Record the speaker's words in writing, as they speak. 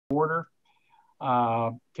order.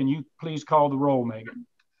 Can you please call the roll, Megan?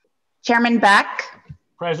 Chairman Beck.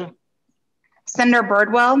 Present. Senator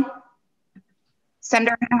Birdwell.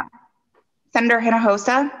 Senator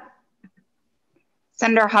Hinojosa.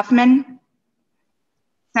 Senator Huffman.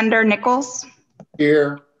 Senator Nichols.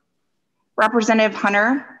 Here. Representative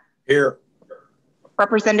Hunter. Here.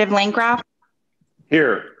 Representative Landgraf.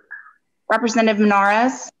 Here. Representative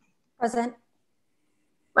Menares. Present.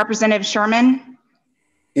 Representative Sherman.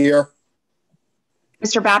 Here.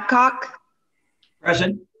 Mr. Babcock.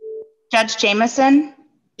 Present. Judge Jameson.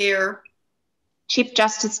 Here. Chief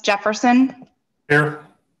Justice Jefferson. Here.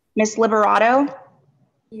 Ms. Liberato.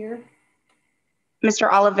 Here.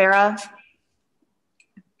 Mr. Oliveira.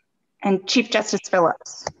 And Chief Justice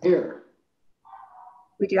Phillips. Here.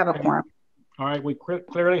 We do have a quorum. All right, we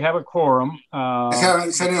clearly have a quorum.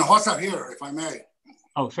 Senator Hinojosa here, if I may.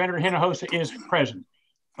 Oh, Senator Hinojosa is present.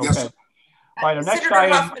 Okay. Yes. All right, our next Senator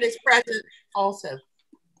item. Huffman is present also.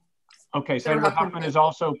 Okay, Senator Huffman is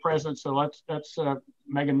also present. So let's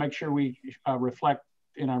Megan, make sure we reflect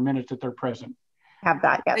in our minutes that they're present. Have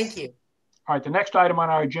that, yes. Thank you. All right, the next item on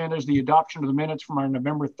our agenda is the adoption of the minutes from our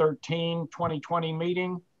November 13, 2020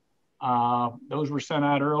 meeting. Those were sent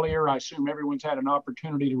out earlier. I assume everyone's had an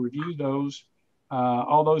opportunity to review those.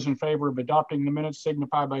 All those in favor of adopting the minutes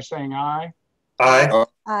signify by saying aye. Aye.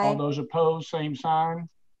 Aye. All those opposed, same sign.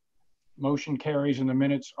 Motion carries and the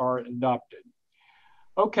minutes are adopted.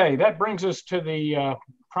 Okay, that brings us to the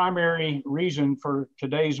primary reason for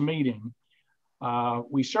today's meeting.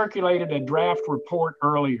 We circulated a draft report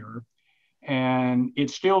earlier, and it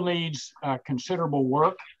still needs considerable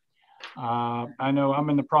work. I know I'm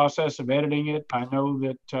in the process of editing it. I know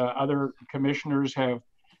that other commissioners have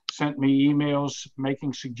sent me emails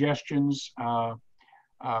making suggestions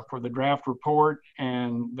for the draft report,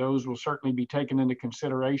 and those will certainly be taken into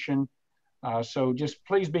consideration. So just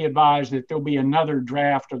please be advised that there'll be another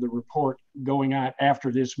draft of the report going out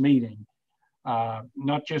after this meeting,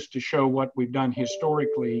 not just to show what we've done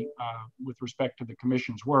historically with respect to the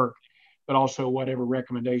commission's work, but also whatever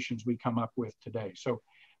recommendations we come up with today. So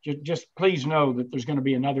just please know that there's going to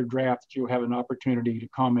be another draft that you'll have an opportunity to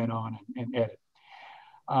comment on and edit.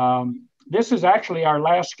 This is actually our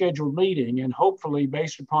last scheduled meeting, and hopefully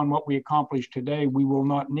based upon what we accomplished today, we will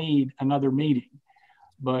not need another meeting.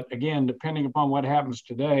 But again, depending upon what happens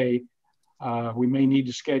today, we may need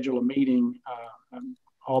to schedule a meeting,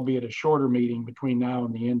 albeit a shorter meeting between now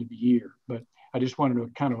and the end of the year. But I just wanted to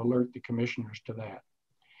kind of alert the commissioners to that.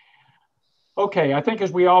 Okay, I think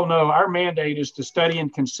as we all know, our mandate is to study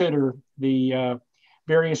and consider the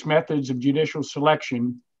various methods of judicial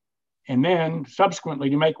selection, and then subsequently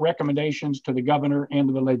to make recommendations to the governor and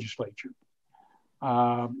to the legislature.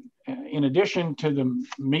 In addition to the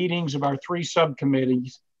meetings of our three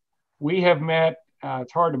subcommittees, we have met,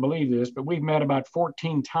 it's hard to believe this, but we've met about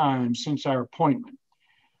 14 times since our appointment.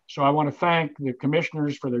 So I want to thank the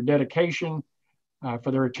commissioners for their dedication,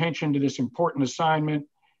 for their attention to this important assignment,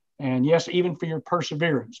 and yes, even for your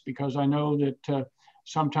perseverance, because I know that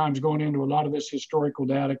sometimes going into a lot of this historical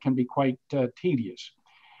data can be quite tedious.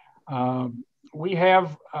 We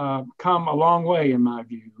have come a long way in my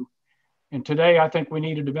view. And today, I think we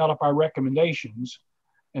need to develop our recommendations,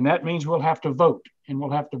 and that means we'll have to vote, and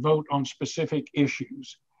we'll have to vote on specific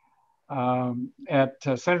issues. At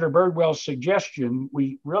Senator Birdwell's suggestion,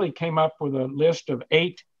 we really came up with a list of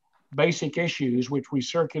 8 basic issues, which we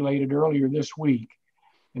circulated earlier this week.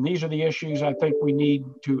 And these are the issues I think we need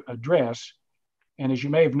to address. And as you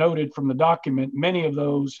may have noted from the document, many of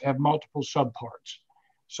those have multiple subparts.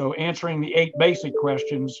 So answering the 8 basic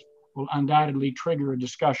questions will undoubtedly trigger a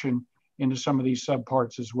discussion into some of these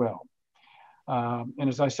subparts as well. And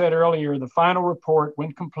as I said earlier, the final report,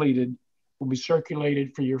 when completed, will be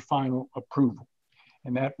circulated for your final approval.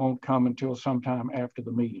 And that won't come until sometime after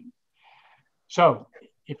the meeting. So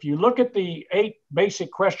if you look at the 8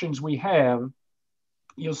 basic questions we have,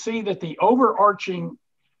 you'll see that the overarching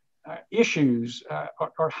issues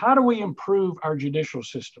are how do we improve our judicial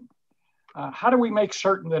system? How do we make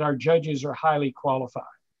certain that our judges are highly qualified?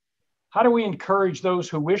 How do we encourage those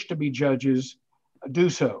who wish to be judges do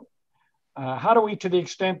so? How do we, to the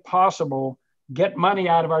extent possible, get money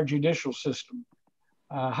out of our judicial system?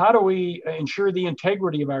 How do we ensure the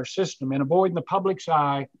integrity of our system and avoid in the public's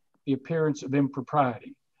eye the appearance of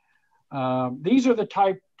impropriety? These are the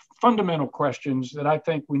type fundamental questions that I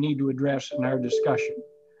think we need to address in our discussion.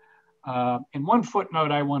 And one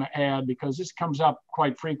footnote I want to add, because this comes up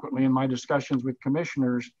quite frequently in my discussions with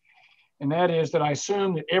commissioners, and that is that I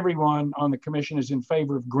assume that everyone on the commission is in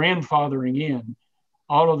favor of grandfathering in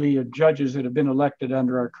all of the judges that have been elected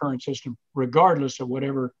under our current system, regardless of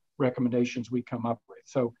whatever recommendations we come up with.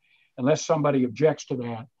 So unless somebody objects to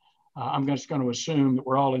that, I'm just going to assume that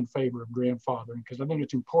we're all in favor of grandfathering, because I think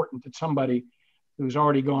it's important that somebody who's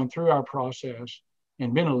already gone through our process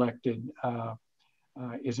and been elected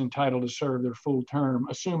is entitled to serve their full term,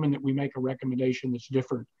 assuming that we make a recommendation that's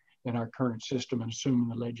different than our current system and assuming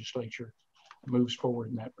the legislature moves forward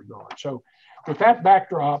in that regard. So with that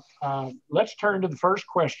backdrop, let's turn to the first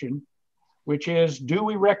question, which is, do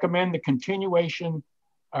we recommend the continuation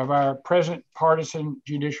of our present partisan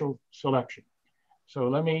judicial selection? So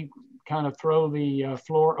let me kind of throw the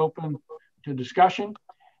floor open to discussion,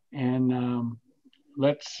 and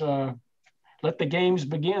let's let the games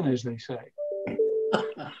begin, as they say.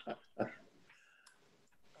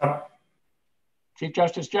 Chief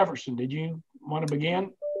Justice Jefferson, did you want to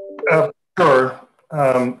begin? Sure.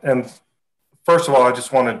 And first of all, I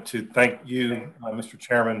just wanted to thank you, Mr.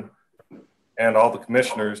 Chairman, and all the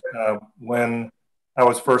commissioners. When I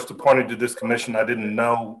was first appointed to this commission, I didn't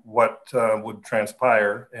know what would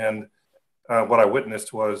transpire. And what I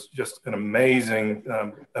witnessed was just an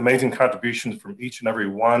amazing contributions from each and every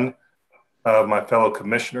one of my fellow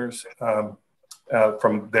commissioners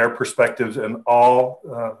from their perspectives, and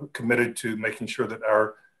all committed to making sure that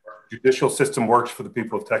our judicial system works for the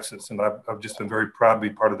people of Texas. And I've just been very proud to be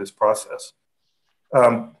part of this process.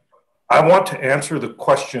 I want to answer the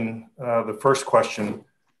question, the first question,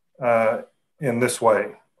 in this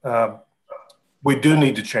way. We do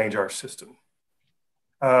need to change our system.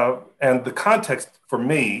 And the context for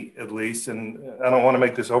me, at least, and I don't want to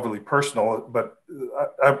make this overly personal, but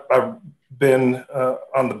I've been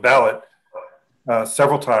on the ballot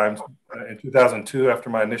several times, in 2002 after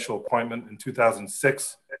my initial appointment, in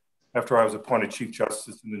 2006 after I was appointed Chief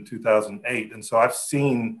Justice, and in 2008. And so I've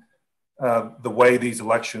seen the way these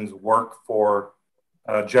elections work for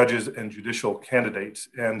judges and judicial candidates.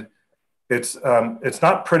 And it's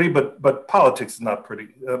not pretty, but politics is not pretty.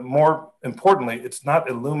 More importantly, it's not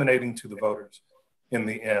illuminating to the voters in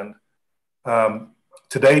the end.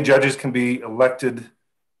 Today, judges can be elected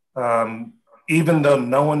even though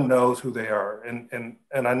no one knows who they are. And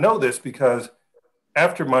I know this because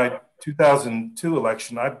after my 2002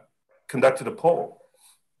 election, I conducted a poll,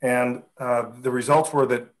 and the results were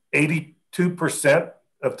that 82%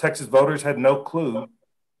 of Texas voters had no clue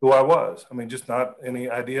who I was. I mean, just not any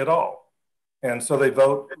idea at all. And so they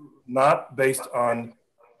vote not based on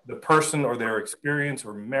the person or their experience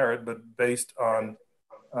or merit, but based on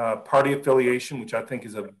party affiliation, which I think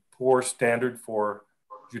is a poor standard for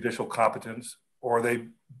judicial competence, or they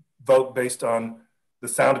vote based on the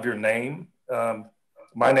sound of your name.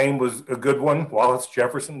 My name was a good one, Wallace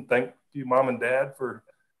Jefferson. Thank you, Mom and Dad, for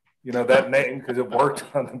that name, because it worked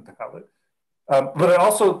on the ballot. But it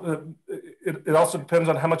also depends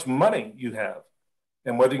on how much money you have,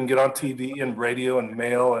 and whether you can get on TV and radio and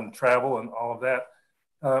mail and travel and all of that.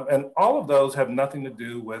 And all of those have nothing to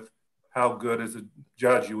do with how good as a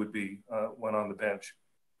judge you would be when on the bench.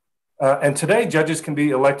 And today, judges can be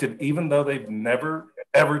elected even though they've never,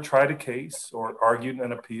 ever tried a case or argued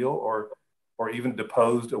an appeal or even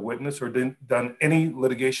deposed a witness or done any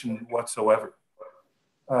litigation whatsoever.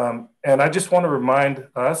 And I just want to remind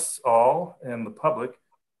us all and the public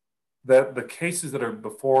that the cases that are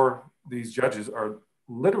before these judges are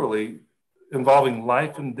literally involving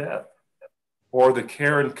life and death, or the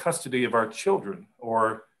care and custody of our children,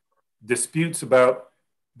 or disputes about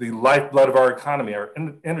the lifeblood of our economy, our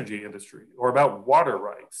energy industry, or about water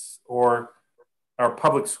rights, or our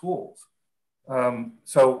public schools.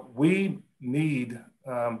 So we need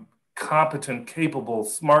competent, capable,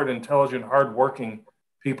 smart, intelligent, hardworking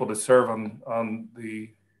people to serve on the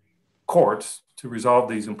courts to resolve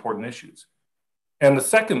these important issues. And the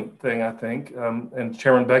second thing, I think, and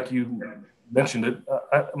Chairman Beck, you mentioned it,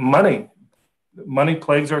 money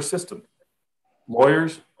plagues our system.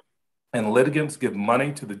 Lawyers and litigants give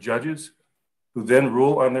money to the judges, who then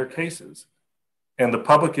rule on their cases. And the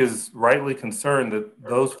public is rightly concerned that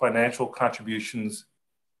those financial contributions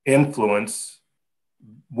influence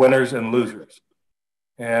winners and losers.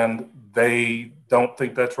 And they don't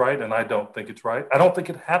think that's right, and I don't think it's right. I don't think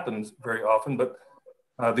it happens very often, but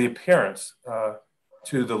the appearance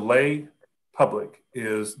to the lay public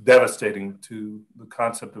is devastating to the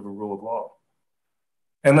concept of a rule of law.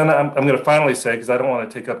 And then I'm going to finally say, because I don't want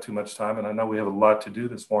to take up too much time, and I know we have a lot to do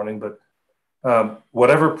this morning, but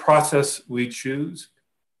whatever process we choose,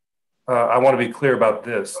 I want to be clear about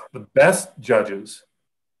this. The best judges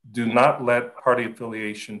do not let party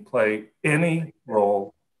affiliation play any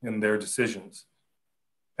role in their decisions.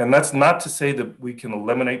 And that's not to say that we can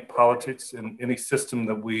eliminate politics in any system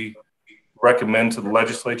that we recommend to the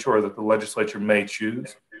legislature or that the legislature may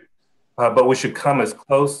choose. but we should come as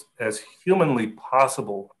close as humanly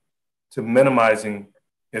possible to minimizing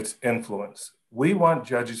its influence. We want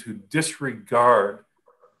judges who disregard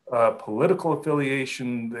political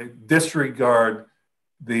affiliation, they disregard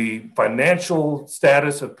the financial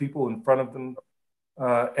status of people in front of them,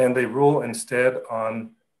 and they rule instead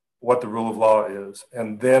on what the rule of law is,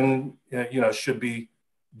 and then should be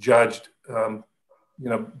judged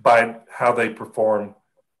by how they perform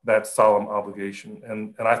that solemn obligation.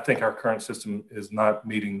 And I think our current system is not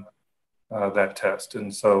meeting that test.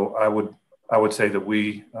 And so I would say that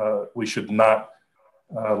we should not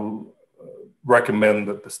recommend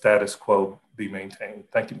that the status quo be maintained.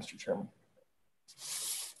 Thank you, Mr. Chairman.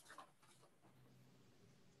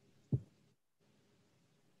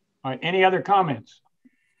 All right, any other comments?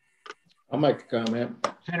 I'll make a comment.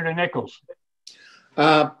 Senator Nichols.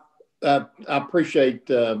 I appreciate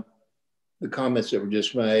the comments that were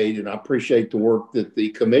just made, and I appreciate the work that the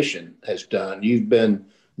commission has done. You've been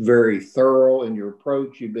very thorough in your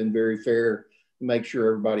approach. You've been very fair to make sure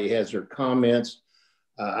everybody has their comments.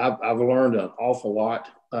 I've learned an awful lot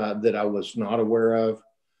that I was not aware of,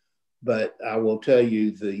 but I will tell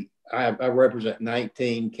you I represent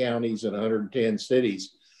 19 counties and 110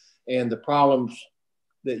 cities, and the problems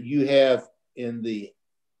that you have in the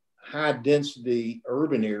high density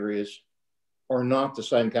urban areas are not the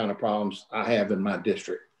same kind of problems I have in my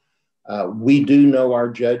district. We do know our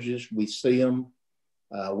judges. We see them.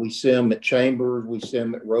 We see them at chambers. We see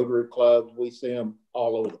them at Rotary clubs. We see them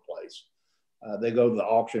all over the place. They go to the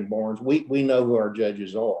auction barns. We know who our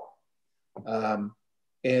judges are.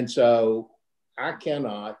 And so I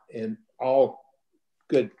cannot, in all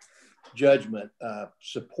good judgment,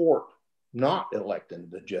 support not electing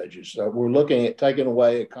the judges. So we're looking at taking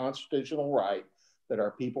away a constitutional right that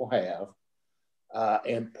our people have. I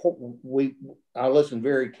listened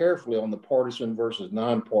very carefully on the partisan versus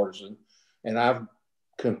nonpartisan, and I've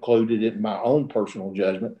concluded in my own personal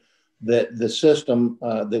judgment that the system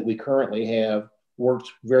that we currently have works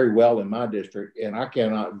very well in my district, and I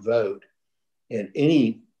cannot vote in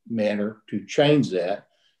any manner to change that,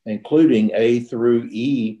 including A through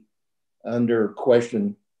E under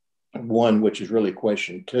question 1, which is really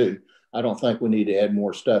question 2. I don't think we need to add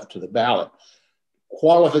more stuff to the ballot.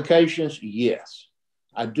 Qualifications, yes.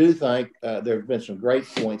 I do think there have been some great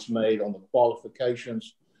points made on the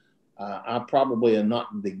qualifications. I probably am not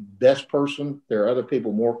the best person. There are other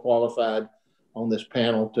people more qualified on this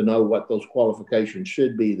panel to know what those qualifications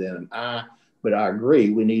should be than I, but I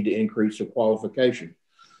agree we need to increase the qualification.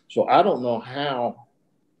 So I don't know how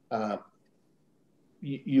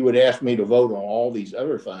you would ask me to vote on all these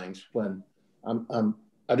other things when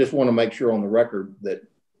I just want to make sure on the record that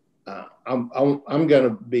I'm going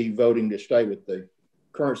to be voting to stay with the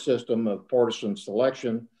current system of partisan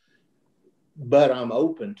selection, but I'm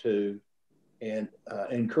open to and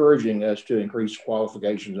encouraging us to increase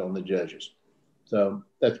qualifications on the judges. So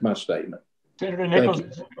that's my statement. Senator Nichols,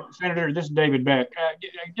 Senator, this is David Beck.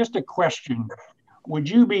 Just a question. Would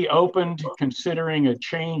you be open to considering a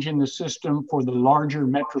change in the system for the larger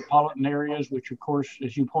metropolitan areas, which of course,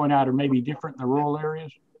 as you point out, are maybe different in the rural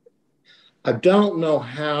areas? I don't know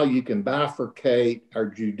how you can bifurcate our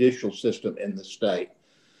judicial system in the state,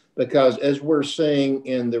 because as we're seeing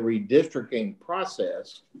in the redistricting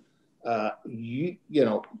process, the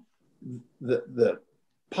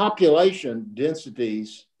population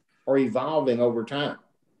densities are evolving over time.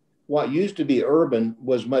 What used to be urban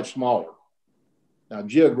was much smaller. Now,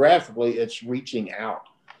 geographically, it's reaching out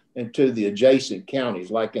into the adjacent counties.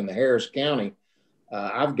 Like in the Harris County,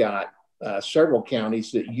 I've got several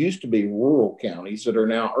counties that used to be rural counties that are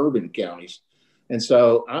now urban counties. And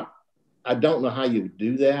so I don't know how you would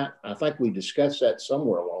do that. I think we discussed that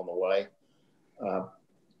somewhere along the way.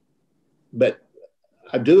 But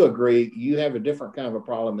I do agree you have a different kind of a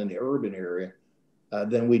problem in the urban area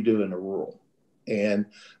than we do in the rural. And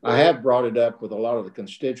I have brought it up with a lot of the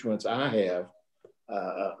constituents I have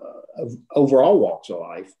of overall walks of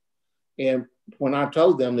life. And when I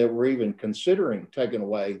told them that we're even considering taking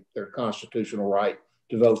away their constitutional right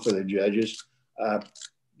to vote for the judges,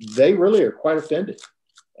 they really are quite offended.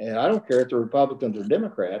 And I don't care if they're Republicans or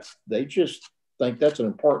Democrats, they just think that's an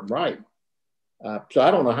important right. So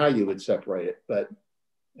I don't know how you would separate it, but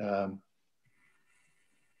I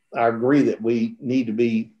agree that we need to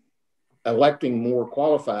be electing more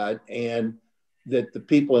qualified, and that the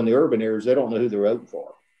people in the urban areas, they don't know who they're voting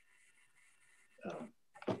for.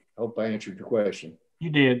 I hope I answered your question. You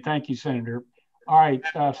did. Thank you, Senator. All right,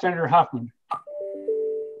 Senator Huffman.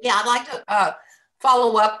 Yeah, I'd like to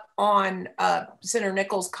follow up on Senator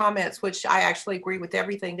Nichols' comments, which I actually agree with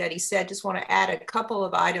everything that he said. Just want to add a couple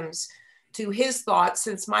of items to his thoughts,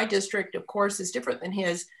 since my district, of course, is different than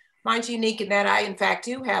his. Mine's unique in that I, in fact,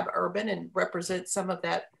 do have urban and represent some of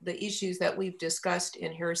the issues that we've discussed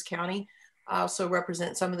in Harris County. I also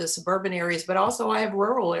represent some of the suburban areas, but also I have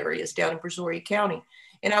rural areas down in Brazoria County.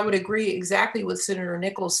 And I would agree exactly with Senator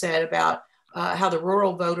Nichols said about how the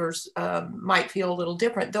rural voters might feel a little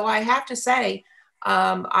different. Though I have to say,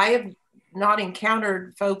 I have not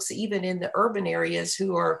encountered folks even in the urban areas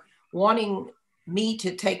who are wanting me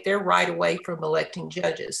to take their right away from electing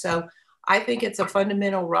judges. So I think it's a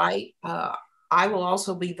fundamental right. I will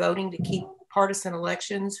also be voting to keep partisan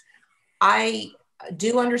elections. I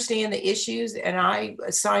do understand the issues, and I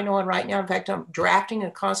sign on right now. In fact, I'm drafting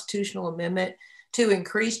a constitutional amendment to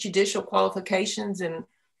increase judicial qualifications, and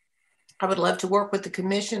I would love to work with the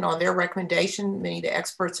commission on their recommendation, many of the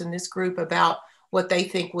experts in this group, about what they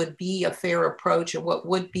think would be a fair approach and what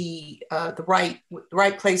would be the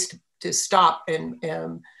right place to stop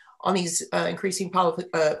and on these increasing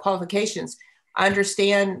qualifications. I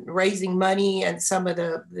understand raising money and some of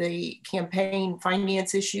the campaign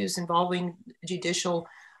finance issues involving judicial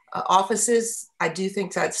offices. I do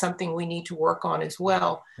think that's something we need to work on as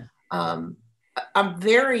well. It's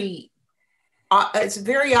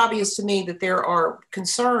very obvious to me that there are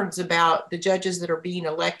concerns about the judges that are being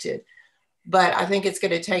elected, but I think it's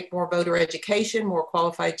going to take more voter education, more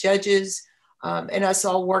qualified judges, and us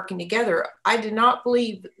all working together. I do not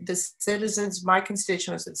believe the citizens, my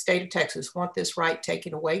constituents in the state of Texas, want this right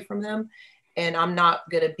taken away from them. And I'm not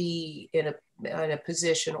going to be in a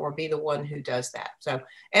position or be the one who does that. So,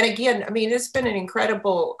 and again, I mean, it's been an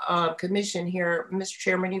incredible commission here. Mr.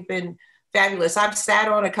 Chairman, you've been fabulous. I've sat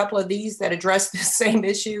on a couple of these that address the same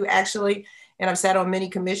issue, actually, and I've sat on many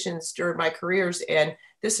commissions during my careers, and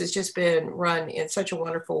this has just been run in such a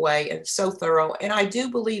wonderful way and so thorough. And I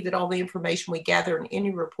do believe that all the information we gather in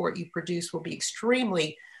any report you produce will be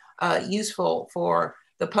extremely useful for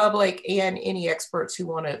the public and any experts who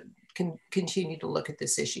want to continue to look at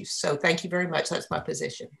this issue. So thank you very much. That's my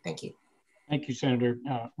position. Thank you. Thank you, Senator.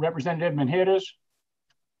 Representative Menjitas.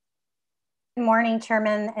 Good morning,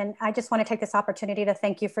 Chairman. And I just want to take this opportunity to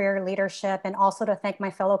thank you for your leadership and also to thank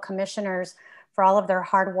my fellow commissioners for all of their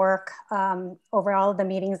hard work over all of the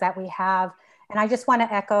meetings that we have. And I just want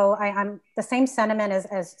to echo, I'm the same sentiment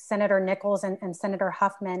as Senator Nichols and Senator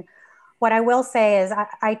Huffman. What I will say is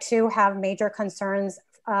I too have major concerns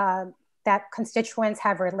that constituents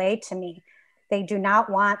have relayed to me. They do not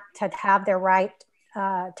want to have their right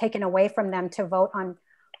taken away from them to vote on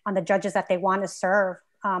the judges that they want to serve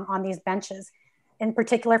on these benches. In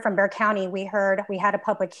particular, from Bexar County, we had a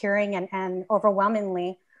public hearing, and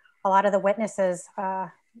overwhelmingly, a lot of the witnesses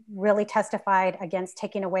really testified against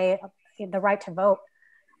taking away the right to vote.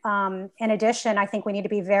 In addition, I think we need to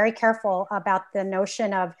be very careful about the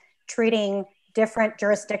notion of treating different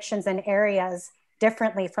jurisdictions and areas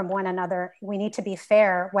differently from one another. We need to be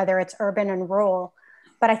fair, whether it's urban and rural.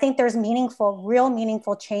 But I think there's real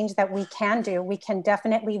meaningful change that we can do. We can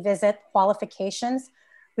definitely visit qualifications.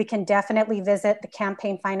 We can definitely visit the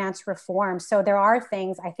campaign finance reform. So there are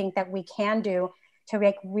things I think that we can do to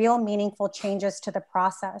make real meaningful changes to the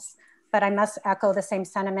process. But I must echo the same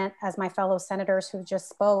sentiment as my fellow senators who just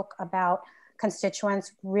spoke about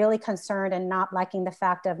constituents really concerned and not liking the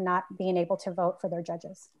fact of not being able to vote for their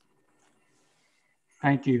judges.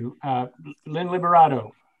 Thank you. Lynn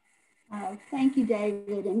Liberato. Thank you,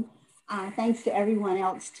 David, and thanks to everyone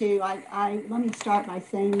else too. Let me start by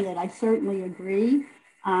saying that I certainly agree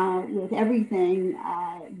with everything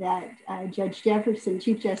that Judge Jefferson,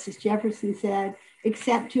 Chief Justice Jefferson said,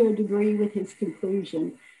 except to a degree with his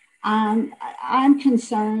conclusion. I'm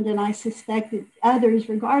concerned, and I suspect that others,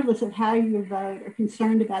 regardless of how you vote, are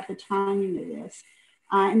concerned about the timing of this.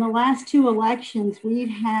 In the last two elections, we've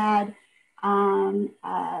had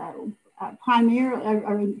primarily,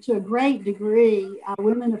 or to a great degree,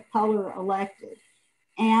 women of color elected.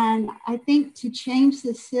 And I think to change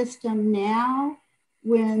the system now,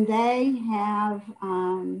 when they have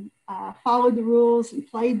followed the rules and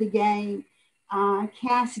played the game,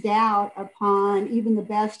 cast doubt upon even the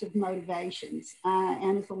best of motivations.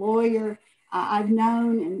 And as a lawyer, I've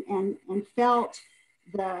known and felt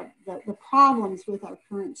the problems with our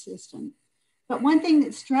current system. But one thing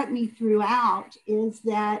that struck me throughout is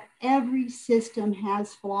that every system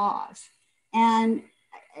has flaws. And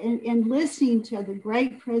in listening to the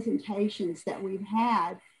great presentations that we've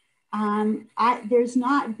had, there's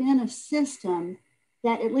not been a system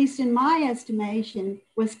that, at least in my estimation,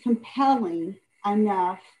 was compelling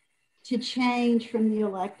enough to change from the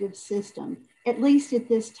elective system, at least at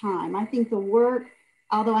this time. I think the work,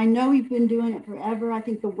 although I know we've been doing it forever, I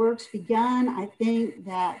think the work's begun. I think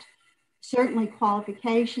that certainly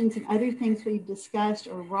qualifications and other things we've discussed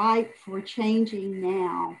are ripe for changing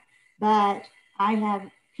now, but I have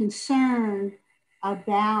concern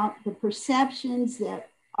about the perceptions that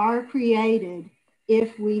are created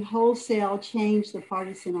if we wholesale change the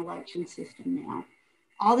partisan election system now.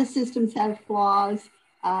 All the systems have flaws.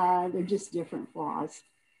 They're just different flaws.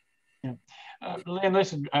 Yeah. Lynn,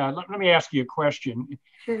 listen, let me ask you a question.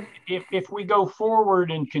 Sure. If we go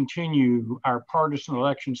forward and continue our partisan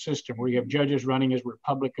election system where you have judges running as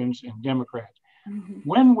Republicans and Democrats,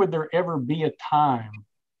 when would there ever be a time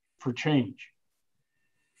for change?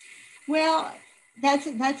 Well, that's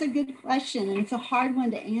a good question, and it's a hard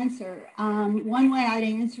one to answer. One way I'd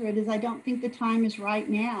answer it is I don't think the time is right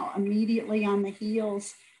now, immediately on the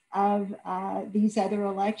heels of these other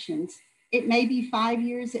elections. It may be 5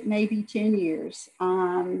 years, it may be 10 years,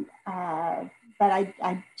 but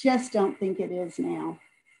I just don't think it is now.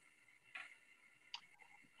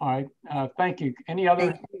 All right, thank you. Any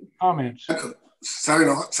other comments?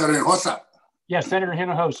 Senator Hinojosa. Yes, Senator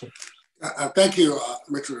Hinojosa. Thank you,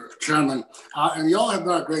 Mr. Chairman. And you all have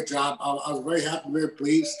done a great job. I was very happy, very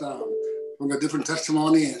pleased from the different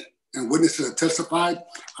testimony and witnesses that testified.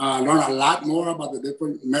 Learned a lot more about the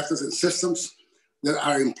different methods and systems that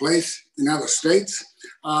are in place in other states.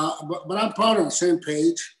 But I'm proud on the same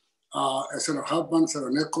page as Senator Hubman,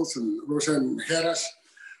 Senator Nichols, and Representative Mejeras.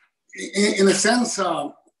 In a sense,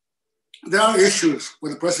 there are issues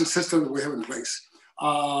with the present system that we have in place.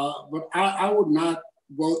 But I would not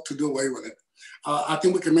vote to do away with it. I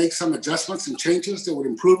think we can make some adjustments and changes that would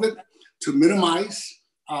improve it to minimize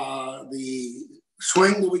the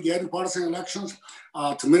swing that we get in partisan elections,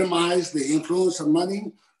 to minimize the influence of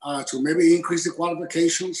money, to maybe increase the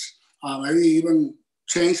qualifications, maybe even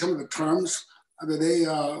change some of the terms that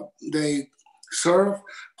they serve.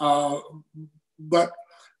 But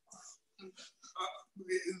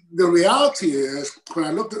the reality is, when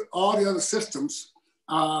I looked at all the other systems,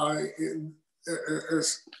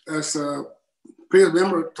 as previous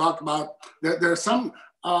member talked about, there are some,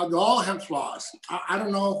 they all have flaws. I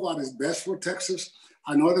don't know what is best for Texas.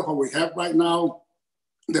 I know that what we have right now,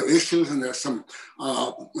 there are issues and there's some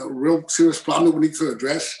real serious problems we need to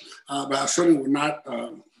address, but I certainly would not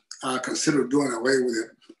consider doing away with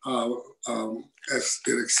it as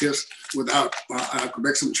it exists without, I could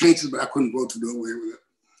make some changes, but I couldn't vote to do away with it.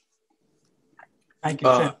 Thank you,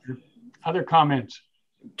 Senator. Other comments?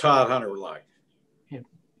 Todd Hunter would like. Yeah.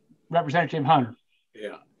 Representative Hunter.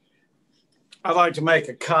 Yeah. I'd like to make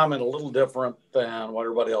a comment a little different than what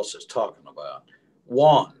everybody else is talking about.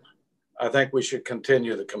 One, I think we should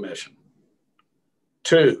continue the commission.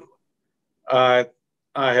 Two, I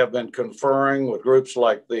have been conferring with groups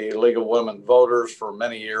like the League of Women Voters for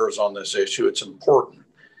many years on this issue. It's important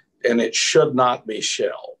and it should not be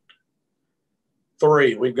shelved.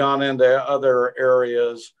 Three, we've gone into other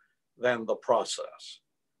areas than the process.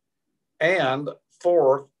 And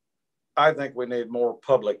fourth, I think we need more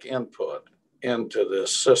public input into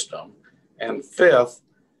this system. And fifth,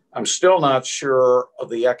 I'm still not sure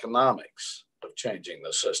of the economics of changing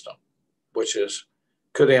the system, which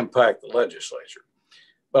could impact the legislature.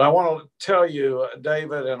 But I want to tell you,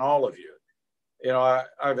 David, and all of you,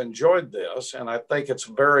 I've enjoyed this and I think it's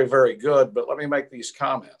very, very good, but let me make these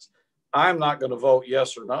comments. I'm not going to vote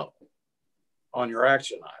yes or no on your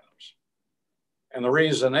action items. And the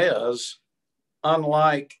reason is,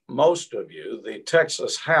 unlike most of you, the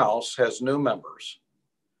Texas House has new members.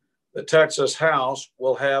 The Texas House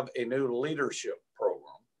will have a new leadership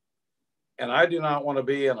program. And I do not want to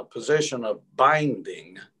be in a position of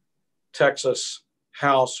binding Texas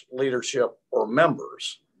House leadership or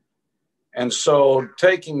members. And so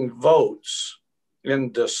taking votes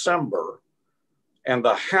in December, and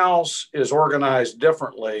the House is organized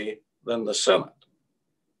differently than the Senate.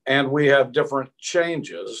 And we have different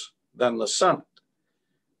changes than the Senate.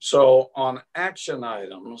 So on action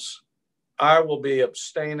items, I will be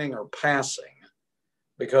abstaining or passing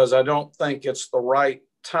because I don't think it's the right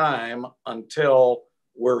time until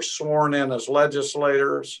we're sworn in as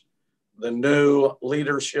legislators, the new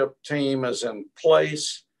leadership team is in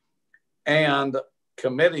place, and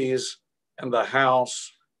committees in the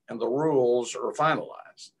House and the rules are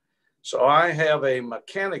finalized. So I have a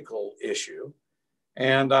mechanical issue,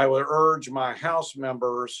 and I would urge my House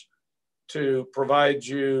members to provide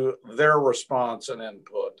you their response and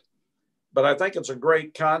input. But I think it's a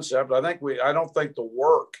great concept. I don't think the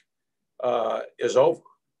work is over.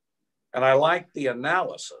 And I like the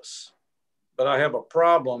analysis, but I have a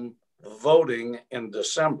problem voting in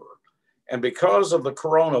December. And because of the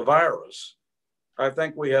coronavirus, I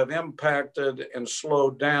think we have impacted and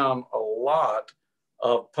slowed down a lot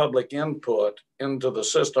of public input into the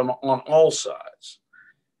system on all sides.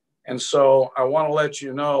 And so I want to let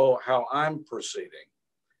you know how I'm proceeding,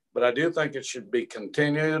 but I do think it should be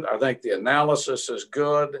continued. I think the analysis is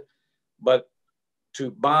good, but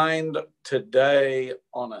to bind today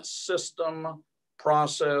on a system,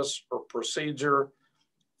 process, or procedure,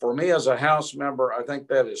 for me as a House member, I think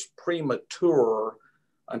that is premature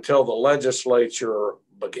until the legislature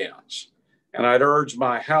begins. And I'd urge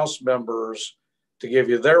my House members to give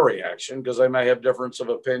you their reaction because they may have difference of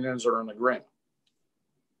opinions or an agreement.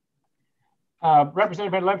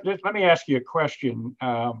 Representative, let me ask you a question.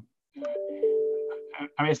 I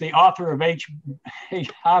mean, as the author of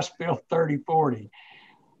House Bill 3040,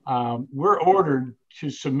 we're ordered to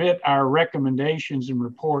submit our recommendations and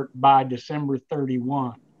report by December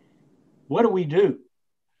 31. What do we do?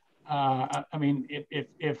 I mean,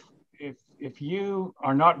 if you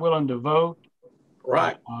are not willing to vote,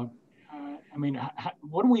 right? I mean,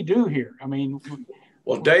 what do we do here? I mean,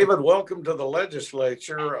 well, David, welcome to the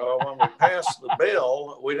legislature. When we passed the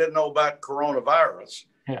bill, we didn't know about coronavirus.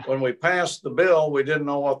 Yeah. When we passed the bill, we didn't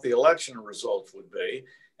know what the election results would be.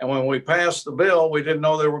 And when we passed the bill, we didn't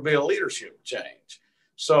know there would be a leadership change.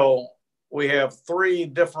 So we have 3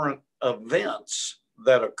 different events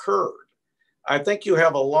that occurred. I think you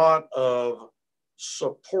have a lot of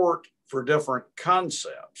support for different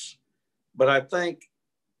concepts, but I think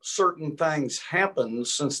certain things happened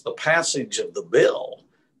since the passage of the bill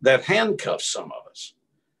that handcuffs some of us.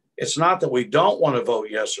 It's not that we don't want to vote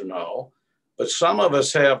yes or no, but some of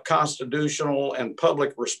us have constitutional and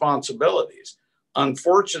public responsibilities.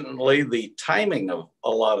 Unfortunately, the timing of a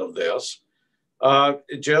lot of this,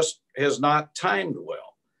 it just has not timed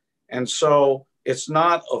well. And so it's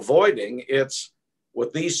not avoiding, it's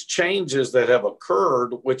with these changes that have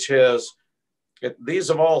occurred, which these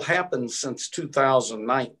have all happened since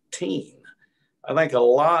 2019. I think a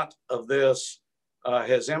lot of this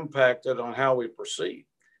has impacted on how we proceed,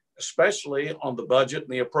 especially on the budget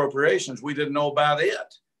and the appropriations. We didn't know about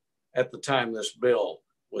it at the time this bill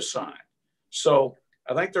was signed. So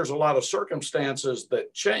I think there's a lot of circumstances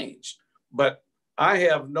that changed, but I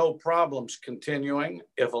have no problems continuing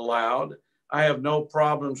if allowed. I have no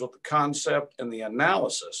problems with the concept and the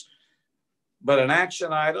analysis, but an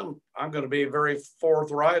action item, I'm going to be very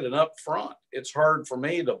forthright and upfront. It's hard for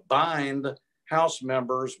me to bind House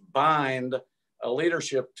members, bind a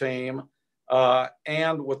leadership team,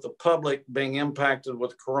 and with the public being impacted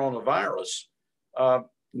with coronavirus.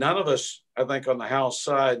 None of us, I think, on the House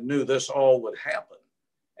side knew this all would happen.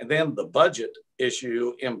 And then the budget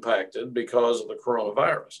issue impacted because of the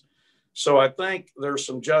coronavirus. So I think there's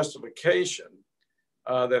some justification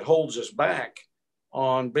that holds us back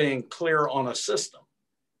on being clear on a system,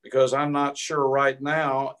 because I'm not sure right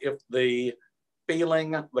now if the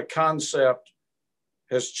feeling, the concept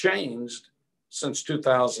has changed since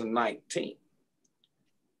 2019.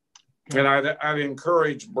 And I'd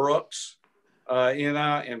encourage Brooks,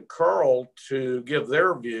 Anna, and Carl to give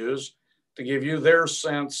their views, to give you their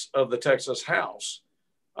sense of the Texas House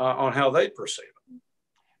on how they perceive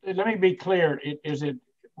it. Let me be clear.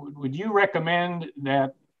 Would you recommend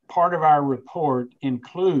that part of our report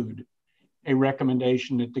include a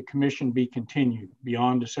recommendation that the commission be continued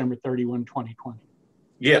beyond December 31, 2020?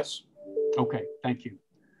 Yes. Okay, thank you.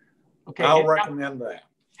 Okay, I'll recommend that.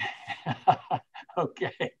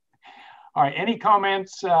 Okay. All right, any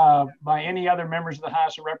comments by any other members of the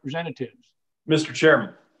House of Representatives? Mr.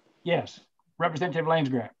 Chairman. Yes, Representative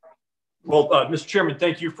Lanesgraf. Well, Mr. Chairman,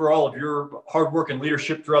 thank you for all of your hard work and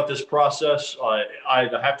leadership throughout this process. I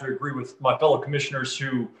have to agree with my fellow commissioners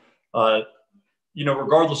who,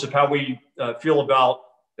 regardless of how we feel about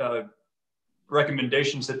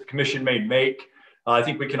recommendations that the commission may make, I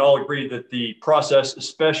think we can all agree that the process,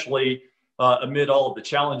 especially amid all of the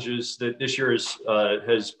challenges that this year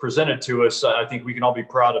has presented to us, I think we can all be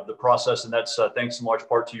proud of the process, and that's thanks in large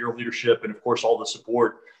part to your leadership and, of course, all the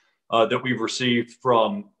support that we've received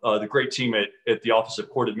from the great team at the Office of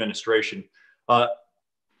Court Administration.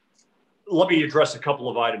 Let me address a couple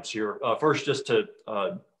of items here. First, just to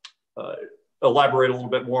elaborate a little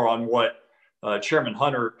bit more on what Chairman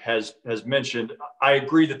Hunter has mentioned. I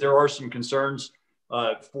agree that there are some concerns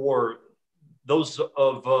for those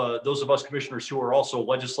of us commissioners who are also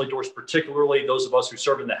legislators, particularly those of us who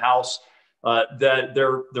serve in the House, that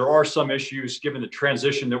there are some issues given the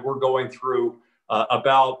transition that we're going through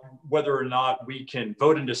about whether or not we can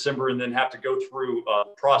vote in December and then have to go through a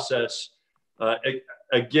process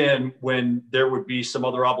again when there would be some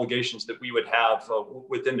other obligations that we would have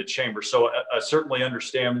within the chamber. So I certainly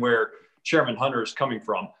understand where Chairman Hunter is coming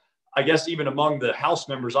from. I guess even among the House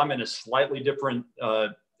members, I'm in a slightly different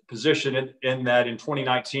position in that in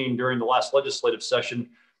 2019, during the last legislative session,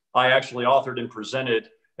 I actually authored and presented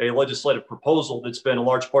a legislative proposal that's been a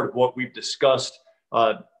large part of what we've discussed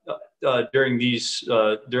during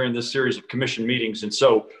this series of commission meetings. And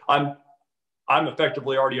so I'm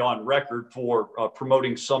effectively already on record for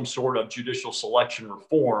promoting some sort of judicial selection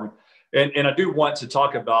reform. And I do want to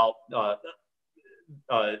talk about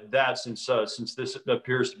that since this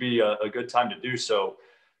appears to be a good time to do so.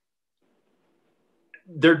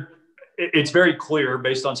 It's very clear,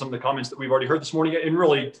 based on some of the comments that we've already heard this morning and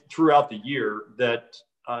really throughout the year, that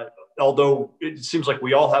although it seems like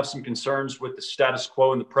we all have some concerns with the status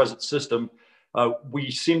quo in the present system,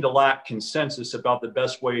 we seem to lack consensus about the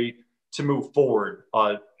best way to move forward.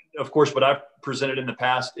 Of course, what I've presented in the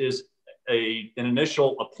past is an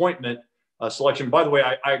initial appointment selection. By the way,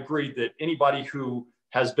 I agree that anybody who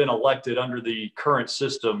has been elected under the current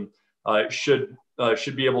system should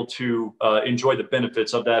be able to enjoy the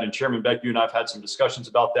benefits of that. And Chairman Beck, you and I have had some discussions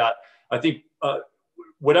about that. I think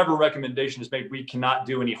whatever recommendation is made, we cannot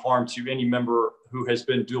do any harm to any member who has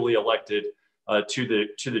been duly elected to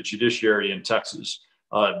the judiciary in Texas.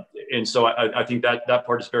 And so I think that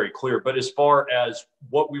part is very clear. But as far as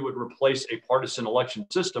what we would replace a partisan election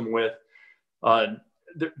system with,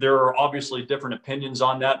 there are obviously different opinions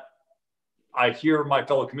on that. I hear my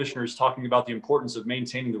fellow commissioners talking about the importance of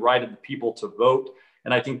maintaining the right of the people to vote.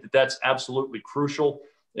 And I think that that's absolutely crucial.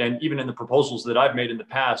 And even in the proposals that I've made in the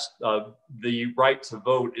past, the right to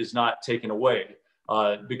vote is not taken away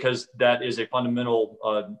because that is a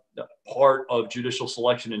fundamental part of judicial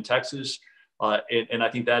selection in Texas. And I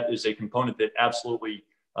think that is a component that absolutely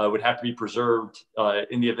would have to be preserved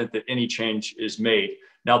in the event that any change is made.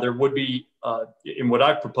 Now, there would be, in what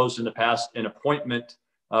I've proposed in the past, an appointment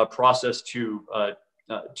process to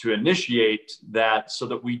initiate that so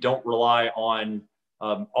that we don't rely on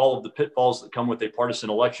all of the pitfalls that come with a partisan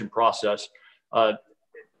election process.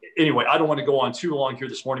 Anyway, I don't want to go on too long here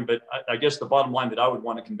this morning, but I guess the bottom line that I would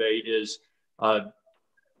want to convey is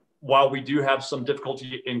while we do have some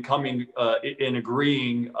difficulty in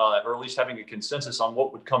agreeing or at least having a consensus on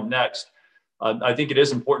what would come next, I think it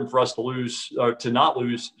is important for us to not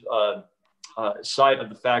lose sight of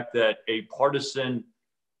the fact that a partisan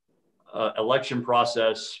election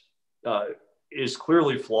process is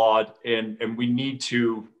clearly flawed, and we need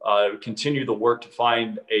to continue the work to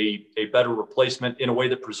find a better replacement in a way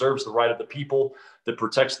that preserves the right of the people, that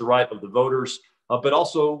protects the right of the voters, but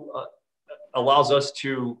also allows us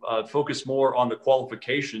to focus more on the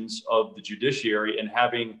qualifications of the judiciary and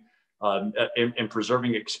having and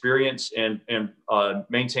preserving experience and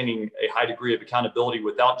maintaining a high degree of accountability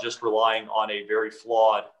without just relying on a very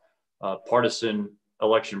flawed partisan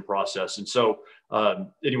election process. And so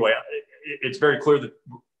anyway, it's very clear that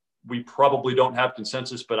we probably don't have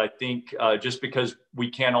consensus, but I think just because we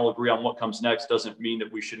can't all agree on what comes next doesn't mean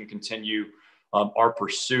that we shouldn't continue our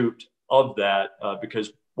pursuit of that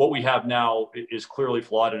because what we have now is clearly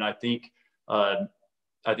flawed. And I think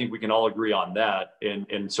we can all agree on that.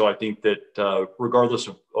 And so I think that regardless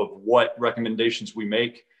of what recommendations we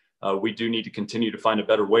make, we do need to continue to find a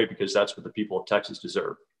better way because that's what the people of Texas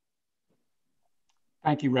deserve.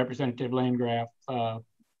 Thank you, Representative Landgraf.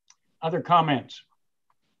 Other comments?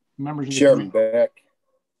 Members of the Chairman Beck.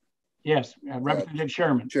 Yes, Representative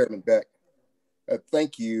Sherman. Chairman Beck,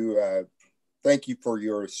 thank you. Thank you for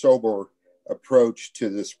your sober approach to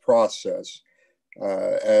this process.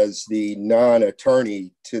 As the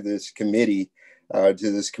non-attorney to this committee, to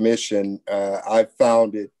this commission, I've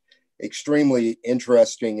found it extremely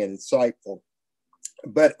interesting and insightful.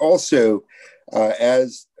 But also,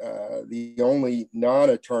 as the only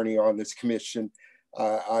non-attorney on this commission,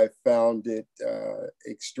 I found it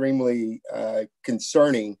extremely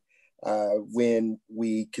concerning when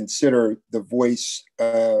we consider the voice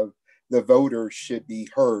of the voters should be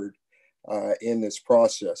heard in this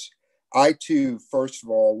process. I too, first of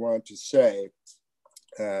all, want to say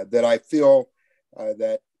that I feel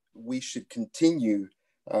that we should continue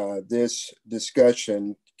this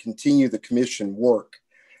discussion, continue the commission work.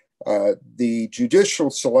 The judicial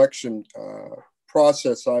selection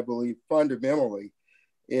process, I believe, fundamentally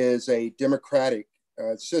is a democratic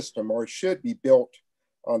system, or should be built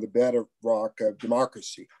on the bedrock of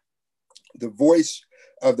democracy. The voice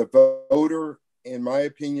of the voter, in my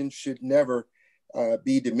opinion, should never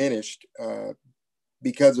be diminished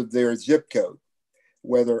because of their zip code,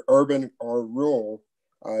 whether urban or rural.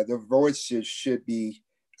 The voices should be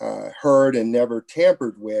heard and never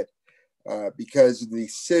tampered with because the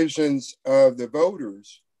decisions of the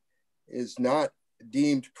voters is not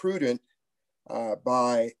deemed prudent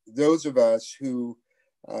by those of us who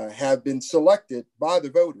have been selected by the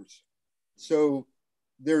voters. So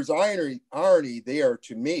there's irony there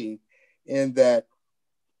to me in that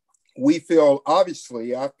we feel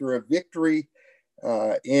obviously after a victory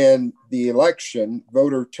in the election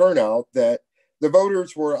voter turnout that the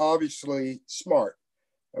voters were obviously smart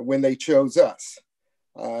when they chose us.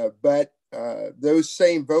 But those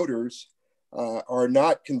same voters are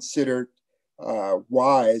not considered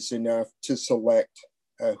wise enough to select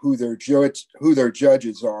who their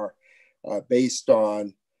judges are based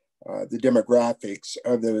on the demographics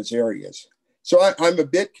of those areas. So I'm a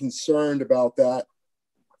bit concerned about that.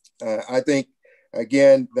 I think,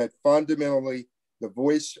 again, that fundamentally the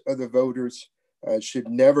voice of the voters should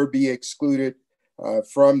never be excluded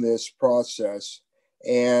from this process.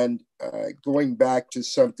 And going back to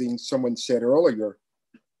something someone said earlier,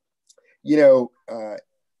 you know,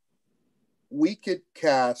 we could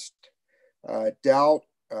cast doubt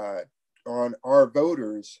on our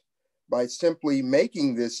voters by simply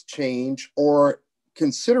making this change or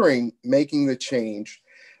considering making the change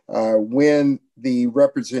when the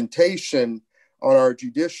representation on our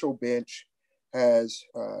judicial bench has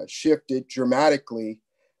shifted dramatically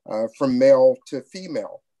from male to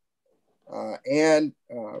female, and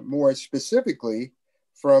more specifically,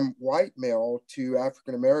 from white male to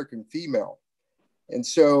African American female. And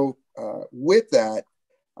so with that,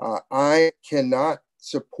 I cannot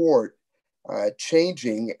support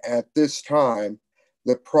changing at this time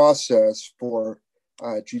the process for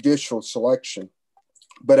judicial selection.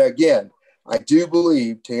 But again, I do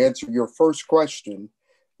believe, to answer your first question,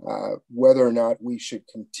 whether or not we should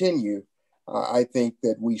continue, I think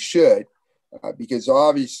that we should, because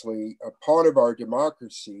obviously a part of our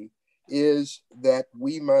democracy is that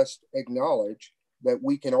we must acknowledge that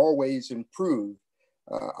we can always improve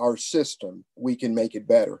our system. We can make it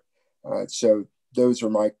better. So those are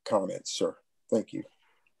my comments, sir. Thank you.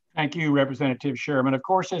 Thank you, Representative Sherman. Of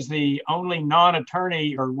course, as the only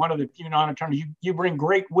non-attorney or one of the few non-attorneys, you bring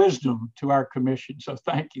great wisdom to our commission. So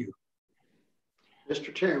thank you.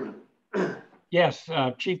 Mr. Chairman. Yes,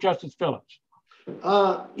 Chief Justice Phillips.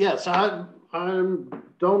 Yes, I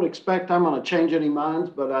don't expect I'm going to change any minds,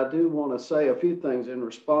 but I do want to say a few things in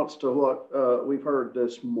response to what we've heard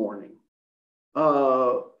this morning.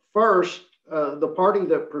 First, the party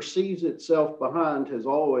that perceives itself behind has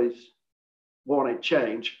always wanted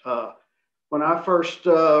change. When I first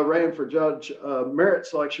ran for judge, merit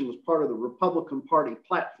selection was part of the Republican Party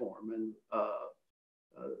platform, and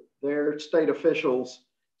their state officials,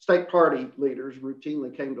 state party leaders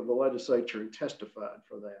routinely came to the legislature and testified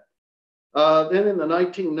for that. Then in the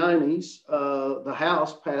 1990s, the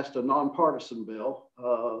House passed a nonpartisan bill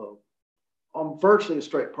on virtually a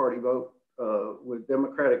straight party vote with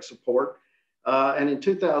Democratic support. And in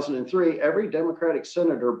 2003, every Democratic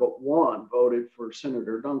senator but one voted for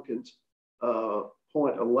Senator Duncan's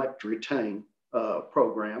point elect retain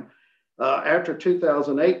program. After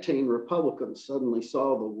 2018, Republicans suddenly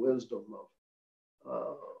saw the wisdom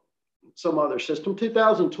of some other system.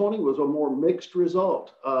 2020 was a more mixed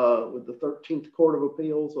result with the 13th Court of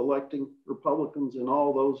Appeals electing Republicans in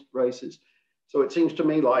all those races. So it seems to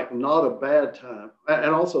me like not a bad time.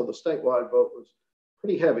 And also the statewide vote was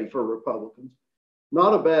pretty heavy for Republicans.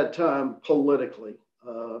 Not a bad time politically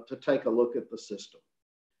to take a look at the system.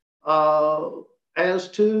 As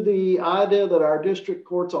to the idea that our district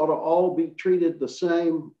courts ought to all be treated the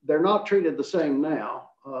same, they're not treated the same now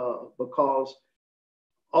because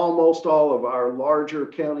almost all of our larger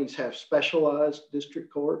counties have specialized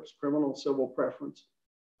district courts, criminal, civil preference.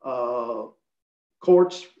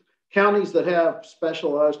 Counties that have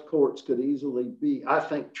specialized courts could easily be, I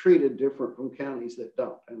think, treated different from counties that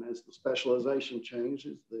don't. And as the specialization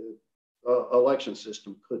changes, the election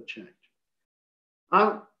system could change.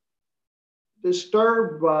 I'm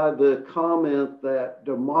disturbed by the comment that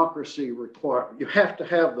democracy requires, you have to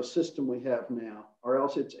have the system we have now, or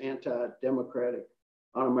else it's anti-democratic,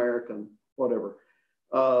 un-American, whatever.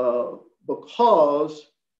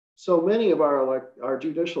 Because so many of our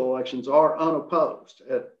judicial elections are unopposed.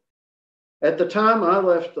 At the time I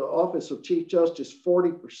left the office of Chief Justice,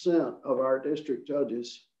 40% of our district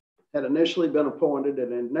judges had initially been appointed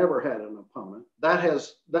and had never had an opponent.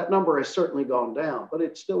 That number has certainly gone down, but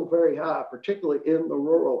it's still very high, particularly in the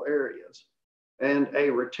rural areas. And a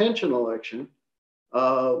retention election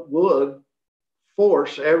would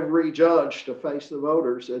force every judge to face the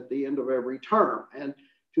voters at the end of every term. And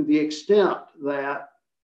to the extent that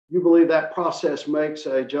you believe that process makes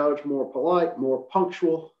a judge more polite, more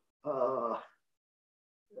punctual,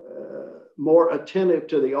 more attentive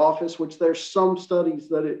to the office, which there's some studies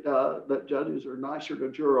that that judges are nicer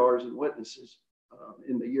to jurors and witnesses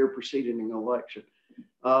in the year preceding an election.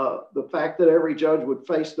 The fact that every judge would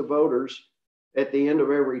face the voters at the end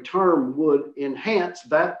of every term would enhance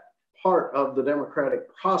that part of the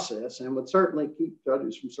democratic process and would certainly keep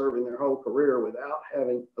judges from serving their whole career without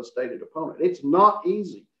having a stated opponent. It's not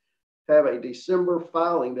easy to have a December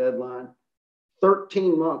filing deadline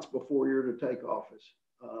 13 months before you're to take office.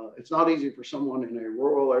 It's not easy for someone in a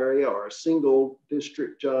rural area or a single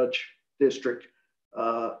district judge district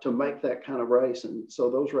to make that kind of race. And so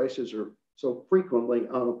those races are so frequently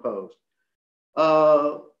unopposed.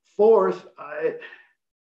 Fourth,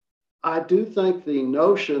 I do think the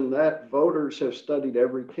notion that voters have studied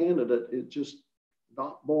every candidate is just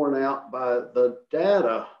not borne out by the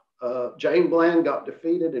data. Jane Bland got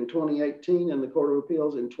defeated in 2018 in the Court of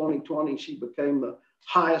Appeals. In 2020, she became the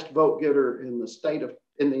highest vote getter in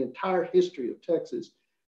the entire history of Texas.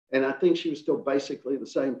 And I think she was still basically the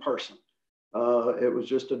same person. It was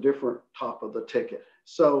just a different top of the ticket.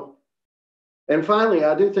 So, and finally,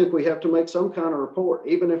 I do think we have to make some kind of report,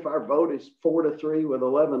 even if our vote is 4-3 with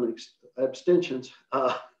 11 abstentions.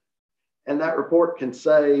 And that report can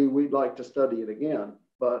say we'd like to study it again.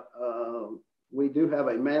 But we do have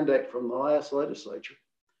a mandate from the last legislature,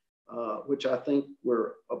 which I think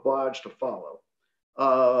we're obliged to follow.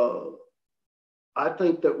 I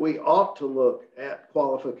think that we ought to look at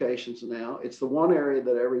qualifications now. It's the one area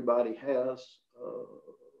that everybody has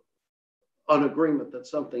an agreement that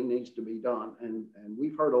something needs to be done. And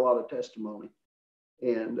we've heard a lot of testimony.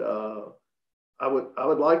 And I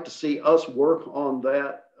would like to see us work on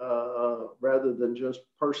that rather than just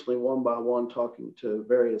personally one by one talking to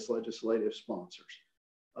various legislative sponsors.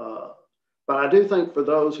 But I do think for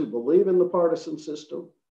those who believe in the partisan system,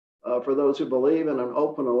 for those who believe in an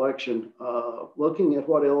open election, looking at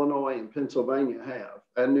what Illinois and Pennsylvania have,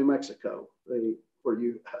 and New Mexico, where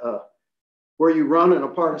you run in a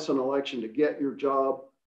partisan election to get your job,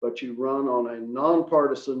 but you run on a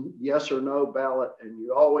nonpartisan yes or no ballot, and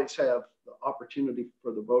you always have the opportunity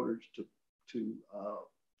for the voters to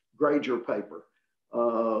grade your paper,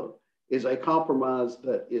 is a compromise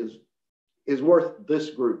that is worth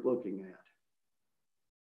this group looking at.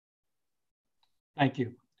 Thank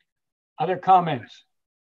you. Other comments?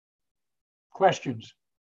 Questions?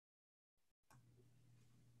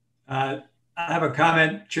 I have a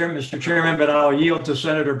comment, Mr. Chairman, but I'll yield to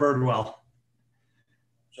Senator Birdwell.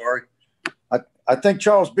 Sorry. I think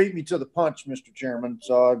Charles beat me to the punch, Mr. Chairman.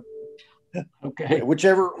 So okay,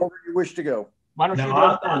 whichever order you wish to go. Why don't you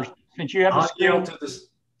go first, since you have the skill?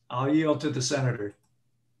 I'll yield to the senator.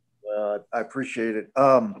 I appreciate it.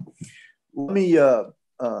 Let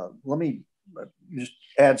me just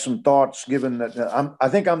add some thoughts, given that I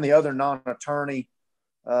think I'm the other non-attorney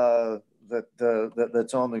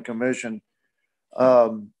that's on the commission.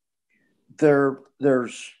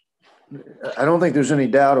 There's I don't think there's any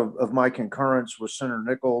doubt of my concurrence with Senator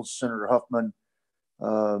Nichols, Senator Huffman,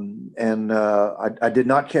 and I did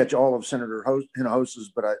not catch all of Senator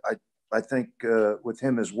Hinojos's, but I think with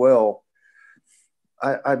him as well.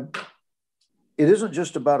 It isn't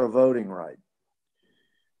just about a voting right.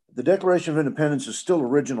 The Declaration of Independence is still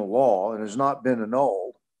original law and has not been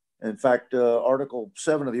annulled. In fact, Article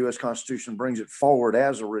 7 of the U.S. Constitution brings it forward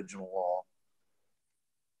as original law.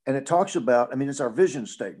 And it talks about, it's our vision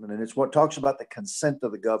statement, and it's what talks about the consent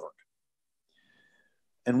of the governed.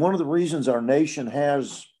 And one of the reasons our nation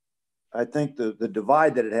has, I think, the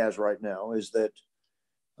divide that it has right now is that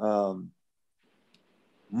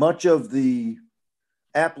much of the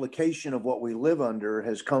application of what we live under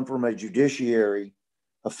has come from a judiciary,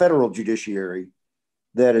 a federal judiciary,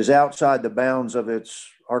 that is outside the bounds of its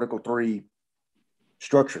Article 3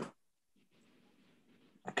 structure.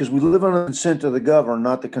 Because we live on the consent of the governed,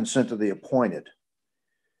 not the consent of the appointed.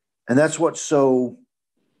 And that's what's so,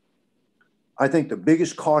 I think, the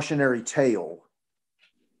biggest cautionary tale,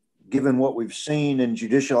 given what we've seen in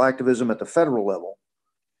judicial activism at the federal level.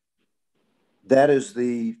 That is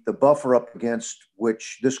the buffer up against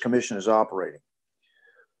which this commission is operating.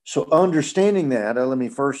 So understanding that, let me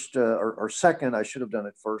first, or second, I should have done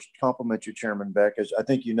it first, compliment you, Chairman Beck, as I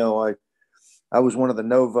think you know, I was one of the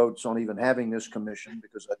no votes on even having this commission,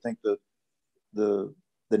 because I think the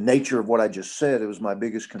nature of what I just said, it was my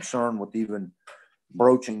biggest concern with even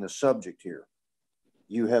broaching the subject here.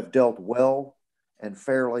 You have dealt well and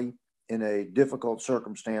fairly in a difficult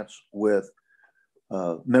circumstance with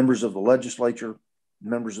members of the legislature,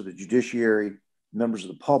 members of the judiciary, members of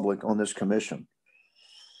the public on this commission.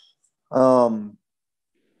 I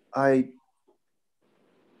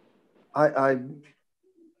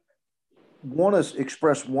want to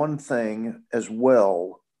express one thing as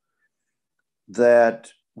well,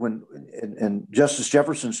 that and Justice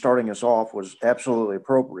Jefferson starting us off was absolutely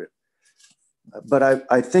appropriate. But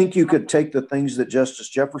I think you could take the things that Justice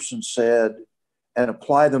Jefferson said and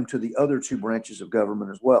apply them to the other two branches of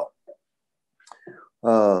government as well.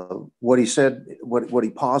 What he said, what he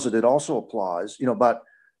posited also applies, about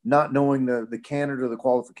not knowing the candidate or the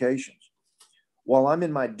qualifications. While I'm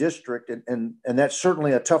in my district, and that's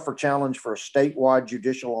certainly a tougher challenge for a statewide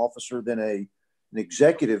judicial officer than an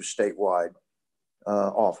executive statewide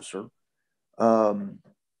officer,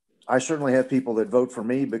 I certainly have people that vote for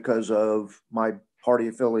me because of my party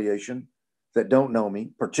affiliation that don't know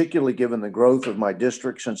me, particularly given the growth of my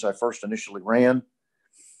district since I first initially ran.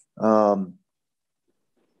 The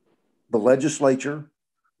legislature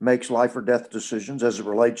makes life or death decisions as it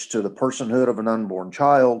relates to the personhood of an unborn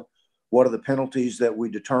child. What are the penalties that we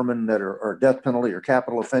determine that are death penalty or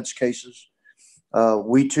capital offense cases?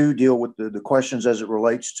 We too deal with the questions as it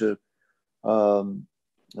relates to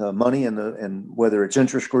money and whether it's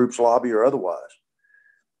interest groups, lobby, or otherwise.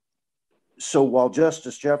 So while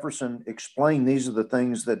Justice Jefferson explained these are the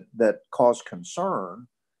things that cause concern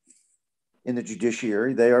in the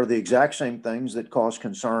judiciary, they are the exact same things that cause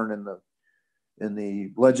concern in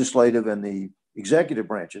the legislative and the executive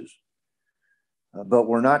branches. But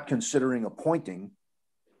we're not considering appointing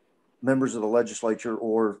members of the legislature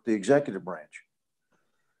or the executive branch.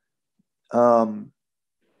 So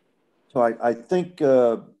I think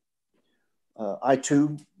I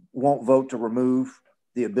too won't vote to remove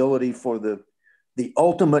the ability for the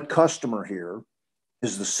ultimate customer here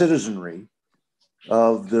is the citizenry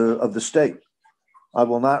of the state. I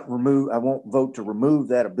won't vote to remove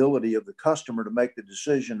that ability of the customer to make the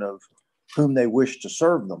decision of whom they wish to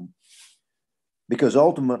serve them. Because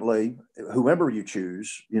ultimately, whoever you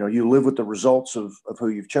choose, you live with the results of who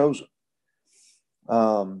you've chosen.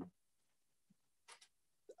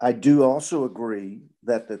 I do also agree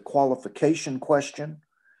that the qualification question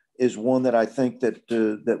is one that I think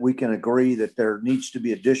that we can agree that there needs to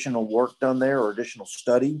be additional work done there or additional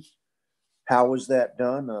study. How is that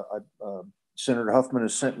done? Senator Huffman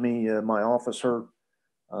has sent me, my office, her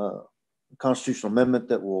constitutional amendment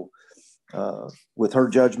that will, with her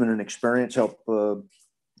judgment and experience, help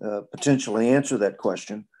potentially answer that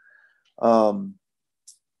question.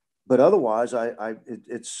 But otherwise,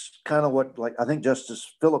 it's kind of what, like I think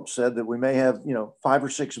Justice Phillips said, that we may have 5 or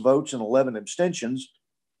 6 votes and 11 abstentions.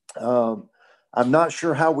 I'm not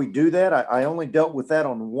sure how we do that. I only dealt with that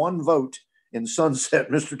on 1 vote in Sunset,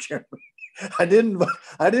 Mr. Chairman. I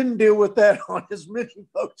didn't deal with that on as many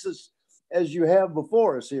votes as you have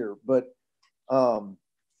before us here. But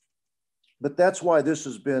that's why this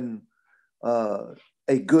has been a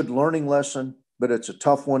good learning lesson, but it's a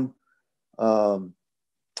tough one.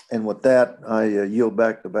 And with that, I yield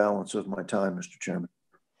back the balance of my time, Mr. Chairman.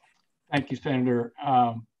 Thank you, Senator.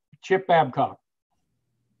 Chip Babcock.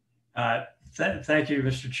 Thank you,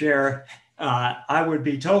 Mr. Chair. I would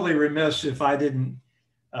be totally remiss if I didn't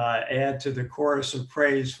add to the chorus of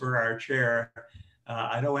praise for our chair.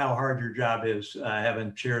 I know how hard your job is,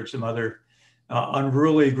 having chaired some other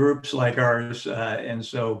unruly groups like ours. And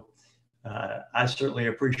so I certainly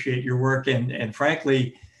appreciate your work and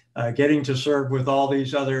frankly, getting to serve with all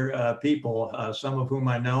these other people, some of whom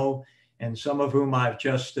I know and some of whom I've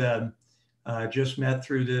just met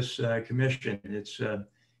through this commission.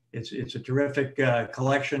 It's a terrific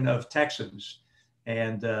collection of Texans.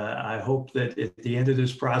 And I hope that at the end of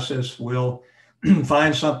this process, we'll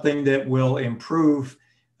find something that will improve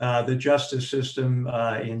the justice system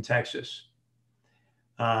in Texas.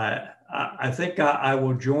 I think I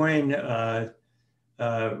will join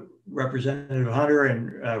Representative Hunter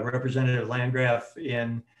and Representative Landgraf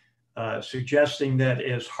in suggesting that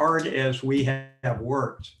as hard as we have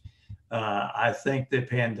worked, I think the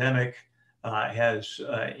pandemic has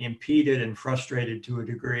impeded and frustrated to a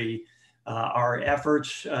degree our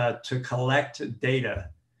efforts to collect data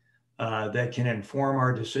that can inform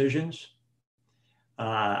our decisions.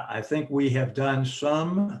 I think we have done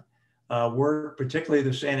some work, particularly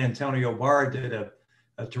the San Antonio Bar did a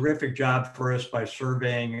terrific job for us by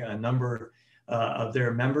surveying a number of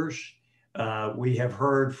their members. We have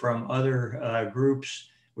heard from other groups.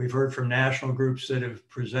 We've heard from national groups that have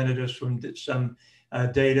presented us with some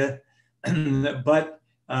data, but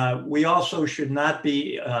we also should not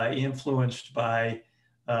be influenced by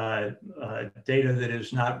data that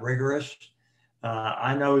is not rigorous.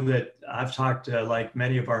 I know that I've talked like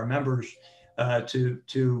many of our members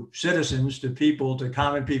to citizens, to people, to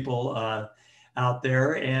common people out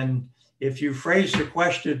there. And if you phrase the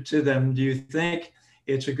question to them, do you think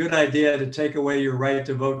it's a good idea to take away your right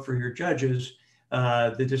to vote for your judges?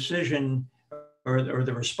 The decision or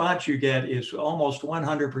the response you get is almost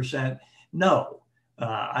 100% no.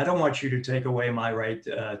 I don't want you to take away my right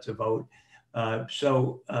to vote.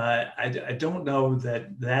 So I don't know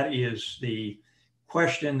that that is the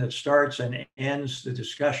question that starts and ends the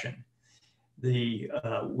discussion.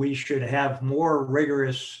 We should have more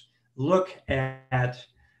rigorous look at,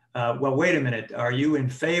 well, wait a minute, are you in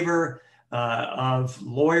favor of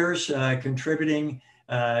lawyers contributing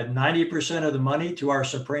 90% of the money to our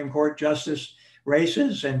Supreme Court justice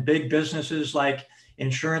races, and big businesses like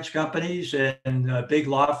insurance companies and big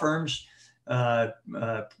law firms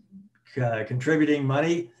contributing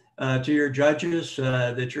money to your judges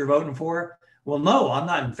that you're voting for? Well, no, I'm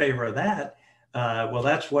not in favor of that. Well,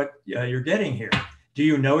 that's what you're getting here. Do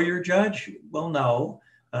you know your judge? Well, no.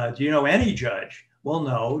 Do you know any judge? Well,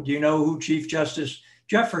 no. Do you know who Chief Justice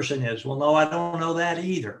Jefferson is? Well, no, I don't know that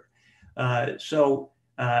either. So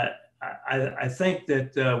I think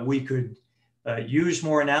that we could use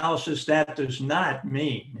more analysis. That does not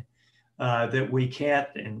mean that we can't,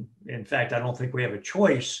 and in fact, I don't think we have a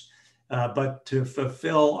choice, but to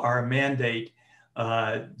fulfill our mandate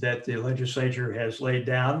that the legislature has laid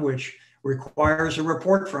down, which requires a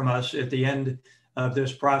report from us at the end of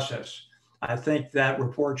this process. I think that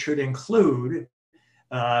report should include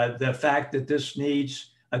the fact that this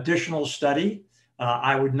needs additional study.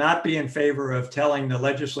 I would not be in favor of telling the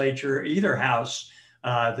legislature, either house,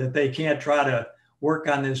 that they can't try to work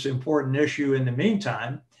on this important issue in the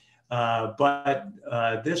meantime. But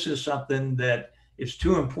this is something that is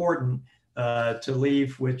too important to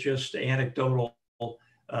leave with just anecdotal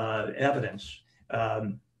evidence.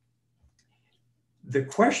 The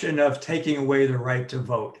question of taking away the right to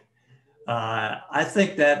vote, I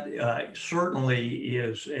think that certainly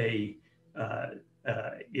is a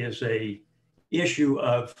issue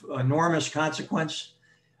of enormous consequence.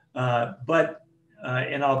 But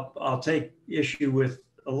and I'll take issue with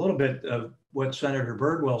a little bit of what Senator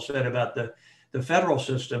Birdwell said about the federal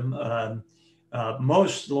system.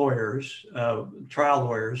 Most lawyers, trial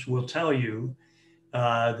lawyers, will tell you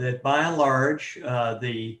that by and large,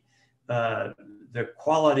 the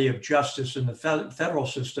quality of justice in the federal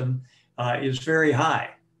system is very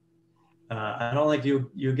high. I don't think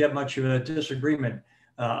you get much of a disagreement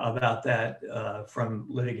about that from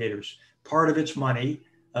litigators. Part of it's money.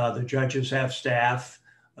 The judges have staff,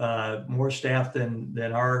 more staff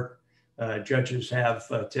than our judges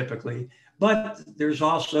have typically. But there's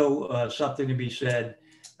also something to be said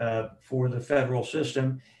for the federal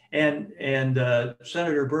system. And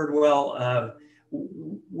Senator Birdwell,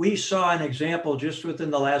 we saw an example just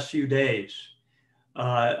within the last few days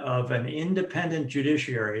of an independent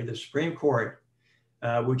judiciary, the Supreme Court,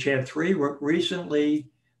 which had three recently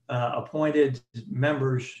appointed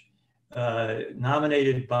members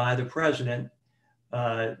nominated by the president,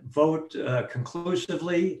 vote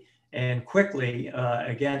conclusively and quickly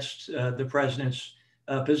against the president's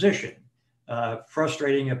position,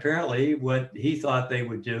 frustrating apparently what he thought they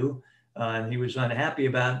would do, and he was unhappy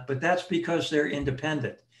about, but that's because they're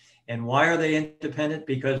independent. And why are they independent?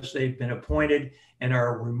 Because they've been appointed and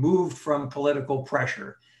are removed from political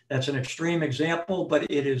pressure. That's an extreme example, but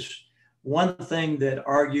it is one thing that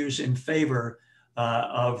argues in favor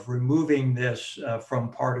of removing this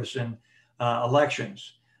from partisan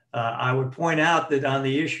elections. I would point out that on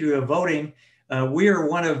the issue of voting, we are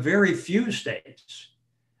one of very few states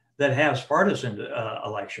that has partisan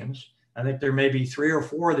elections. I think there may be 3 or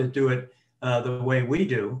 4 that do it the way we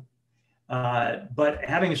do. But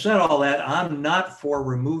having said all that, I'm not for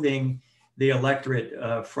removing the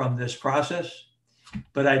electorate from this process.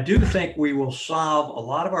 But I do think we will solve a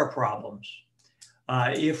lot of our problems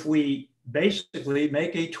if we basically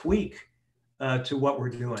make a tweak to what we're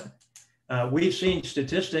doing. We've seen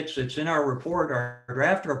statistics, it's in our report, our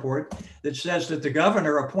draft report, that says that the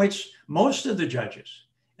governor appoints most of the judges,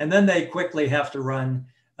 and then they quickly have to run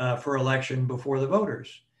for election before the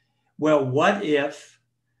voters. Well, what if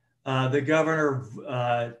the governor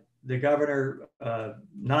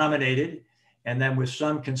nominated, and then with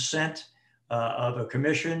some consent of a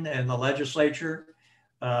commission and the legislature,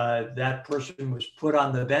 that person was put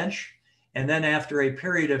on the bench, and then after a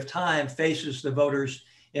period of time faces the voters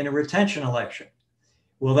in a retention election?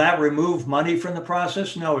 Will that remove money from the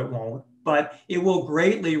process? No, it won't, but it will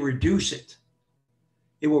greatly reduce it.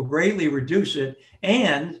 It will greatly reduce it,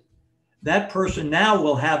 and that person now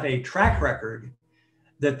will have a track record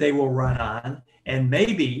that they will run on, and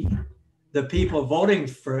maybe the people voting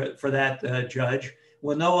for that judge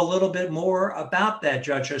will know a little bit more about that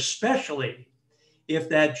judge, especially if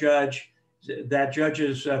that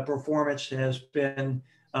judge's performance has been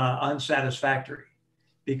unsatisfactory.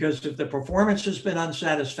 Because if the performance has been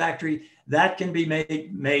unsatisfactory, that can be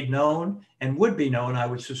made known, and would be known, I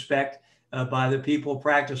would suspect, by the people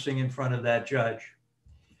practicing in front of that judge.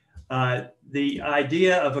 The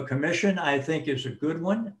idea of a commission, I think, is a good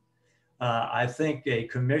one. I think a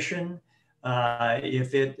commission,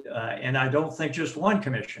 and I don't think just one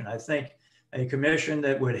commission, I think a commission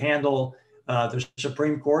that would handle the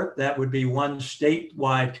Supreme Court, that would be one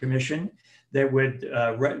statewide commission that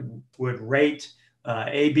would rate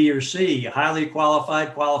A, B, or C, highly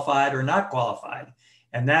qualified, qualified, or not qualified.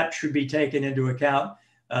 And that should be taken into account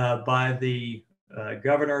by the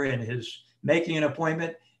governor in his making an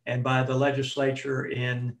appointment and by the legislature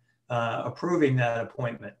in approving that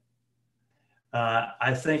appointment.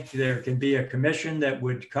 I think there can be a commission that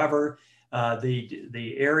would cover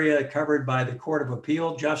the area covered by the Court of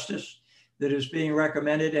Appeal justice that is being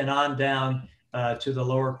recommended, and on down to the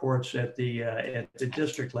lower courts at the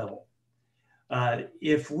district level.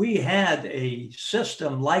 If we had a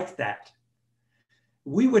system like that,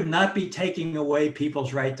 we would not be taking away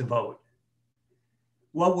people's right to vote.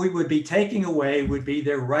 What we would be taking away would be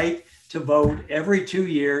their right to vote every 2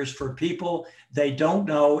 years for people they don't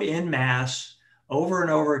know en masse over and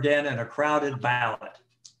over again in a crowded ballot.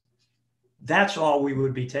 That's all we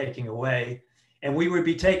would be taking away. And we would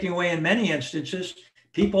be taking away, in many instances,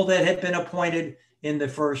 people that had been appointed in the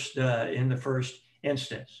first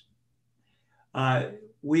instance.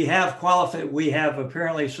 We have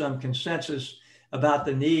apparently some consensus about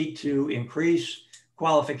the need to increase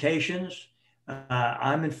qualifications.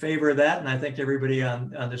 I'm in favor of that, and I think everybody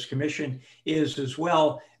on this commission is as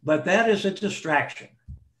well, but that is a distraction.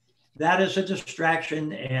 That is a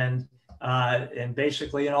distraction and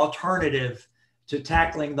basically an alternative to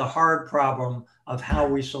tackling the hard problem of how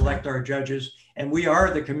we select our judges. And we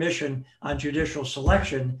are the Commission on Judicial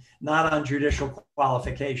Selection, not on judicial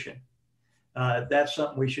qualification. That's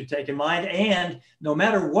something we should take in mind. And no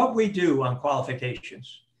matter what we do on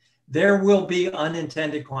qualifications, there will be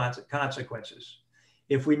unintended consequences.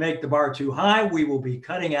 If we make the bar too high, we will be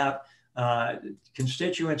cutting out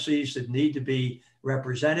constituencies that need to be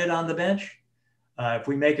represented on the bench. If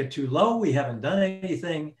we make it too low, we haven't done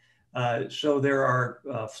anything. So there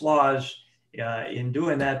are flaws in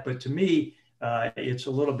doing that. But to me, it's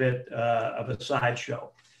a little bit of a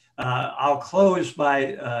sideshow. I'll close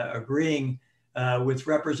by agreeing with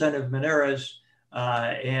Representative Meneras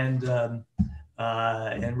and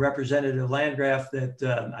Representative Landgraf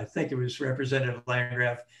that I think it was Representative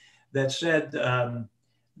Landgraf that said no,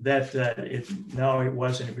 it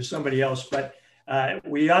wasn't. It was somebody else. But it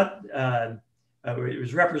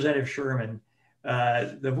was Representative Sherman.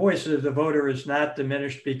 The voice of the voter is not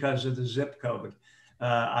diminished because of the zip code.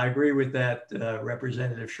 I agree with that,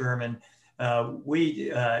 Representative Sherman.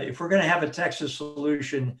 If we're going to have a Texas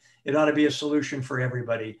solution, it ought to be a solution for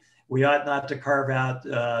everybody. We ought not to carve out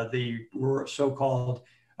the so-called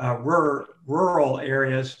rural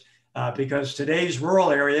areas because today's rural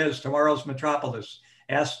area is tomorrow's metropolis.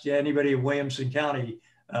 Ask anybody in Williamson County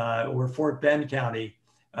or Fort Bend County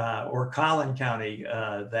or Collin County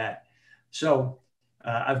that. So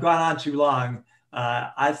I've gone on too long.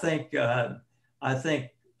 I think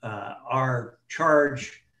our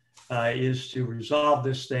charge is to resolve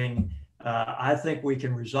this thing. I think we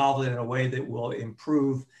can resolve it in a way that will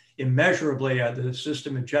improve immeasurably the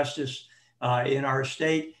system of justice in our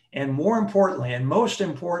state. And more importantly, and most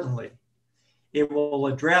importantly, it will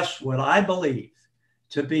address what I believe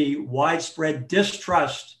to be widespread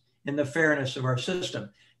distrust in the fairness of our system.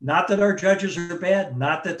 Not that our judges are bad,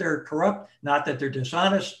 not that they're corrupt, not that they're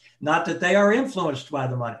dishonest, not that they are influenced by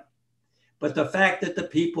the money, but the fact that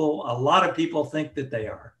a lot of people think that they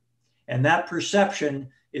are. And that perception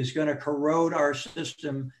is going to corrode our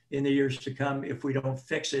system in the years to come if we don't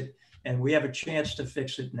fix it. And we have a chance to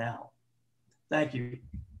fix it now. Thank you.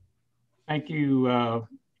 Thank you,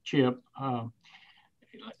 Chip.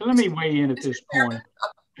 Let me weigh in at this point.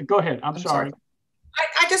 Go ahead. I'm sorry.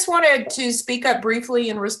 I just wanted to speak up briefly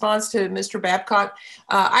in response to Mr. Babcock.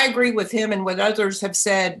 I agree with him and what others have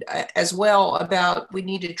said as well about we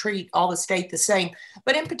need to treat all the state the same,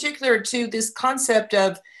 but in particular to this concept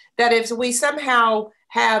of that if we somehow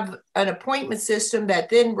have an appointment system that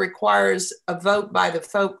then requires a vote by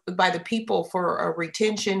the people for a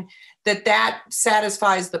retention, that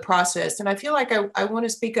satisfies the process. And I feel like I want to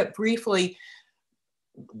speak up briefly.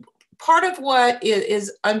 Part of what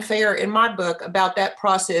is unfair in my book about that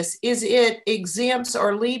process is it exempts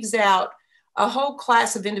or leaves out a whole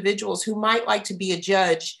class of individuals who might like to be a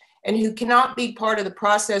judge and who cannot be part of the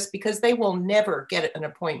process because they will never get an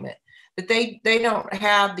appointment. That they don't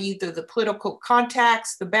have either the political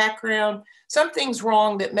contacts, the background, something's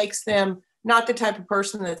wrong that makes them not the type of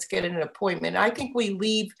person that's getting an appointment. I think we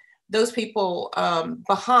leave those people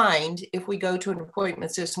behind if we go to an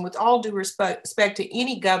appointment system, with all due respect to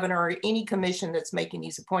any governor or any commission that's making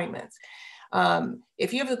these appointments.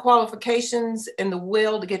 If you have the qualifications and the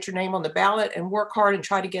will to get your name on the ballot and work hard and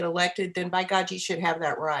try to get elected, then by God, you should have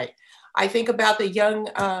that right. I think about the young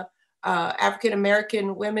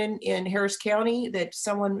African-American women in Harris County that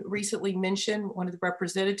someone recently mentioned, one of the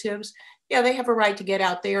representatives. Yeah, they have a right to get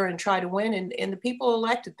out there and try to win, and the people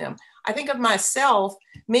elected them. I think of myself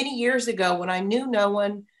many years ago when I knew no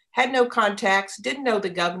one, had no contacts, didn't know the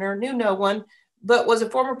governor, knew no one, but was a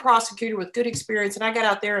former prosecutor with good experience. And I got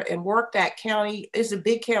out there and worked that county. It's a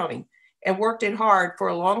big county, and worked it hard for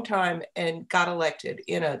a long time and got elected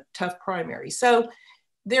in a tough primary. So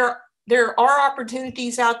there are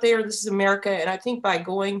opportunities out there. This is America. And I think by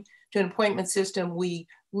going to an appointment system, we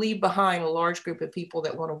leave behind a large group of people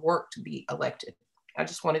that want to work to be elected. I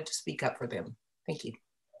just wanted to speak up for them. Thank you.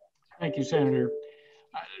 Thank you, Senator.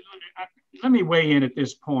 Let me weigh in at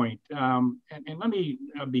this point, and let me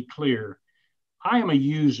be clear. I am a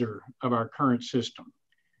user of our current system.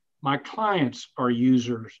 My clients are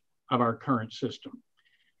users of our current system.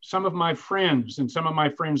 Some of my friends and some of my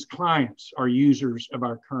friends' clients are users of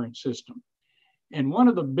our current system. And one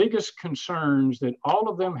of the biggest concerns that all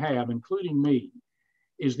of them have, including me,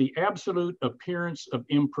 is the absolute appearance of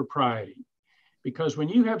impropriety. Because when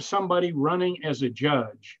you have somebody running as a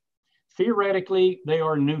judge, theoretically, they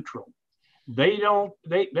are neutral. They're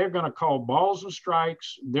going to call balls and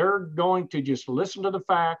strikes. They're going to just listen to the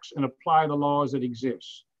facts and apply the laws that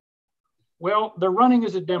exist. Well, they're running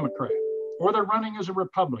as a Democrat, or they're running as a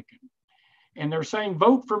Republican. And they're saying,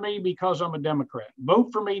 vote for me because I'm a Democrat. Vote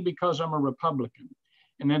for me because I'm a Republican.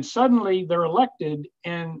 And then suddenly they're elected,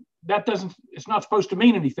 and it's not supposed to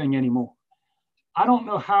mean anything anymore. I don't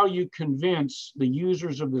know how you convince the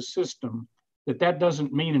users of the system that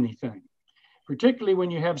doesn't mean anything, particularly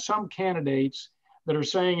when you have some candidates that are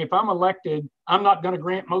saying, if I'm elected, I'm not going to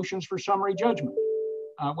grant motions for summary judgment.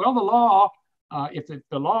 Well, the law, if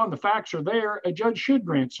the law and the facts are there, a judge should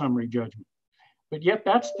grant summary judgment. But yet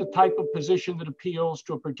that's the type of position that appeals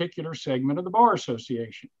to a particular segment of the Bar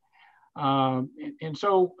Association. And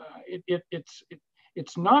so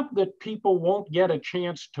it's not that people won't get a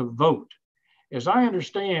chance to vote. As I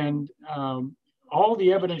understand all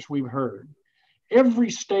the evidence we've heard,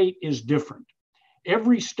 every state is different.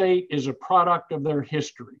 Every state is a product of their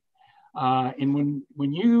history. And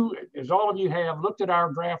when you, as all of you have, looked at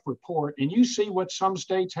our draft report and you see what some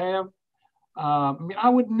states have, I mean, I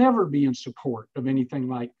would never be in support of anything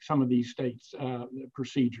like some of these states'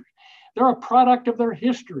 procedures. They're a product of their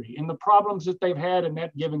history and the problems that they've had in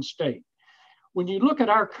that given state. When you look at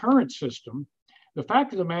our current system, the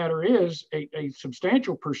fact of the matter is a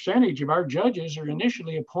substantial percentage of our judges are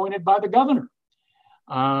initially appointed by the governor.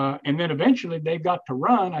 And then eventually they've got to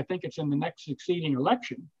run, I think it's in the next succeeding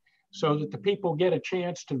election, so that the people get a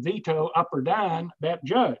chance to veto up or down that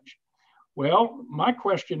judge. Well, my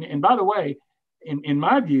question, and by the way, in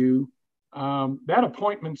my view, that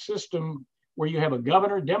appointment system where you have a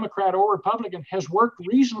governor, Democrat or Republican, has worked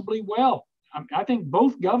reasonably well. I think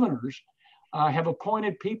both governors have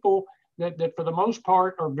appointed people that for the most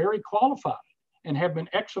part are very qualified and have been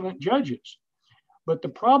excellent judges. But the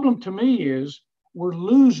problem to me is we're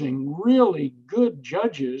losing really good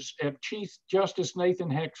judges, as Chief Justice Nathan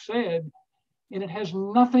Heck said, and it has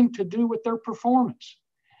nothing to do with their performance.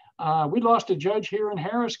 We lost a judge here in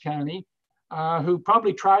Harris County who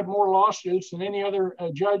probably tried more lawsuits than any other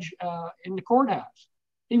judge in the courthouse.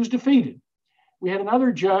 He was defeated. We had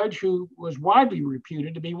another judge who was widely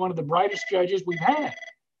reputed to be one of the brightest judges we've had.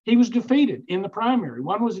 He was defeated in the primary.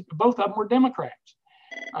 Both of them were Democrats.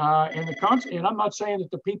 And I'm not saying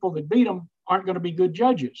that the people that beat them aren't going to be good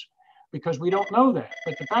judges, because we don't know that.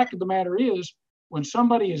 But the fact of the matter is, when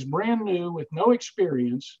somebody is brand new with no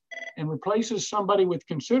experience and replaces somebody with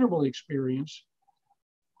considerable experience,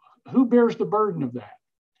 who bears the burden of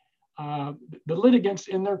that? The litigants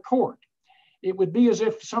in their court. It would be as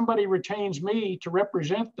if somebody retains me to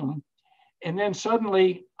represent them, and then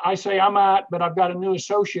suddenly I say I'm out, but I've got a new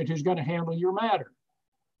associate who's going to handle your matter.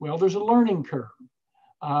 Well, there's a learning curve.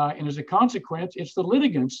 And as a consequence, it's the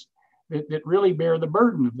litigants that really bear the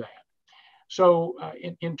burden of that. So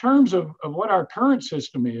in terms of what our current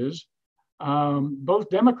system is, both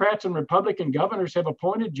Democrats and Republican governors have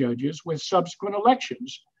appointed judges with subsequent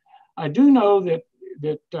elections. I do know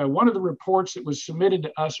that one of the reports that was submitted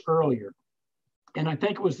to us earlier, and I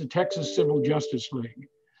think it was the Texas Civil Justice League,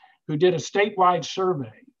 who did a statewide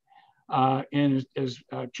survey. And as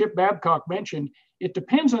Chip Babcock mentioned, it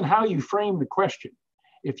depends on how you frame the question.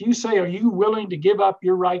 If you say, are you willing to give up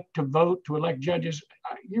your right to vote to elect judges?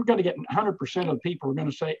 You're going to get 100% of the people are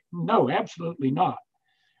going to say, no, absolutely not.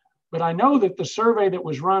 But I know that the survey that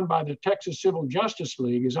was run by the Texas Civil Justice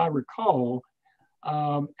League, as I recall,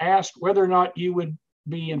 asked whether or not you would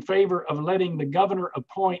be in favor of letting the governor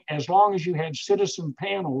appoint as long as you had citizen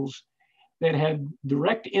panels that had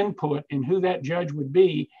direct input in who that judge would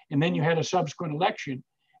be, and then you had a subsequent election.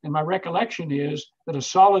 And my recollection is that a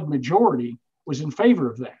solid majority was in favor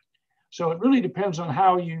of that. So it really depends on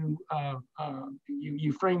how you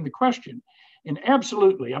frame the question. And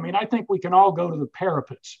absolutely, I mean, I think we can all go to the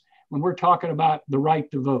parapets when we're talking about the right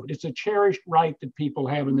to vote. It's a cherished right that people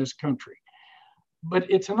have in this country. But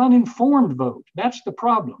it's an uninformed vote. That's the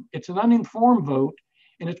problem. It's an uninformed vote,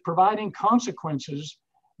 and it's providing consequences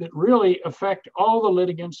that really affect all the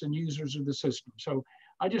litigants and users of the system. So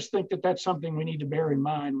I just think that that's something we need to bear in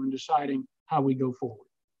mind when deciding how we go forward.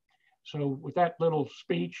 So with that little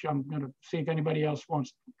speech, I'm going to see if anybody else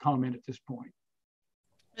wants to comment at this point.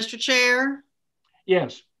 Mr. Chair?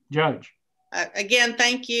 Yes, Judge. Again,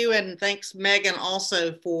 thank you, and thanks, Megan,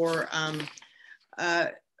 also for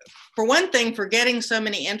one thing, for getting so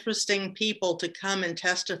many interesting people to come and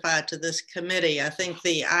testify to this committee. I think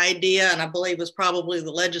the idea, and I believe it was probably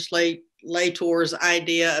the legislators'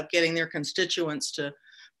 idea of getting their constituents to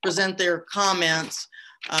present their comments,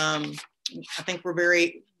 I think were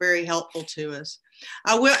very, very helpful to us.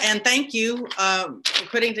 I will, and thank you for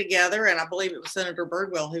putting together, and I believe it was Senator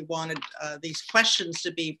Birdwell who wanted these questions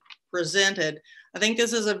to be presented. I think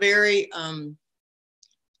this is a very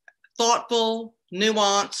thoughtful,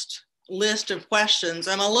 nuanced list of questions.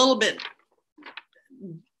 I'm a little bit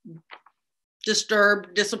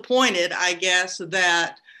disturbed, disappointed, I guess,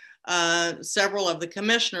 that several of the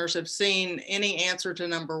commissioners have seen any answer to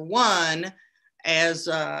number one as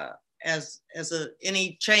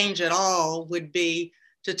any change at all would be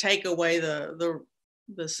to take away the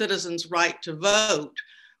citizens' right to vote,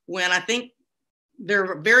 when I think there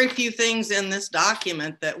are very few things in this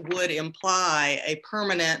document that would imply a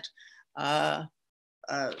permanent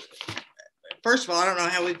first of all, I don't know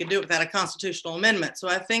how we could do it without a constitutional amendment. So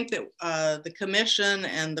I think that the commission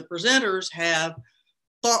and the presenters have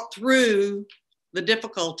thought through the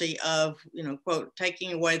difficulty of, quote,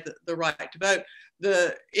 taking away the right to vote.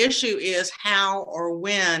 The issue is how or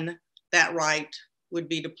when that right would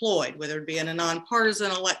be deployed, whether it be in a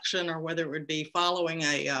nonpartisan election or whether it would be following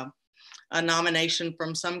a nomination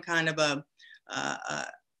from some kind of a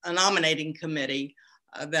nominating committee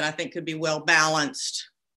that I think could be well balanced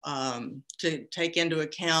to take into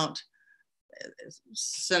account.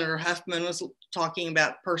 Senator Huffman was talking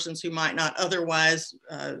about persons who might not otherwise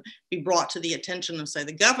be brought to the attention of, say,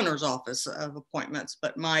 the governor's office of appointments,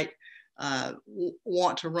 but might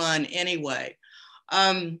want to run anyway.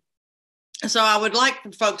 So I would like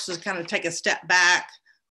for folks to kind of take a step back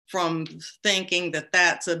from thinking that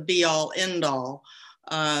that's a be-all, end-all,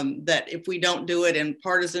 that if we don't do it in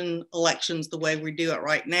partisan elections the way we do it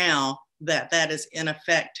right now, that is in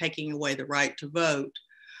effect taking away the right to vote.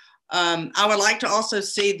 I would like to also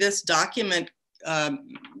see this document,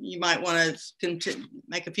 you might want to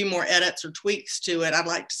make a few more edits or tweaks to it. I'd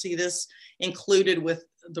like to see this included with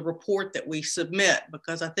the report that we submit,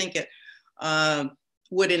 because I think it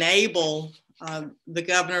would enable the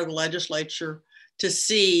governor, the legislature, to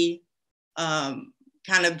see kind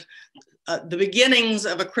of the beginnings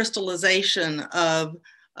of a crystallization of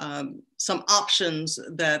some options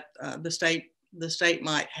that the state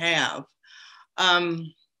might have.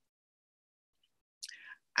 I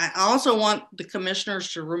also want the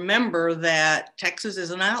commissioners to remember that Texas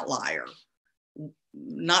is an outlier.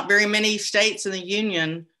 Not very many states in the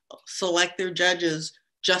union select their judges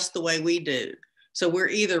just the way we do. So we're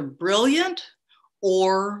either brilliant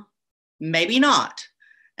or maybe not.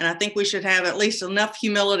 And I think we should have at least enough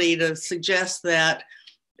humility to suggest that,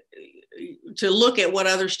 to look at what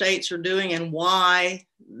other states are doing and why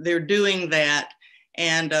they're doing that,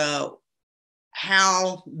 and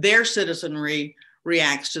how their citizenry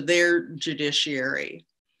reacts to their judiciary.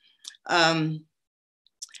 And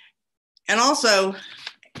also,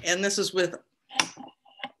 and this is with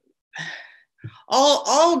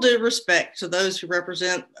all due respect to those who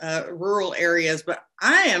represent rural areas, but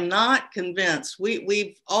I am not convinced.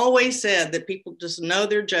 We've always said that people just know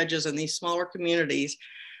their judges in these smaller communities.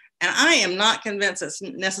 And I am not convinced that's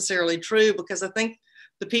necessarily true, because I think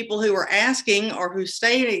the people who are asking or who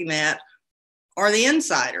stating that are the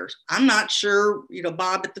insiders. I'm not sure,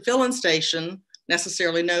 Bob at the filling station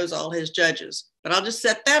necessarily knows all his judges, but I'll just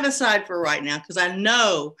set that aside for right now, because I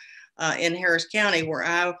know in Harris County, where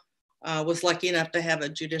I was lucky enough to have a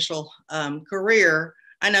judicial career,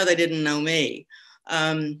 I know they didn't know me.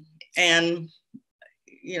 And,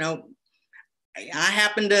 I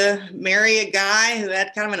happened to marry a guy who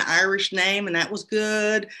had kind of an Irish name, and that was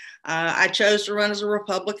good. I chose to run as a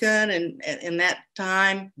Republican, and in that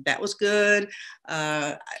time, that was good.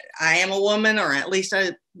 I am a woman, or at least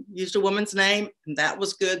I used a woman's name, and that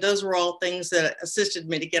was good. Those were all things that assisted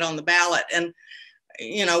me to get on the ballot. And,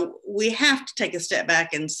 you know, we have to take a step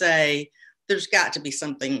back and say, there's got to be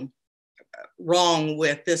something wrong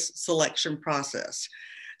with this selection process.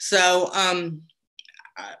 So,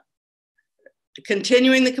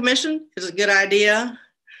 continuing the commission is a good idea,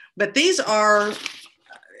 but these are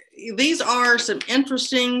some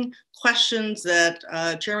interesting questions that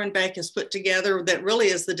Chairman Beck has put together that really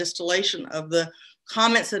is the distillation of the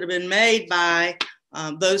comments that have been made by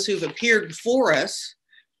those who've appeared before us,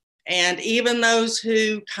 and even those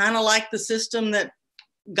who kind of like the system that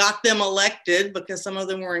got them elected, because some of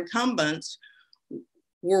them were incumbents,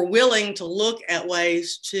 were willing to look at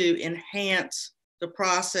ways to enhance the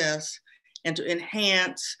process and to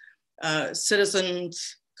enhance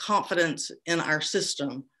citizens' confidence in our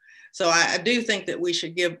system. So I do think that we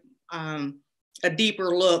should give a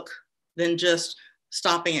deeper look than just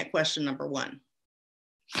stopping at question number 1.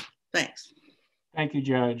 Thanks. Thank you,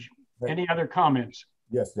 Judge. Any other comments?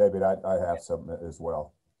 Yes, David, I have some as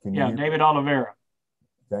well. Can you? Yeah, David Oliveira.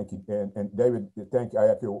 Thank you. And David, thank you. I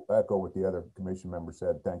have to echo what the other commission member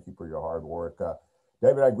said. Thank you for your hard work.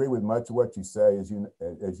 David, I agree with much of what you say. As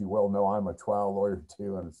you well know, I'm a trial lawyer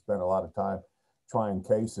too, and have spent a lot of time trying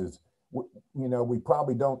cases. You know, we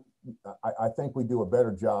probably don't, I think we do a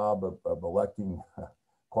better job of electing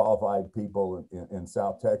qualified people in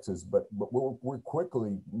South Texas, but we're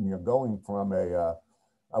quickly, you know, going from a,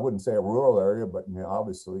 I wouldn't say a rural area, but you know,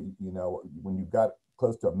 obviously, you know, when you've got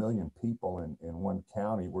close to 1 million people in one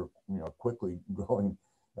county, we're, you know, quickly going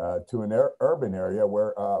to an urban area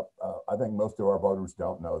where I think most of our voters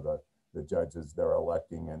don't know the judges they're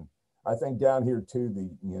electing. And I think down here too,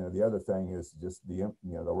 the other thing is just the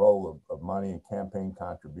role of money and campaign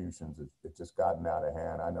contributions. It's just gotten out of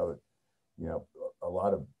hand. I know that, you know, a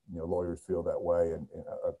lot of, you know, lawyers feel that way and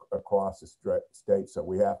across the state. So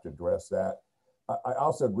we have to address that. I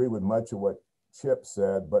also agree with much of what Chip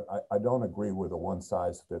said, but I don't agree with a one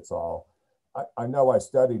size fits all. I know I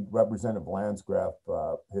studied Representative Landgraf,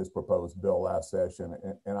 his proposed bill last session,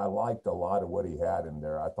 and I liked a lot of what he had in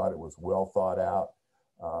there. I thought it was well thought out.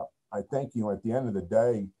 I think, you know, at the end of the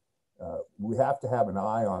day, we have to have an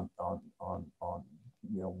eye on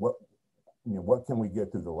what can we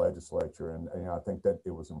get through the legislature, and you know, I think that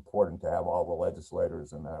it was important to have all the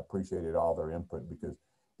legislators, and I appreciated all their input, because at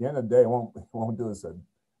the end of the day, it won't do us a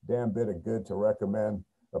damn bit of good to recommend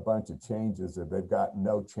a bunch of changes that they've got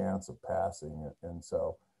no chance of passing it. And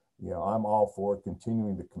so, you know, I'm all for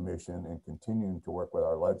continuing the commission and continuing to work with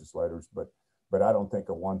our legislators, but I don't think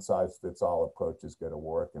a one size fits all approach is going to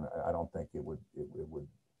work, and I don't think it would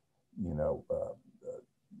you know,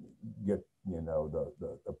 get, you know,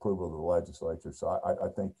 the approval of the legislature. So I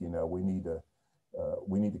think, you know, we need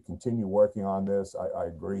to continue working on this. I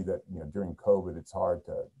agree that, you know, during COVID, it's hard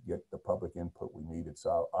to get the public input we needed.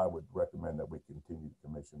 So I would recommend that we continue the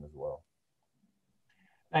commission as well.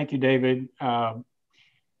 Thank you, David. I'm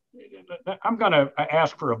going to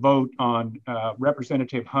ask for a vote on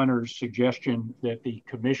Representative Hunter's suggestion that the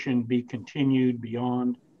commission be continued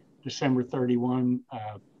beyond December 31,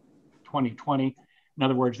 2020. In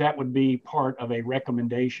other words, that would be part of a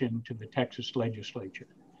recommendation to the Texas legislature.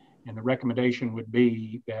 And the recommendation would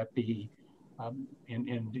be that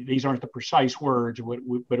and these aren't the precise words,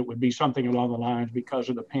 but it would be something along the lines, because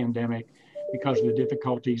of the pandemic, because of the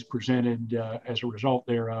difficulties presented as a result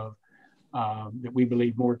thereof, that we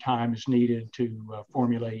believe more time is needed to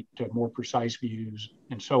formulate more precise views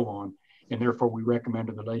and so on. And therefore we recommend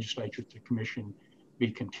to the legislature that the commission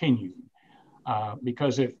be continued.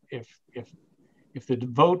 Because if the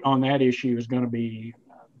vote on that issue is going to be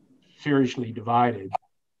seriously divided,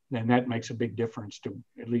 then that makes a big difference to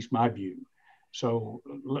at least my view. So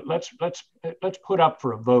let's put up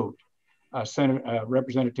for a vote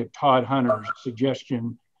Representative Todd Hunter's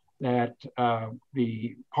suggestion that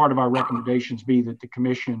the part of our recommendations be that the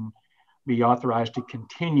commission be authorized to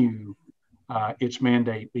continue its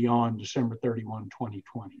mandate beyond December 31,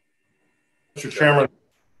 2020. Mr. Chairman,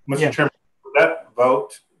 Mr. Chairman, would that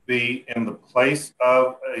vote be in the place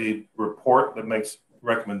of a report that makes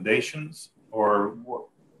recommendations, or what?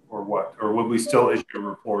 Or would we still issue a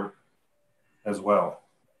report as well?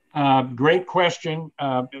 Great question.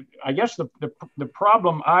 I guess the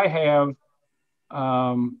problem I have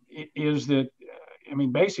is that, I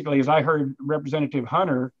mean, basically, as I heard Representative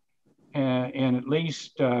Hunter and at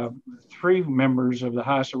least 3 members of the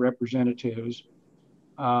House of Representatives,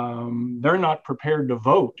 they're not prepared to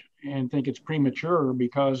vote and think it's premature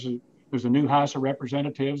because there's a new House of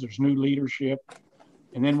Representatives, there's new leadership,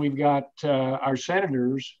 and then we've got our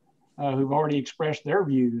senators who've already expressed their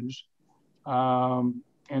views.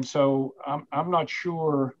 And so I'm not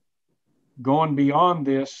sure going beyond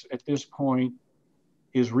this at this point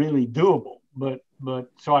is really doable. But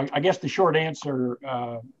so I guess the short answer,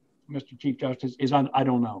 Mr. Chief Justice, is I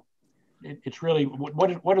don't know. It's really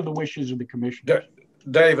what are the wishes of the commission?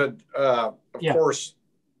 David, of course,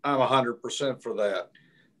 I'm 100% for that.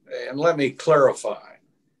 And let me clarify.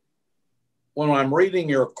 When I'm reading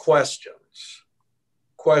your questions,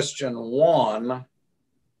 question 1,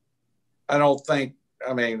 I don't think,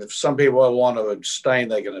 I mean, if some people want to abstain,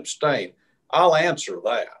 they can abstain. I'll answer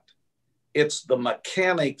that. It's the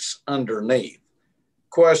mechanics underneath.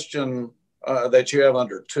 Question that you have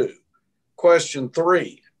under 2. Question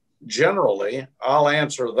 3, generally, I'll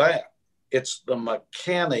answer that. It's the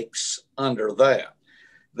mechanics under that.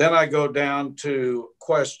 Then I go down to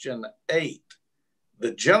question 8.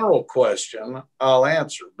 The general question I'll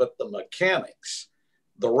answer, but the mechanics,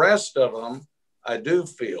 the rest of them, I do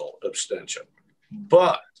feel abstention.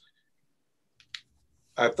 But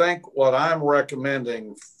I think what I'm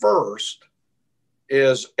recommending first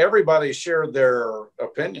is everybody shared their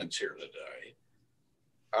opinions here today.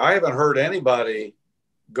 I haven't heard anybody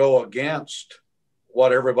go against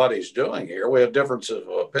what everybody's doing here. We have differences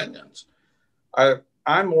of opinions.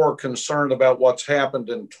 I'm more concerned about what's happened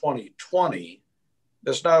in 2020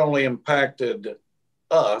 that's not only impacted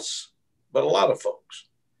us, but a lot of folks.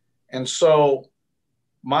 And so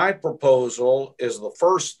my proposal is the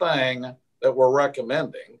first thing that we're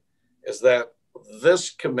recommending is that this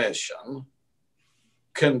commission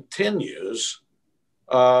continues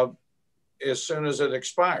as soon as it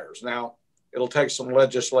expires. Now, it'll take some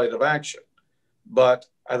legislative action, but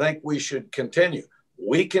I think we should continue.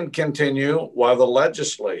 We can continue while the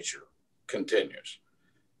legislature continues.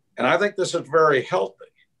 And I think this is very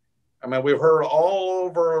healthy. I mean, we've heard all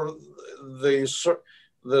over the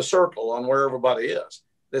circle on where everybody is.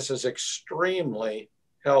 This is extremely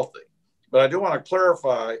healthy. But I do want to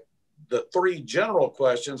clarify the 3 general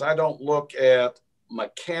questions. I don't look at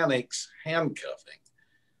mechanics handcuffing.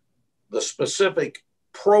 The specific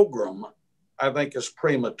program, I think, is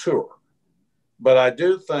premature. But I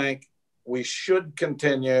do think we should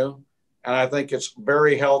continue. And I think it's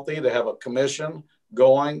very healthy to have a commission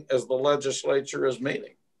going as the legislature is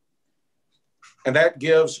meeting. And that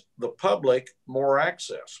gives the public more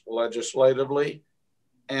access legislatively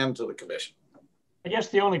and to the commission. I guess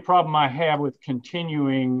the only problem I have with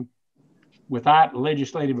continuing without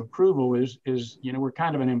legislative approval is we're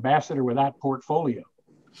kind of an ambassador without portfolio.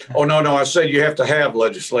 Oh, no, I said you have to have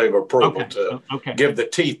legislative approval to give the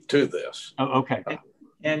teeth to this. Okay.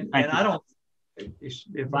 And I don't,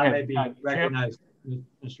 if I may be recognized,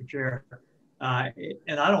 Mr. Chair,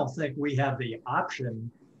 and I don't think we have the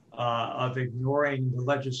option of ignoring the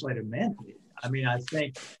legislative mandate. I mean, I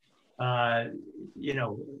think,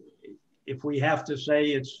 if we have to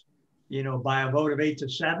say it's, by a vote of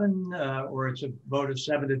 8-7, or it's a vote of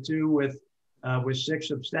 7-2 with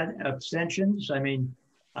 6 abstentions. I mean,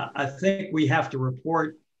 I think we have to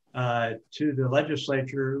report to the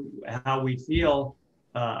legislature how we feel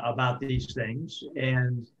about these things,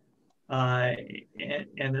 and I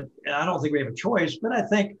don't think we have a choice. But I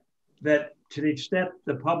think that to the extent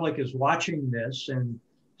the public is watching this, and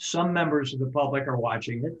some members of the public are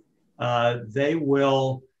watching it, they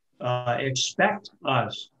will expect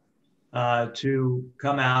us to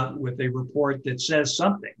come out with a report that says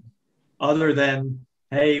something other than,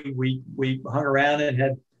 hey, we hung around and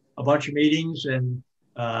had a bunch of meetings, and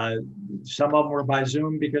some of them were by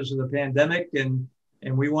Zoom because of the pandemic, and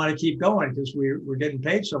we want to keep going because we're getting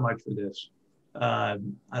paid so much for this. I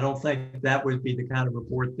don't think that would be the kind of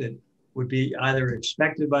report that would be either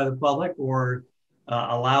expected by the public or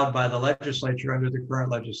allowed by the legislature under the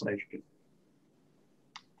current legislation.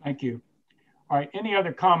 Thank you. All right, any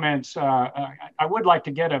other comments? I would like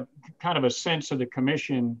to get a kind of a sense of the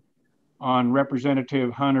commission on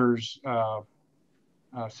Representative Hunter's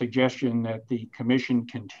suggestion that the commission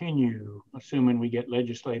continue, assuming we get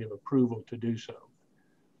legislative approval to do so.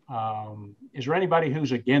 Is there anybody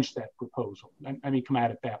who's against that proposal? Let me come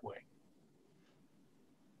at it that way.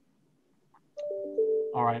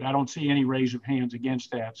 All right, I don't see any raise of hands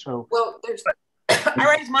against that. So, well,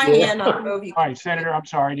 I raised my hand. I don't know if you. All right, Senator, I'm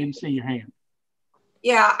sorry, I didn't see your hand.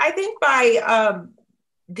 Yeah, I think by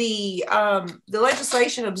the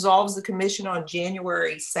legislation absolves the commission on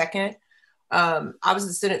January 2nd. I was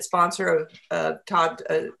the Senate sponsor of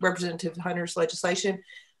Representative Hunter's legislation.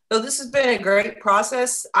 So this has been a great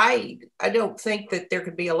process. I don't think that there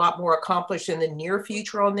could be a lot more accomplished in the near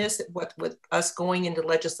future on this with us going into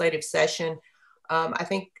legislative session. I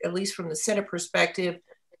think at least from the Senate perspective,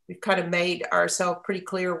 we've kind of made ourselves pretty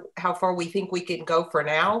clear how far we think we can go for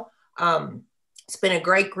now. It's been a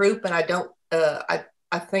great group, and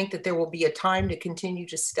I think that there will be a time to continue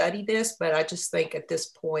to study this, but I just think at this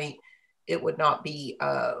point it would not be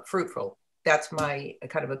fruitful. That's my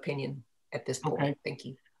kind of opinion at this point. Okay. Thank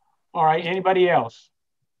you. All right, anybody else?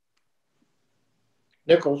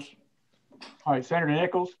 Nichols. All right, Senator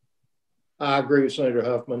Nichols. I agree with Senator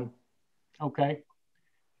Huffman. Okay.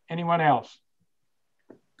 Anyone else?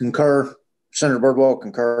 Concur. Senator Birdwell,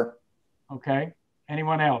 concur. Okay.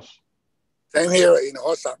 Anyone else? Same here,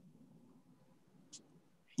 Hinojosa.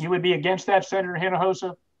 You would be against that, Senator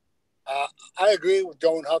Hinojosa? I agree with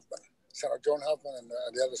Joan Huffman, Senator Joan Huffman, and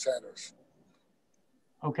the other senators.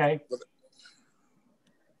 Okay.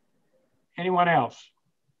 Anyone else?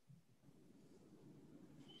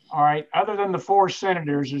 All right. Other than the 4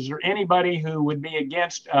 senators, is there anybody who would be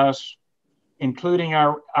against us, including in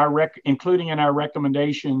our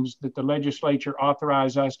recommendations that the legislature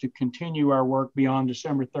authorize us to continue our work beyond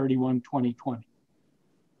December 31, 2020?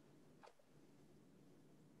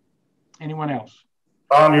 Anyone else?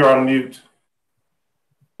 Tom, you're on mute.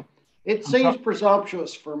 It seems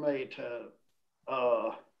presumptuous for me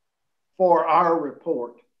to, for our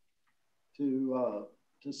report, to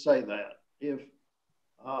say that. If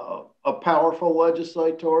a powerful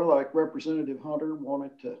legislator like Representative Hunter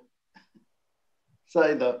wanted to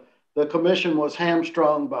say the commission was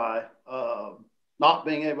hamstrung by not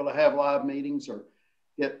being able to have live meetings or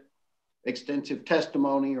get extensive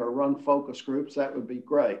testimony or run focus groups, that would be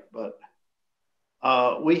great. But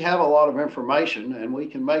we have a lot of information and we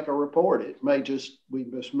can make a report. We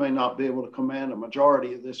just may not be able to command a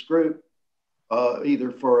majority of this group,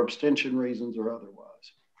 either for abstention reasons or otherwise.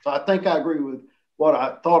 So I think I agree with what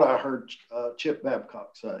I thought I heard Chip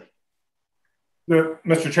Babcock say.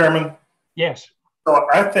 Mr. Chairman? Yes. So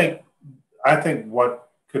I think what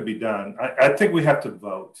could be done, I think we have to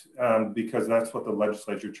vote because that's what the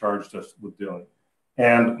legislature charged us with doing.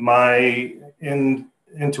 And my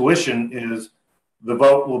intuition is the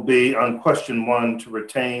vote will be on question 1 to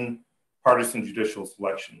retain partisan judicial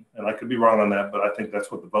selection. And I could be wrong on that, but I think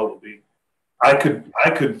that's what the vote will be. I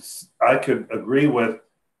could agree with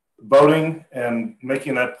voting and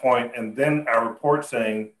making that point, and then our report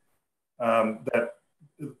saying that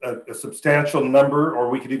a substantial number,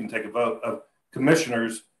 or we could even take a vote, of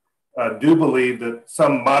commissioners do believe that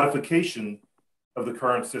some modification of the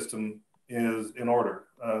current system is in order,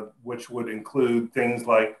 which would include things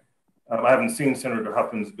like, I haven't seen Senator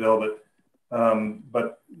Huffman's bill,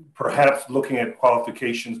 but perhaps looking at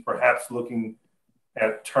qualifications, perhaps looking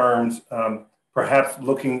at terms, perhaps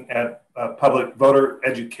looking at public voter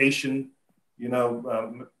education,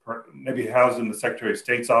 maybe housed in the Secretary of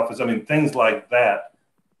State's office. I mean, things like that,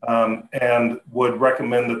 and would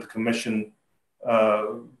recommend that the commission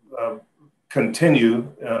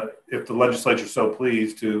continue, if the legislature so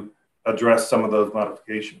pleased, to address some of those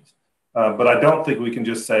modifications. But I don't think we can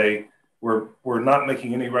just say we're not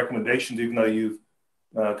making any recommendations, even though you've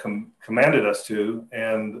commanded us to,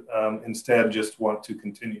 and instead just want to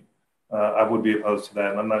continue. I would be opposed to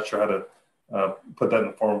that, and I'm not sure how to put that in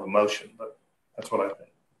the form of a motion, but that's what I think.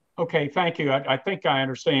 Okay, thank you. I think I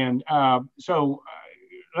understand. So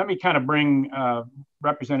let me kind of bring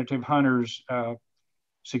Representative Hunter's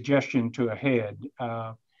suggestion to a head.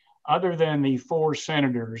 Other than the 4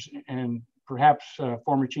 senators and perhaps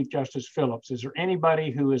former Chief Justice Phillips, is there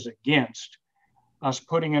anybody who is against us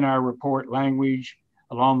putting in our report language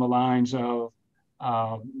along the lines of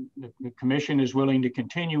the commission is willing to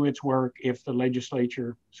continue its work if the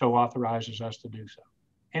legislature so authorizes us to do so?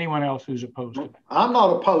 Anyone else who's opposed to that? I'm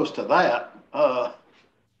not opposed to that.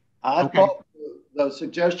 I thought the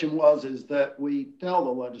suggestion is that we tell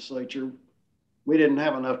the legislature we didn't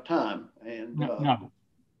have enough time and no.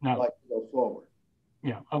 like to go forward.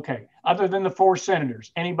 Yeah, okay. Other than the 4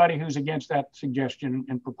 senators, anybody who's against that suggestion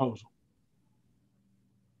and proposal?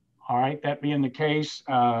 All right, that being the case,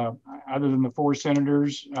 other than the 4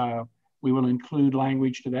 senators, we will include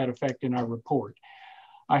language to that effect in our report.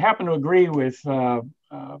 I happen to agree with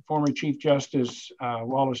former Chief Justice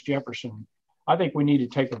Wallace Jefferson. I think we need to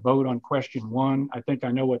take a vote on question 1. I think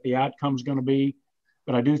I know what the outcome is going to be,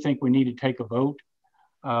 but I do think we need to take a vote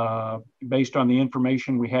based on the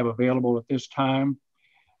information we have available at this time.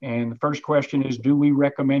 And the first question is, do we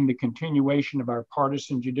recommend the continuation of our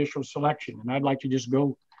partisan judicial selection? And I'd like to just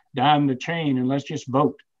go down the chain and let's just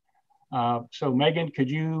vote. So Megan, could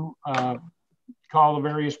you call the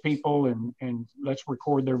various people and let's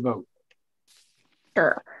record their vote.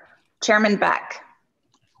 Sure. Chairman Beck.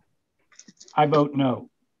 I vote no.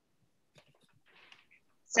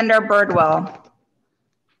 Senator Birdwell.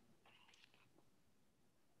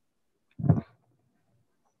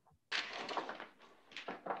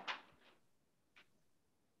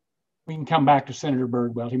 We can come back to Senator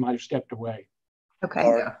Birdwell. He might have stepped away.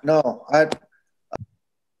 Okay. No, I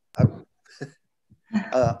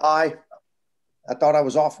thought I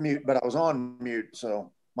was off mute, but I was on mute.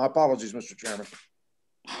 So my apologies, Mr. Chairman.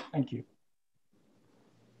 Thank you.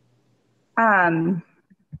 Senator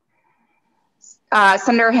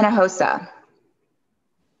Hinojosa.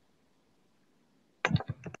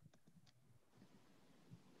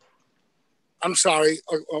 I'm sorry,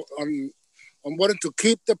 on wanting to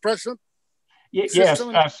keep the present? Yes,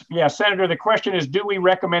 Senator, the question is, do we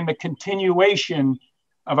recommend the continuation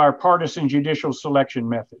of our partisan judicial selection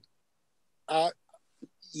method?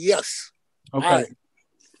 Yes. Okay, Aye.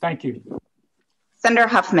 Thank you. Senator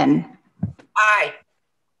Huffman. Aye.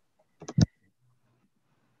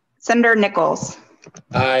 Senator Nichols.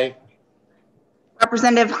 Aye.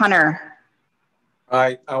 Representative Hunter.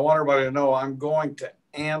 I want everybody to know I'm going to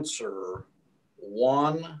answer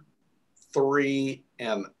 1, 3,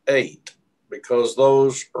 and 8 because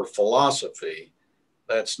those are philosophy.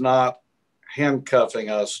 That's not handcuffing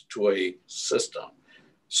us to a system.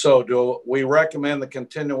 So do we recommend the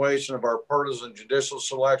continuation of our partisan judicial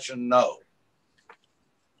selection? No.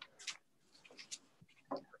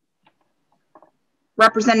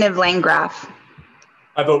 Representative Landgraf.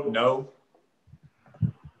 I vote no.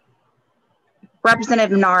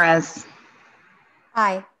 Representative Nares.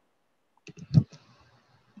 Aye.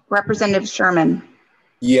 Representative Sherman.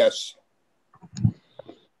 Yes.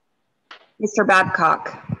 Mr.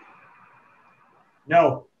 Babcock.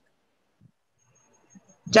 No.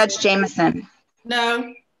 Judge Jameson.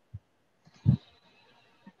 No.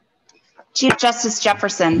 Chief Justice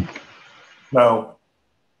Jefferson. No.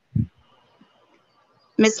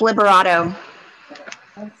 Ms. Liberato.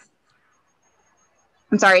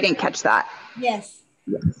 I'm sorry, I didn't catch that. Yes.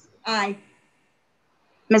 Aye.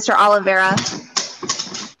 Mr. Oliveira.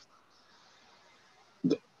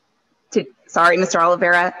 Sorry, Mr.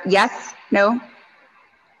 Oliveira. Yes? No?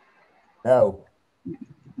 No.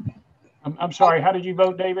 I'm sorry, how did you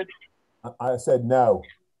vote, David? I said no.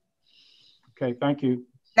 Okay, thank you.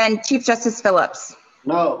 Then Chief Justice Phillips.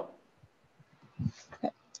 No.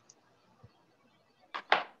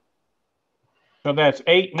 So that's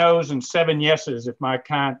 8 no's and 7 yeses, if my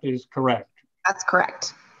count is correct. That's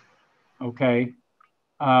correct. Okay.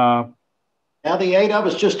 Now the 8 of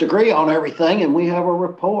us just agree on everything and we have a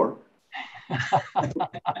report.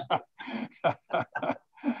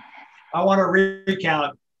 I want to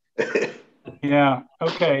recount. Yeah,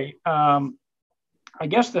 okay. I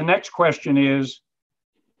guess the next question is,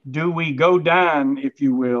 do we go down, if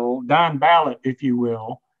you will, down ballot, if you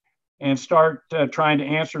will, and start trying to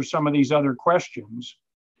answer some of these other questions?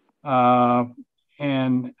 I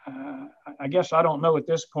guess I don't know at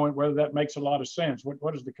this point whether that makes a lot of sense.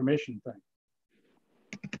 What does the commission think?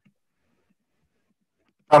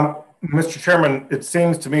 Mr. Chairman, it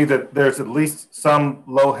seems to me that there's at least some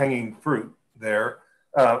low-hanging fruit there.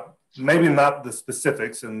 Maybe not the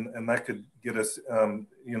specifics, and that could get us,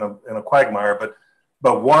 in a quagmire.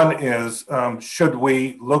 But one is, should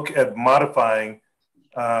we look at modifying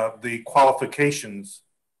the qualifications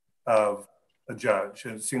of a judge?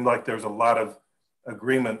 And it seemed like there's a lot of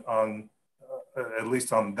agreement on, at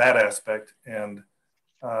least on that aspect, and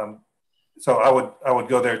so I would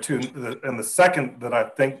go there too. And the second that I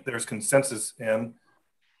think there's consensus in,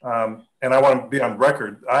 and I want to be on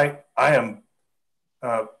record, I am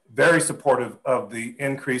very supportive of the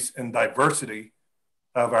increase in diversity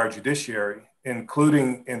of our judiciary,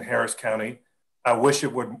 including in Harris County. I wish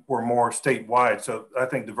it were more statewide. So I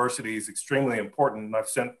think diversity is extremely important. And I've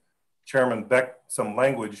sent Chairman Beck some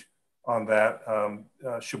language on that,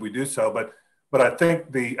 should we do so. But I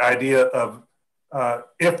think the idea of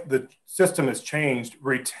if the system is changed,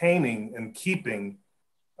 retaining and keeping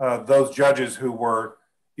those judges who were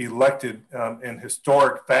elected in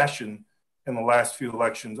historic fashion in the last few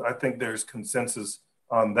elections, I think there's consensus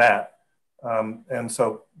on that. And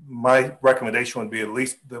so my recommendation would be at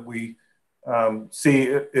least that we see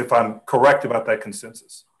if I'm correct about that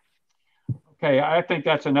consensus. Okay, I think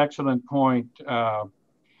that's an excellent point.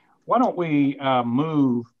 Why don't we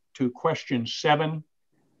move to question 7?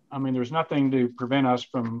 I mean, there's nothing to prevent us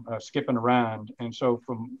from skipping around. And so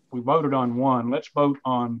we voted on 1, let's vote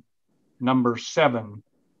on number 7.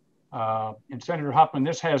 And Senator Huffman,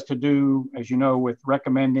 this has to do, as you know, with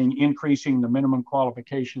recommending increasing the minimum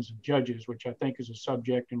qualifications of judges, which I think is a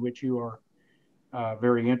subject in which you are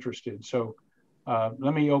very interested. So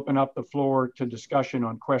let me open up the floor to discussion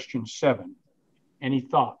on question 7. Any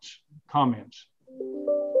thoughts, comments?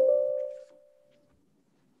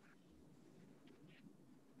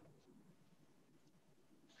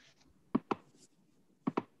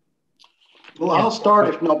 Well, I'll start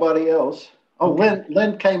if nobody else. Oh, okay.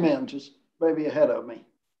 Lynn came in just maybe ahead of me.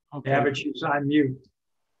 Okay. Yeah, but she's on mute.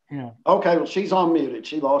 Yeah. Okay, well, she's unmuted.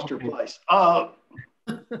 She lost her place. I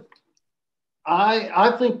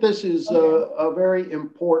think this is a very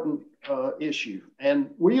important issue.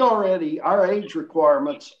 And our age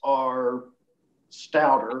requirements are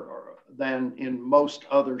stouter than in most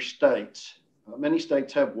other states. Many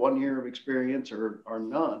states have 1 year of experience or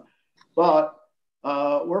none. But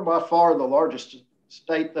we're by far the largest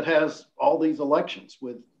state that has all these elections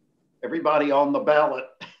with everybody on the ballot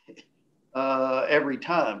every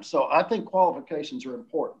time. So I think qualifications are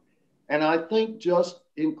important. And I think just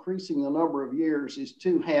increasing the number of years is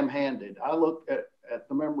too ham-handed. I look at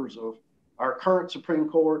the members of our current Supreme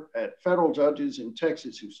Court, at federal judges in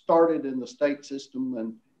Texas who started in the state system.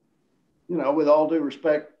 And, you know, with all due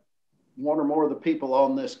respect, one or more of the people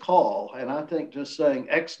on this call. And I think just saying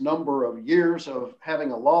X number of years of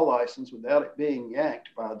having a law license without it being yanked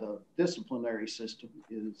by the disciplinary system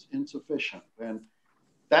is insufficient. And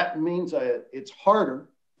that means it's harder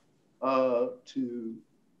to,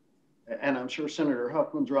 and I'm sure Senator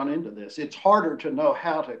Huffman's run into this, it's harder to know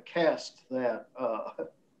how to cast that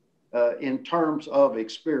in terms of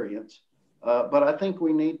experience. But I think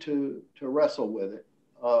we need to wrestle with it.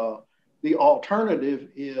 The alternative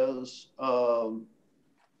is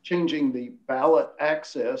changing the ballot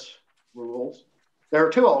access rules. There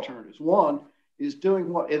are two alternatives. One is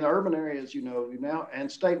doing what in urban areas, you know, now and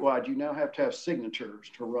statewide, you now have to have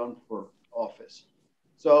signatures to run for office.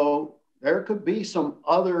 So there could be some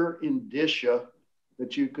other indicia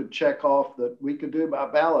that you could check off that we could do by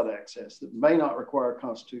ballot access that may not require a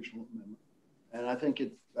constitutional amendment. And I think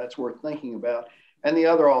that's worth thinking about. And the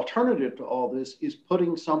other alternative to all this is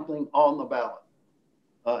putting something on the ballot,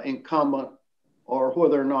 incumbent, or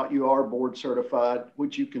whether or not you are board certified,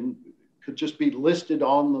 which you could just be listed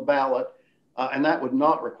on the ballot, and that would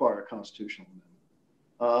not require a constitutional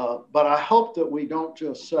amendment. But I hope that we don't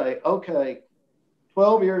just say, okay,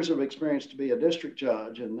 12 years of experience to be a district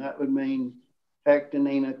judge, and that would mean Hecht and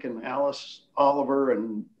Enoch and Alice Oliver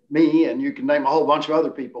and me, and you can name a whole bunch of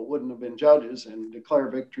other people wouldn't have been judges, and declare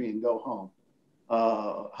victory and go home.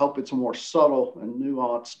 Hope it's a more subtle and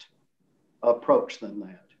nuanced approach than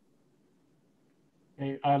that.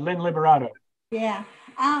 Okay, Lynn Liberato. Yeah,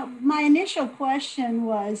 my initial question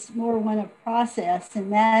was more one of process,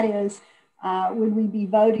 and that is, would we be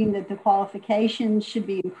voting that the qualifications should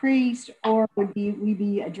be increased, or would we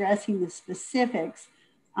be addressing the specifics?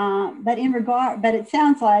 But it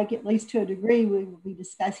sounds like, at least to a degree, we will be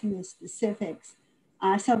discussing the specifics.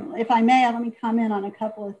 So if I may, let me comment on a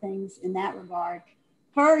couple of things in that regard.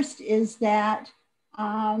 First is that,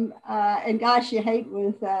 and gosh, you hate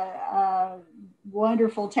with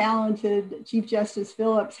wonderful, talented Chief Justice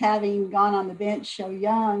Phillips having gone on the bench so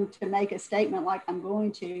young to make a statement like I'm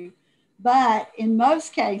going to. But in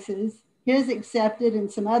most cases, his accepted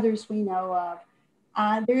and some others we know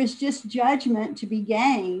of, there is just judgment to be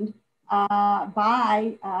gained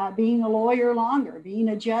by being a lawyer longer, being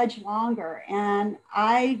a judge longer. And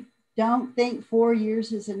I don't think 4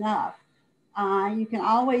 years is enough. You can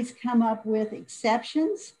always come up with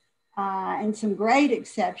exceptions and some great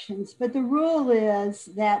exceptions, but the rule is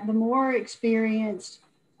that the more experienced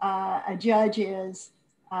a judge is,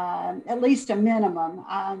 at least a minimum.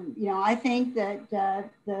 You know, I think that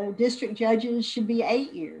the district judges should be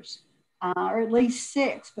 8 years or at least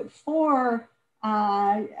 6, but 4,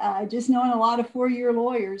 just knowing a lot of 4-year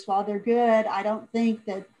lawyers, while they're good, I don't think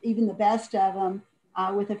that even the best of them,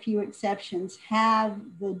 with a few exceptions, have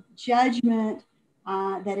the judgment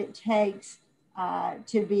that it takes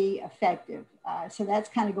to be effective. So that's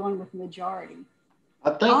kind of going with the majority.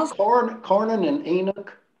 I think also, Cornyn and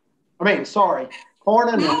Enoch,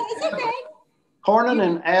 Cornyn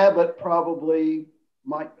and Abbott probably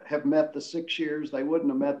might have met the 6 years. They wouldn't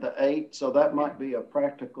have met the 8. So that might be a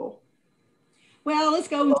practical. Well, let's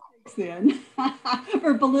go with 6 then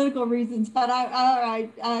for political reasons, but all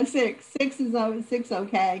right, 6 is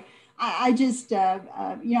okay. I just, you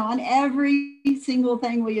know, on every single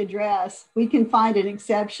thing we address, we can find an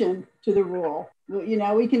exception to the rule. You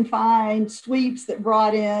know, we can find sweeps that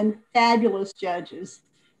brought in fabulous judges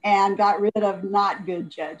and got rid of not good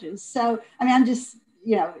judges. So, I mean, I'm just,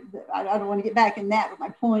 you know, I don't want to get back in that, but my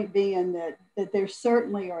point being that there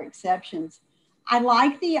certainly are exceptions. I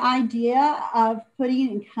like the idea of putting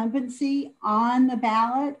incumbency on the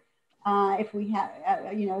ballot if we have,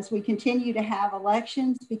 you know, as we continue to have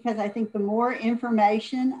elections, because I think the more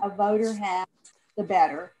information a voter has, the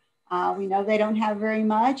better. We know they don't have very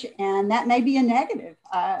much, and that may be a negative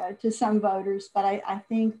to some voters, but I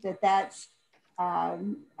think that that's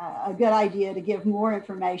a good idea to give more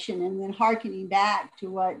information. And then hearkening back to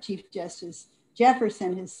what Chief Justice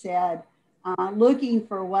Jefferson has said, looking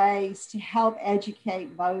for ways to help educate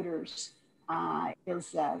voters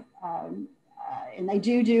and they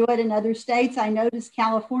do it in other states. I noticed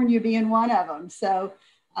California being one of them. So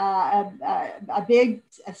a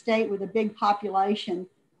state with a big population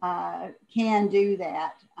can do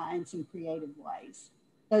that in some creative ways.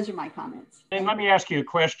 Those are my comments. And let me ask you a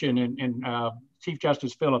question, and Chief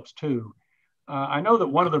Justice Phillips too. I know that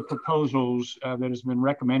one of the proposals that has been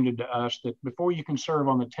recommended to us that before you can serve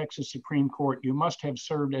on the Texas Supreme Court, you must have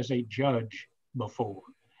served as a judge before.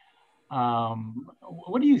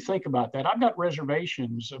 What do you think about that? I've got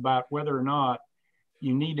reservations about whether or not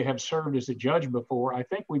you need to have served as a judge before. I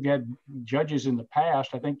think we've had judges in the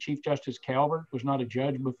past. I think Chief Justice Calvert was not a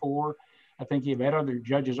judge before. I think you've had other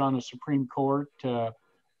judges on the Supreme Court that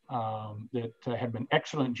have been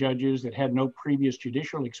excellent judges that had no previous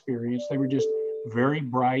judicial experience. They were just very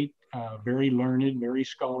bright, very learned, very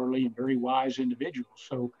scholarly, and very wise individuals.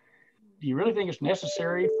 So do you really think it's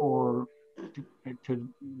necessary to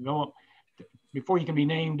go, before you can be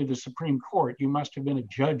named to the Supreme Court, you must have been a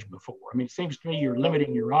judge before? I mean, it seems to me you're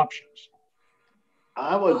limiting your options.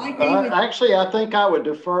 I would actually, I think I would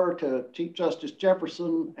defer to Chief Justice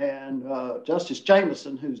Jefferson and Justice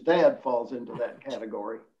Jameson, whose dad falls into that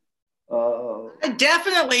category. I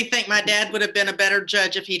definitely think my dad would have been a better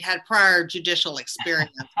judge if he'd had prior judicial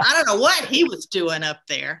experience. I don't know what he was doing up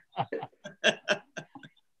there.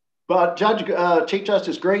 But Chief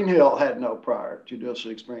Justice Greenhill had no prior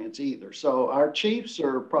judicial experience either. So our chiefs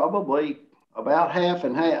are probably about half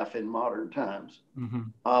and half in modern times. Mm-hmm.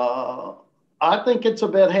 I think it's a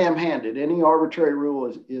bit ham-handed. Any arbitrary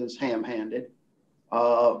rule is ham-handed.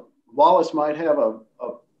 Wallace might have a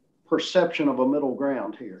perception of a middle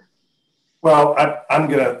ground here. Well,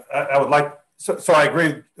 I would like, so I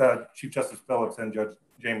agree with Chief Justice Phillips and Judge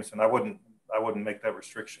Jameson. I wouldn't make that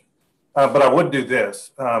restriction. But I would do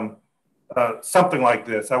this, something like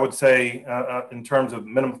this. I would say in terms of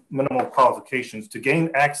minimal qualifications, to gain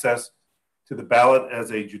access to the ballot as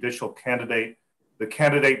a judicial candidate, the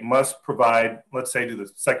candidate must provide, let's say to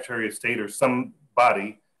the Secretary of State or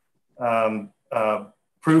somebody,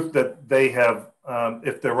 proof that they have,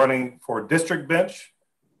 if they're running for district bench,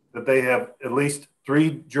 that they have at least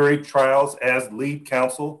 3 jury trials as lead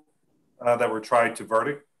counsel that were tried to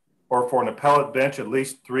verdict, or for an appellate bench, at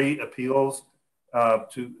least 3 appeals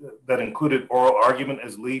that included oral argument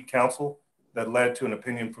as lead counsel that led to an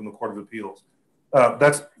opinion from the Court of Appeals.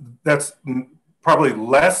 That's probably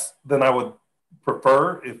less than I would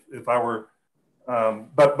prefer if I were,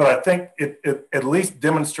 but I think it at least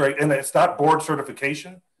demonstrate, and it's not board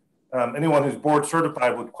certification. Anyone who's board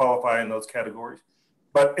certified would qualify in those categories,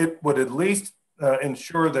 but it would at least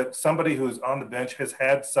ensure that somebody who's on the bench has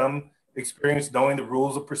had some experience knowing the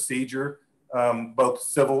rules of procedure, both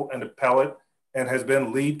civil and appellate, and has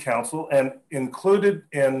been lead counsel. And included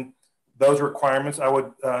in those requirements, I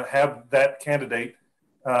would have that candidate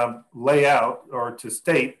lay out or to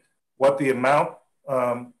state what the amount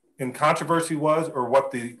in controversy was or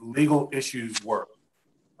what the legal issues were.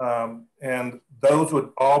 And those would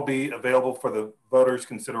all be available for the voters'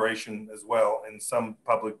 consideration as well in some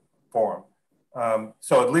public forum.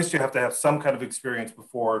 So at least you have to have some kind of experience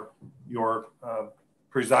before you're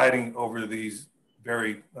presiding over these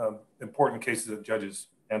very important cases that judges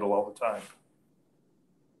handle all the time.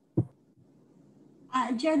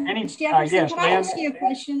 Judge Jefferson, yes, can I ask you a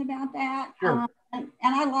question about that? Sure. And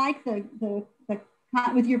I like the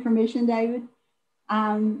with your permission, David.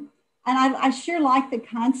 And I sure like the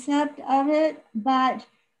concept of it, but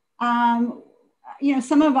you know,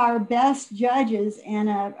 some of our best judges and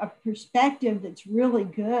a perspective that's really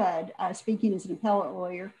good, speaking as an appellate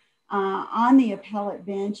lawyer, on the appellate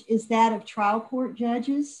bench is that of trial court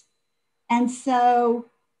judges. And so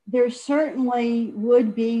there certainly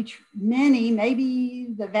would be many, maybe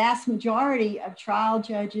the vast majority of trial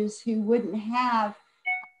judges who wouldn't have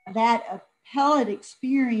that appellate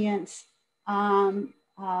experience, you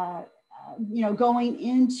know, going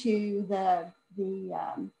into the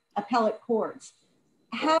appellate courts.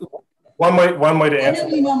 One way to answer. I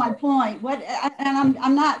know you know my point.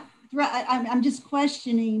 I'm just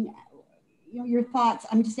questioning, you know, your thoughts.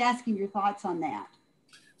 I'm just asking your thoughts on that.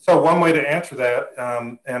 So one way to answer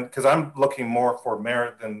that, and because I'm looking more for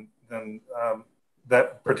merit than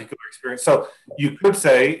that particular experience. So you could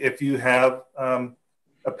say if you have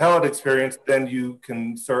appellate experience, then you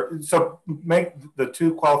can serve. So make the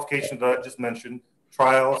two qualifications that I just mentioned,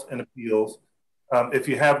 trials and appeals. If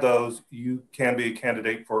you have those, you can be a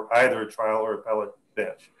candidate for either a trial or appellate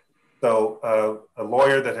bench. So a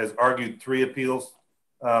lawyer that has argued 3 appeals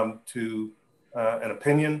to an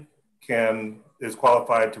opinion is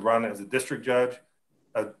qualified to run as a district judge.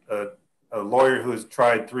 A lawyer who has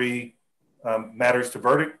tried 3 matters to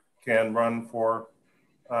verdict can run for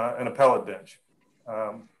an appellate bench.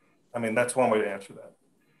 I mean, that's one way to answer that.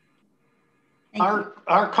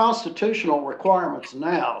 Our constitutional requirements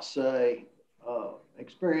now say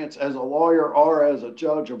experience as a lawyer or as a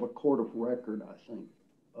judge of a court of record, I think.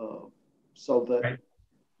 So that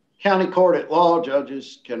county court at law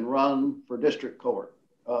judges can run for district court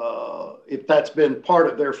if that's been part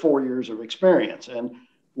of their 4 years of experience. And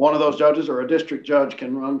one of those judges or a district judge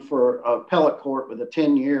can run for appellate court with a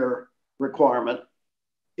 10-year requirement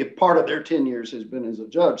if part of their 10 years has been as a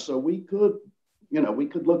judge. So we could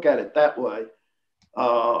look at it that way.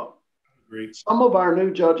 Some of our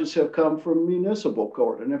new judges have come from municipal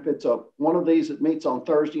court. And if it's one of these that meets on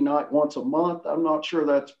Thursday night once a month, I'm not sure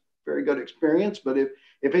that's very good experience. But if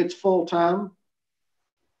it's full-time,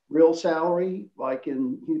 real salary, like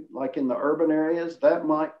in the urban areas, that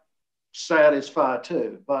might satisfy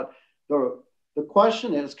too. But the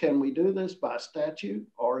question is, can we do this by statute,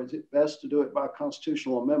 or is it best to do it by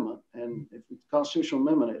constitutional amendment? And if it's constitutional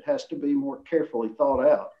amendment, it has to be more carefully thought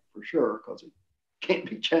out for sure, because it can't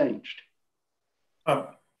be changed.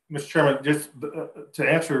 Mr. Chairman, just to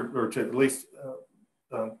answer, or to at least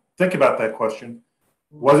think about that question,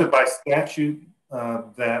 was it by statute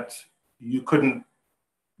that you couldn't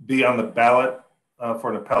be on the ballot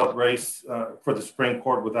for an appellate race for the Supreme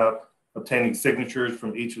Court without obtaining signatures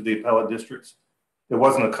from each of the appellate districts? There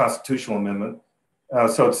wasn't a constitutional amendment.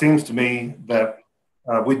 So it seems to me that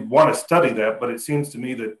we'd want to study that, but it seems to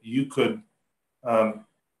me that you could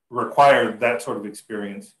require that sort of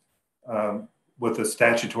experience with a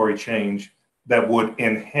statutory change that would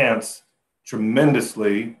enhance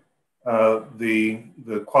tremendously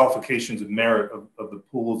the qualifications and merit of the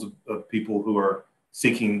pools of people who are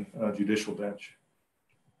seeking a judicial bench.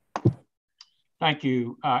 Thank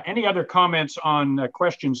you. Any other comments on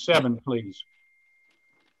question 7, please?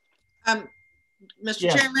 Mr.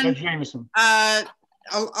 Yes, Chairman, Judge Jameson.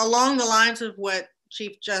 Along the lines of what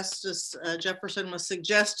Chief Justice Jefferson was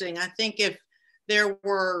suggesting, I think if there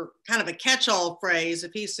were kind of a catch-all phrase,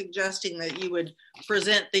 if he's suggesting that you would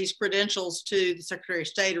present these credentials to the Secretary of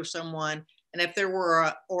State or someone, and if there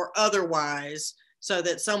were or otherwise, so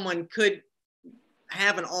that someone could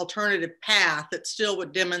have an alternative path that still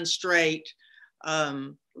would demonstrate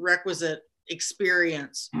requisite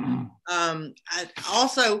experience.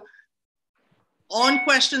 Also, on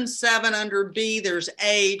question 7 under B, there's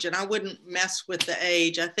age, and I wouldn't mess with the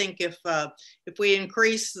age. I think if we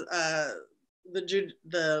increase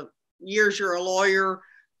the years you're a lawyer,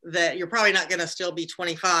 that you're probably not going to still be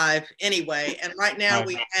 25 anyway. And right now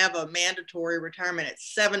we have a mandatory retirement at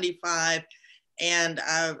 75, and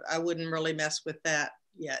I wouldn't really mess with that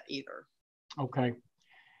yet either. Okay.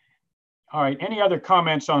 All right. Any other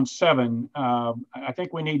comments on 7? I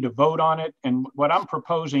think we need to vote on it. And what I'm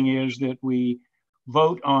proposing is that we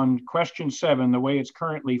vote on question 7 the way it's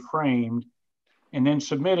currently framed, and then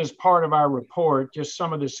submit as part of our report just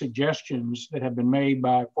some of the suggestions that have been made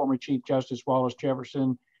by former Chief Justice Wallace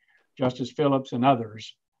Jefferson, Justice Phillips, and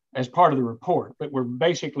others as part of the report. But we're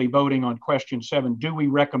basically voting on question 7. Do we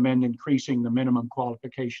recommend increasing the minimum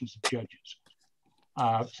qualifications of judges?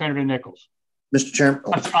 Senator Nichols. Mr. Chairman.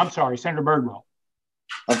 I'm sorry, Senator Birdwell.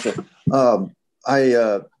 I'm sorry.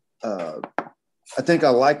 I think I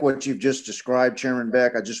like what you've just described, Chairman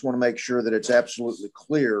Beck. I just want to make sure that it's absolutely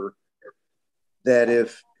clear that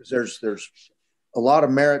if there's a lot of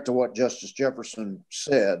merit to what Justice Jefferson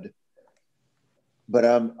said, but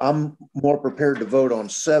I'm more prepared to vote on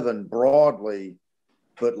 7 broadly,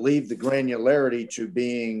 but leave the granularity to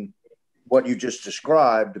being what you just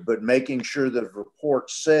described, but making sure that the report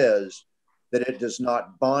says that it does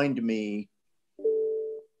not bind me.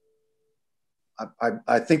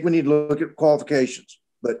 I think we need to look at qualifications,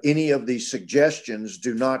 but any of these suggestions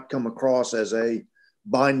do not come across as a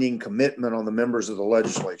binding commitment on the members of the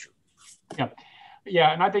legislature.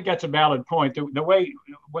 Yeah, and I think that's a valid point. The way,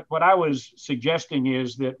 what I was suggesting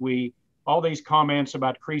is that all these comments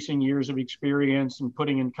about increasing years of experience and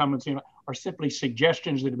putting incumbents in are simply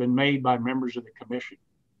suggestions that have been made by members of the commission.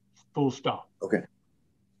 Full stop. Okay.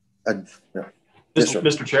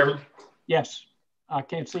 Mr. Chairman? Yes. I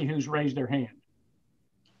can't see who's raised their hand.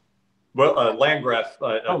 Well, Landgraf,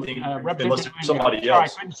 I think, unless somebody else. Sorry, I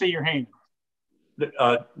couldn't see your hand.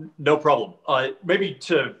 No problem. Maybe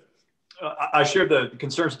I share the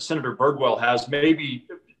concerns that Senator Birdwell has. Maybe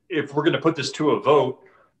if we're going to put this to a vote,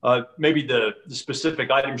 maybe the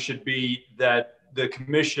specific item should be that the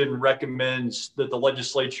commission recommends that the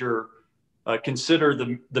legislature consider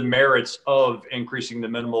the merits of increasing the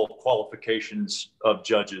minimal qualifications of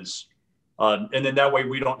judges. And then that way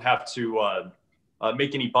we don't have to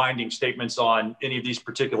make any binding statements on any of these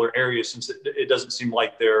particular areas, since it doesn't seem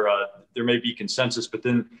like there may be consensus. But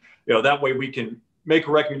then, that way we can make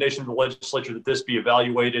a recommendation to the legislature that this be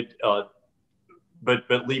evaluated,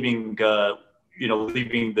 but leaving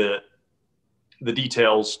leaving the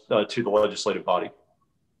details to the legislative body.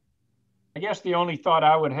 I guess the only thought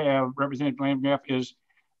I would have, Representative Landgraf, is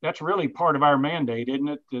that's really part of our mandate, isn't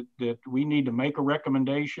it? That we need to make a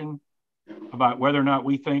recommendation about whether or not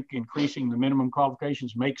we think increasing the minimum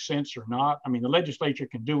qualifications makes sense or not. I mean, the legislature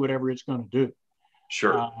can do whatever it's going to do.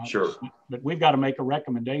 Sure, sure. But we've got to make a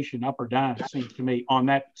recommendation up or down, it seems to me, on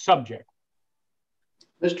that subject.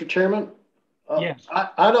 Mr. Chairman? Yes.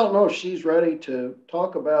 I don't know if she's ready to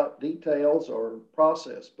talk about details or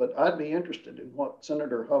process, but I'd be interested in what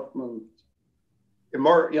Senator Huffman's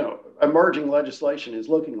emerging legislation is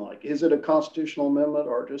looking like. Is it a constitutional amendment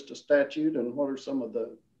or just a statute? And what are some of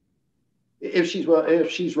the, if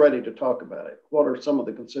she's ready to talk about it, what are some of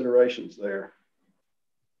the considerations there?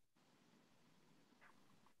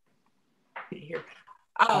 Here.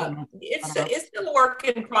 It's still a work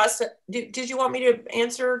in process. Did you want me to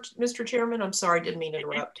answer, Mr. Chairman? I'm sorry, didn't mean to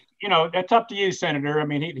interrupt. That's up to you, Senator. I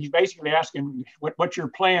mean, he's basically asking what you're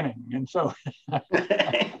planning. And so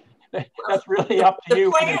that's really up to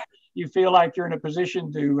you whether you feel like you're in a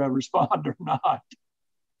position to respond or not.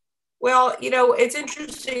 Well, it's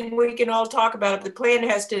interesting. We can all talk about it. The plan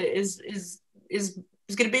is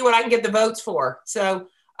going to be what I can get the votes for. So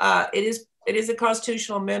it is a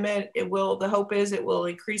constitutional amendment. The hope is it will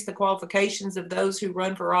increase the qualifications of those who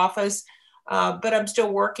run for office. But I'm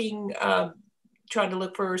still working, trying to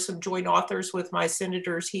look for some joint authors with my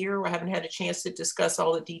senators here. I haven't had a chance to discuss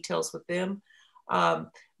all the details with them.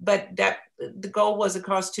 But the goal was a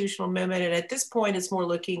constitutional amendment. And at this point, it's more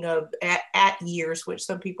looking at years, which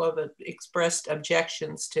some people have expressed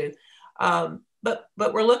objections to. But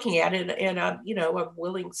we're looking at it, and I'm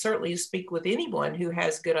willing certainly to speak with anyone who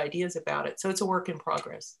has good ideas about it. So it's a work in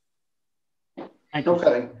progress.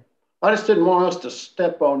 Okay, I just didn't want us to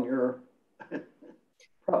step on your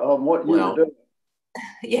what you were doing.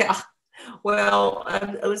 Yeah, well,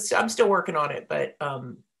 I'm still working on it, but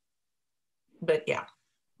yeah.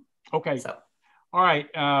 Okay. So, all right.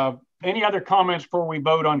 Any other comments before we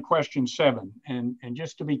vote on question 7? And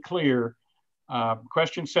just to be clear.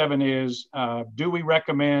 Question 7 is, do we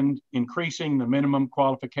recommend increasing the minimum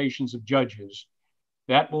qualifications of judges?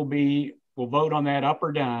 We'll vote on that up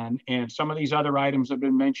or down. And some of these other items have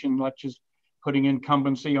been mentioned, let's just putting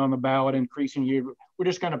incumbency on the ballot, increasing year. We're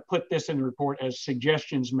just going to put this in the report as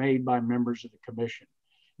suggestions made by members of the commission.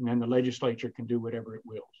 And then the legislature can do whatever it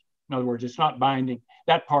wills. In other words, it's not binding.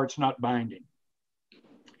 That part's not binding.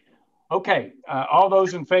 Okay, all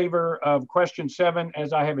those in favor of question 7,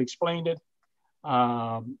 as I have explained it,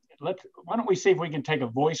 why don't we see if we can take a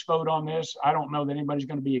voice vote on this? I don't know that anybody's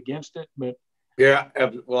going to be against it, but yeah,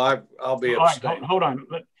 well, I'll be abstaining. Right, hold on.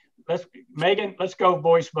 Megan, let's go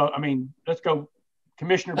voice vote. I mean, let's go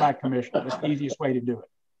commissioner by commissioner. That's the easiest way to do it.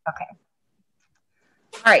 Okay.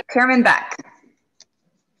 All right, Chairman Beck.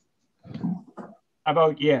 I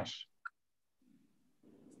vote yes.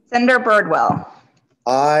 Senator Birdwell.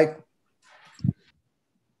 Aye.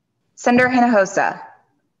 Senator Hinojosa.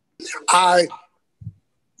 Aye.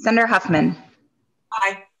 Senator Huffman.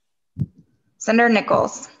 Aye. Senator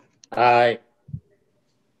Nichols. Aye.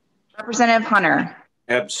 Representative Hunter.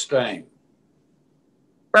 Abstain.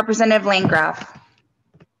 Representative Landgraf.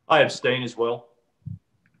 I abstain as well.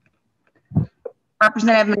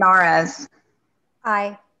 Representative Menarez.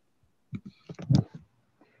 Aye.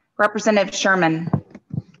 Representative Sherman.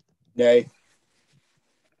 Nay.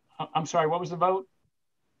 I'm sorry, what was the vote?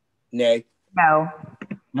 Nay. No.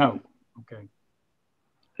 No. Okay.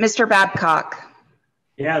 Mr. Babcock.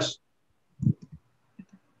 Yes.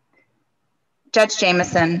 Judge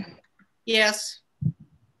Jameson. Yes.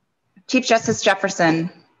 Chief Justice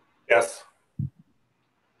Jefferson. Yes.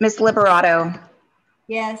 Ms. Liberato.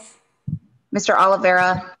 Yes. Mr.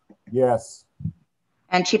 Oliveira. Yes.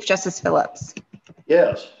 And Chief Justice Phillips.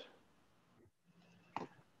 Yes.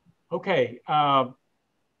 Okay,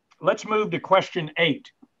 let's move to question 8,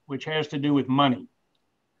 which has to do with money.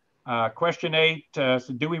 Question 8, so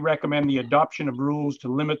do we recommend the adoption of rules to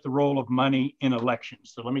limit the role of money in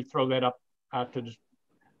elections? So let me throw that up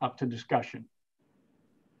to discussion.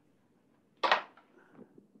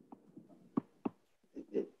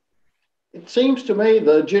 It seems to me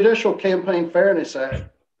the Judicial Campaign Fairness Act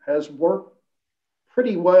has worked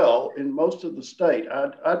pretty well in most of the state.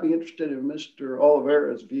 I'd be interested in Mr.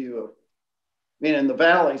 Oliveira's view of, I mean, in the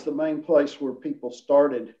valleys, the main place where people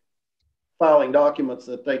started filing documents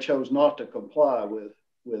that they chose not to comply with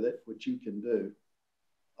it, which you can do.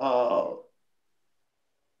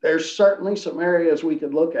 There's certainly some areas we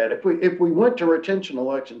could look at. If we went to retention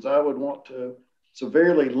elections, I would want to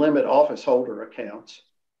severely limit office holder accounts.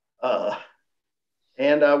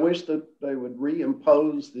 And I wish that they would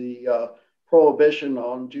reimpose the prohibition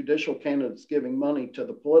on judicial candidates giving money to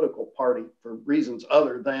the political party for reasons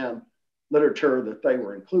other than literature that they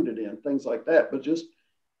were included in, things like that. But just,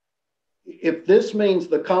 if this means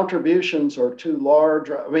the contributions are too large,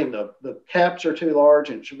 I mean, the caps are too large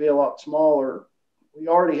and it should be a lot smaller, we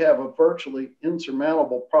already have a virtually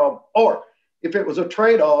insurmountable problem. Or if it was a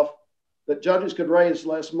trade-off that judges could raise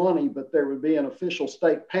less money, but there would be an official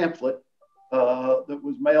state pamphlet that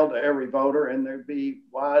was mailed to every voter, and there'd be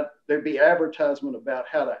advertisement about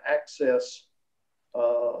how to access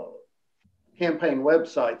campaign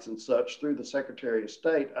websites and such through the Secretary of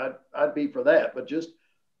State. I'd be for that. But just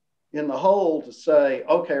in the whole, to say,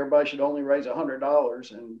 okay, everybody should only raise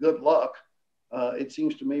 $100 and good luck, it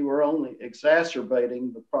seems to me we're only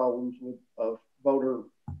exacerbating the problems of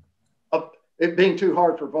it being too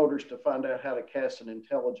hard for voters to find out how to cast an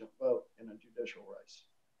intelligent vote in a judicial race.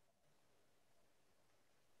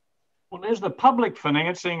 Well, is the public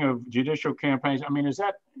financing of judicial campaigns, I mean, does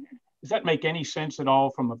that make any sense at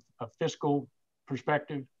all from a fiscal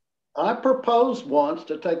perspective? I proposed once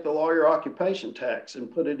to take the lawyer occupation tax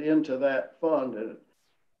and put it into that fund,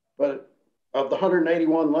 but of the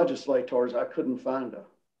 181 legislators, I couldn't find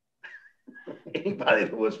anybody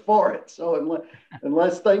that was for it. So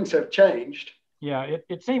unless things have changed. Yeah,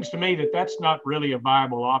 it seems to me that that's not really a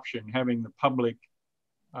viable option, having the public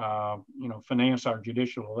finance our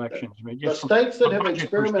judicial elections. I mean, the states that have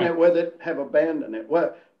experimented with it have abandoned it.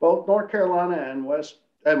 Well, both North Carolina and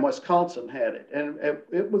Wisconsin had it. And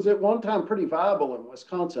it was at one time pretty viable in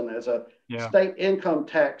Wisconsin as a state income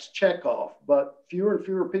tax checkoff, but fewer and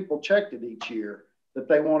fewer people checked it each year that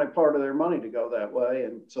they wanted part of their money to go that way.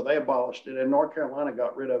 And so they abolished it, and North Carolina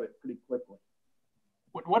got rid of it pretty quickly.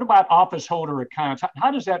 What about office holder accounts? How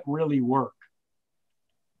does that really work?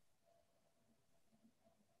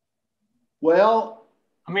 Well,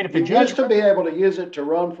 I mean, if you used to be able to use it to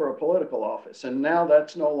run for a political office, and now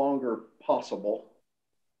that's no longer possible.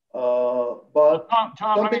 But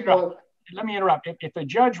Tom, let me interrupt. If a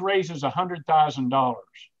judge raises $100,000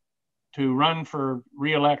 to run for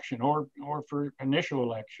re-election or for initial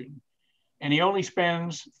election, and he only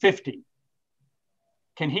spends 50,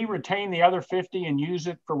 can he retain the other 50 and use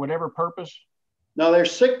it for whatever purpose? No,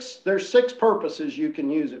 there's six purposes you can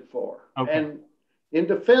use it for. Okay. And in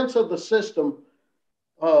defense of the system,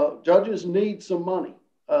 judges need some money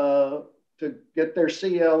to get their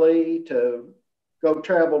CLE, to go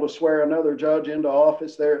travel to swear another judge into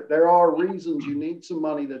office. There are reasons you need some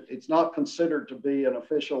money that it's not considered to be an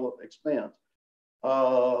official expense.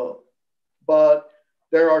 But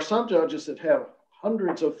there are some judges that have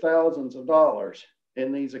hundreds of thousands of dollars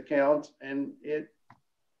in these accounts, and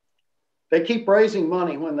they keep raising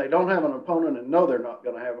money when they don't have an opponent and know they're not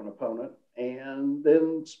going to have an opponent, and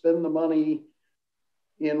then spend the money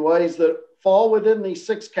in ways that fall within these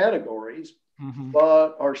 6 categories,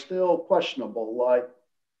 but are still questionable, like,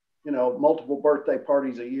 multiple birthday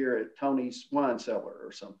parties a year at Tony's wine cellar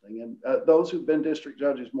or something. And those who've been district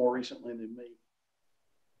judges more recently than me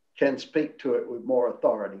can speak to it with more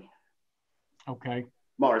authority. Okay.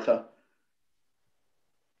 Martha.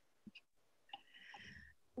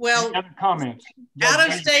 Well, any other comments?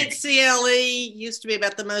 Out-of-state CLE used to be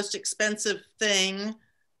about the most expensive thing,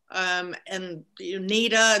 and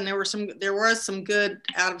NETA, and there was some good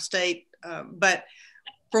out-of-state, but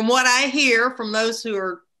from what I hear from those who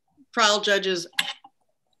are trial judges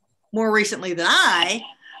more recently than I,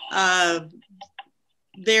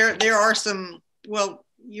 there are some. Well,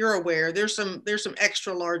 you're aware there's some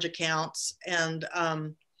extra large accounts, and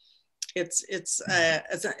it's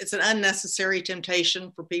an unnecessary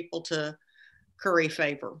temptation for people to curry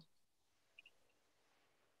favor.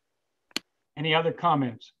 Any other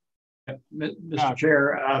comments? Mr.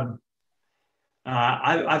 Chair,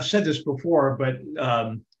 I've said this before, but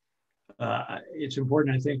it's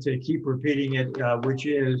important, I think, to keep repeating it, which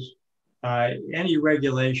is any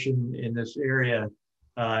regulation in this area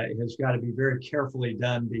has got to be very carefully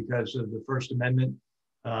done because of the First Amendment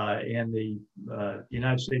and the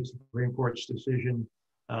United States Supreme Court's decision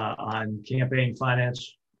on campaign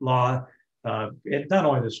finance law. It's not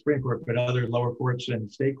only the Supreme Court, but other lower courts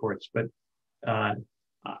and state courts. But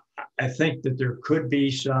I think that there could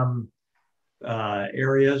be some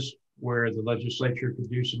areas where the legislature could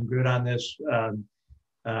do some good on this.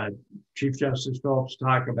 Chief Justice Phillips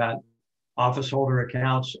talked about office holder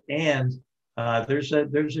accounts, and there's a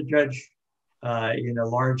judge in a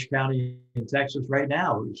large county in Texas right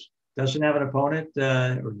now who doesn't have an opponent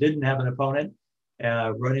or didn't have an opponent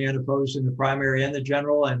running unopposed in the primary and the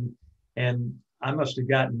general, and I must have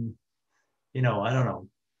gotten, I don't know,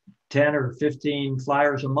 10 or 15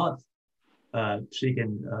 flyers a month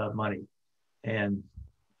seeking money, and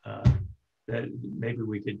that maybe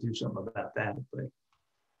we could do something about that. But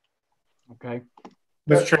okay,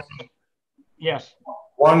 Mr. Chairman. Yes.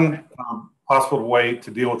 One possible way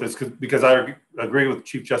to deal with this, because I agree with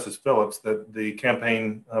Chief Justice Phillips that the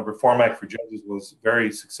Campaign Reform Act for judges was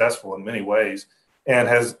very successful in many ways and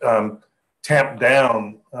has tamped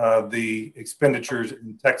down the expenditures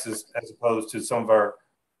in Texas as opposed to some of our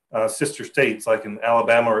sister states like in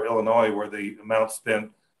Alabama or Illinois, where the amount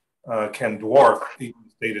spent can dwarf even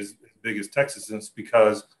a state as big as Texas, and it's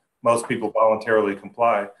because most people voluntarily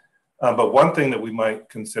comply. But one thing that we might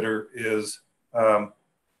consider is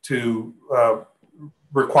to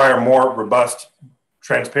require more robust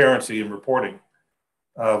transparency in reporting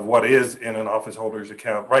of what is in an office holder's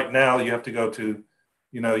account. Right now, you have to go to,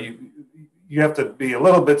 you have to be a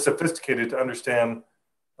little bit sophisticated to understand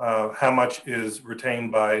how much is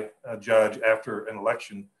retained by a judge after an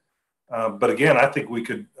election. But again, I think we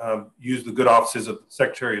could use the good offices of the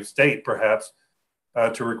Secretary of State, perhaps,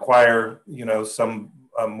 to require, some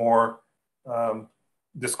more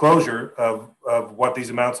disclosure of what these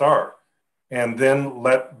amounts are, and then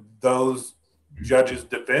let those judges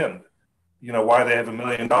defend, why they have $1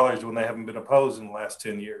 million when they haven't been opposed in the last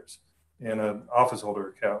 10 years in an office holder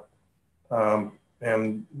account,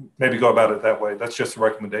 and maybe go about it that way. That's just a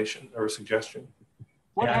recommendation or a suggestion.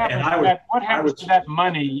 What happens to that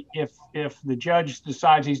money if the judge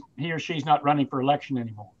decides he or she's not running for election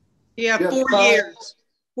anymore? Yeah, 4 years.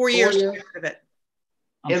 4 years to get rid of it.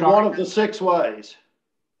 In one of the 6 ways,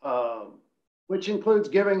 which includes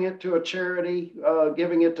giving it to a charity,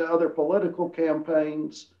 giving it to other political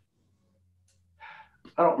campaigns.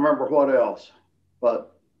 I don't remember what else,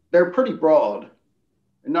 but they're pretty broad.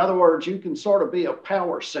 In other words, you can sort of be a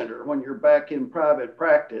power center when you're back in private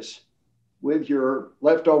practice with your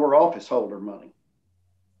leftover office holder money.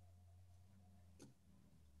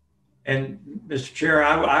 And Mr. Chair,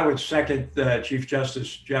 I would second Chief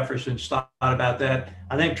Justice Jefferson's thought about that.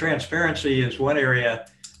 I think transparency is one area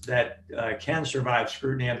that can survive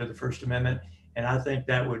scrutiny under the First Amendment. And I think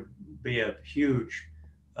that would be a huge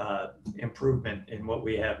improvement in what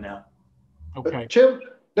we have now. Okay. Chip,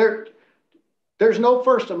 there's no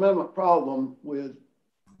First Amendment problem with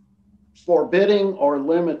forbidding or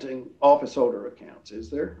limiting office holder accounts, is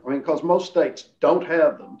there? I mean, because most states don't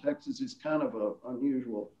have them. Texas is kind of an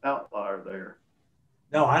unusual outlier there.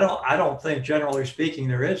 No, I don't think, generally speaking,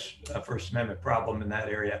 there is a First Amendment problem in that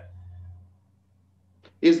area.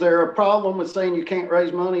 Is there a problem with saying you can't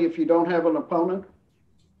raise money if you don't have an opponent?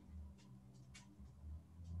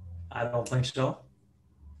 I don't think so.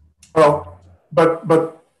 Well,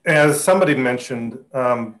 but as somebody mentioned,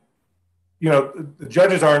 the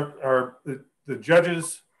judges the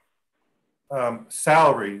judges'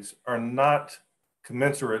 salaries are not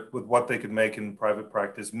commensurate with what they could make in private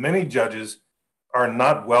practice. Many judges are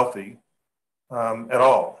not wealthy at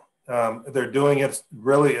all. They're doing it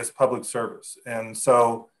really as public service, and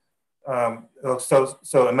so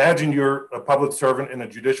imagine you're a public servant in a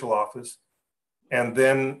judicial office, and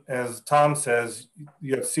then, as Tom says,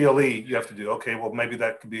 you have CLE you have to do. Okay, well maybe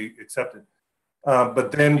that could be accepted,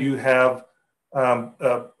 but then you have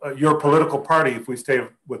your political party, if we stay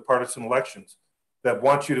with partisan elections, that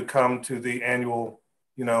wants you to come to the annual,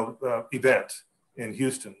 event in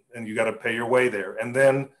Houston, and you got to pay your way there. And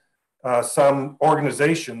then some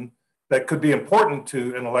organization that could be important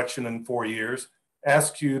to an election in 4 years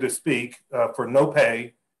asks you to speak for no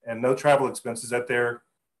pay and no travel expenses at their,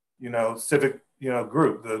 civic,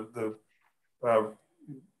 group.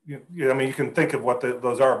 You can think of what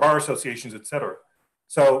those are, bar associations, et cetera.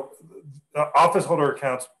 So office holder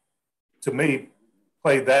accounts, to me,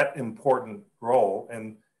 play that important role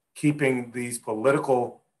in keeping these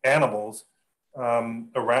political animals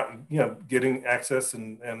around, getting access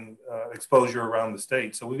and exposure around the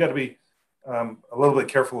state. So we've got to be a little bit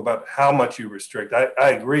careful about how much you restrict. I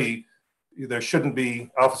agree, there shouldn't be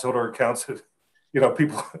office holder accounts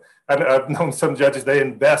people, I've known some judges, they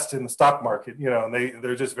invest in the stock market, and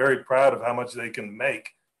they're just very proud of how much they can make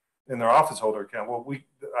in their office holder account. Well,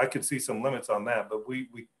 I could see some limits on that, but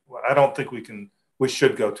I don't think we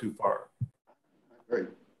should go too far. Great.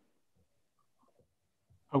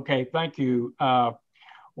 Okay, thank you.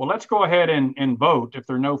 Well, let's go ahead and vote if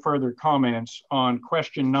there are no further comments on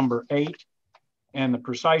question number 8. And the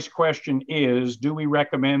precise question is, do we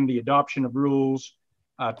recommend the adoption of rules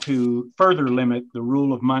to further limit the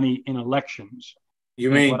rule of money in elections?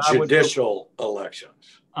 You mean judicial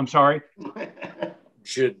elections? I'm sorry?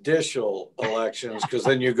 Judicial elections, because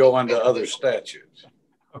then you go into other statutes.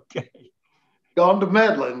 Okay. Gone to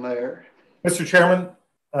meddling there. Mr. Chairman.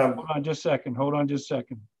 Hold on just a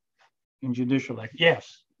second. In judicial election,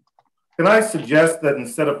 yes. Can I suggest that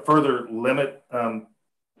instead of further limit, that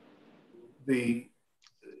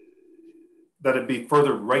it be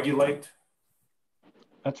further regulate?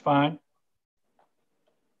 That's fine.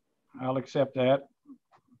 I'll accept that.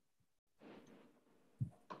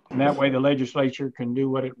 And that way the legislature can do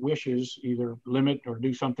what it wishes, either limit or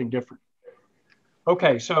do something different.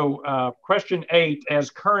 Okay, so question 8,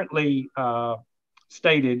 as currently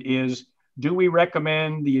stated, is do we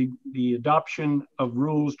recommend the adoption of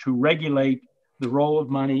rules to regulate the role of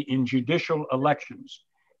money in judicial elections?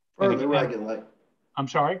 Further regulate. I'm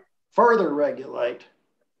sorry? Further regulate.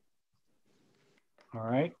 All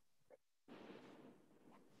right.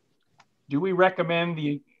 Do we recommend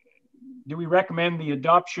the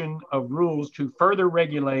adoption of rules to further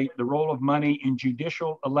regulate the role of money in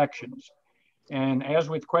judicial elections? And as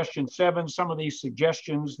with question 7, some of these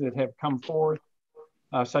suggestions that have come forth,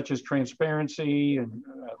 such as transparency and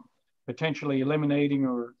potentially eliminating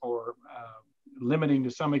or limiting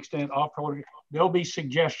to some extent off-holding, there'll be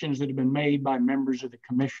suggestions that have been made by members of the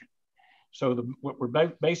commission. So what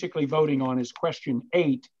we're basically voting on is question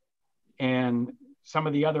 8, and some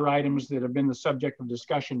of the other items that have been the subject of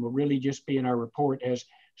discussion will really just be in our report as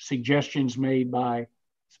suggestions made by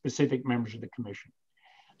specific members of the commission.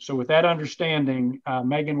 So with that understanding,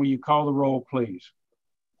 Megan, will you call the roll, please?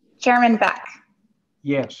 Chairman Beck.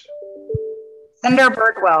 Yes. Senator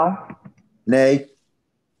Birdwell. Nay.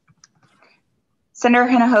 Senator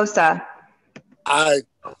Hinojosa. Aye.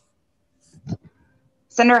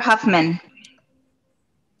 Senator Huffman.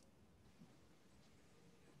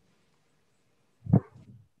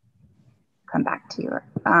 Come back to you.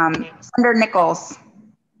 Senator Nichols.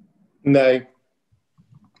 Nay.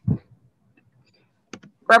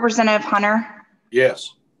 Representative Hunter.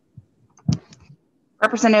 Yes.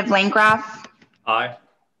 Representative Landgraf. Aye.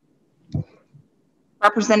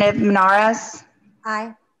 Representative Menares.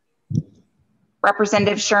 Aye.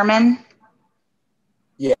 Representative Sherman.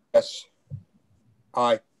 Yes.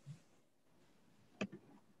 Aye.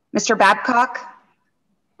 Mr. Babcock.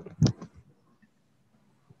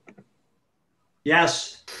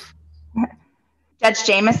 Yes. Judge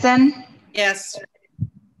Jameson. Yes.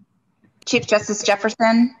 Chief Justice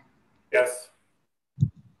Jefferson. Yes.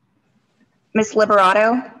 Ms.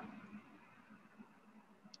 Liberato.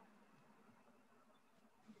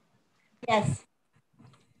 Yes.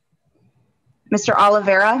 Mr.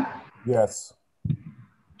 Oliveira. Yes.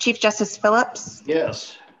 Chief Justice Phillips.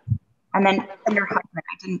 Yes. And then Senator Huffman,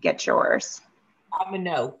 I didn't get yours. I'm a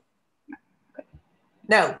no.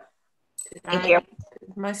 No. Thank you.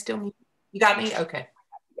 Am I still, you got me? Okay.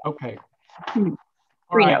 Okay. All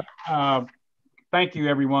right. Thank you,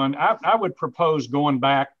 everyone. I would propose going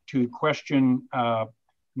back to question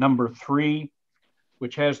number 3,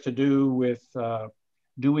 which has to do with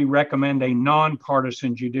do we recommend a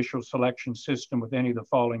nonpartisan judicial selection system with any of the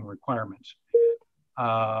following requirements?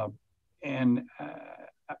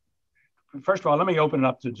 First of all, let me open it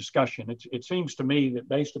up to discussion. It seems to me that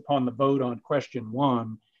based upon the vote on question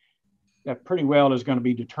 1, that pretty well is going to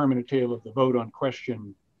be determinative of the vote on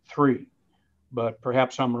question 3, but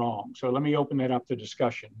perhaps I'm wrong. So let me open that up to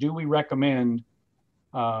discussion. Do we recommend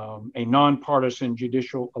a nonpartisan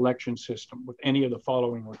judicial election system with any of the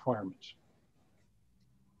following requirements?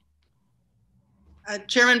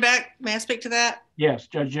 Chairman Beck, may I speak to that? Yes,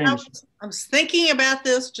 Judge Jameson. I was thinking about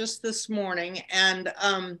this just this morning, and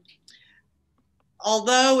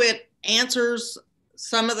although it answers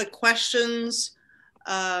some of the questions,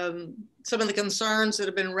 some of the concerns that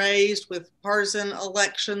have been raised with partisan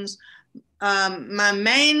elections, my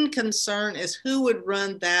main concern is who would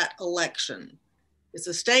run that election. It's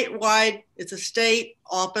a statewide, it's a state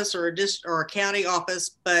office or a county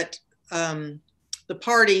office, but the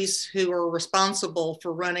parties who are responsible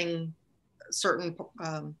for running certain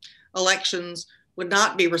elections would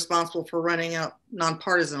not be responsible for running a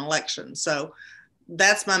nonpartisan election. So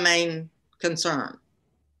that's my main concern.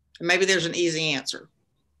 Maybe there's an easy answer.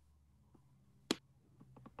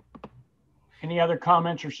 Any other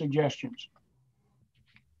comments or suggestions?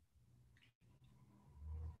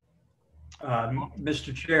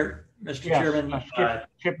 Mr. Chairman,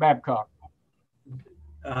 Chip Babcock.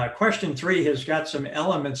 Question 3 has got some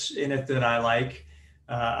elements in it that I like.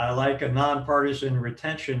 I like a nonpartisan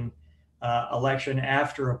retention election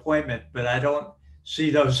after appointment, but I don't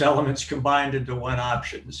see those elements combined into one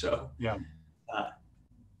option. So yeah,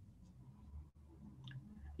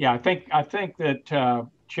 I think that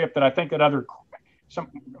Chip, that I think that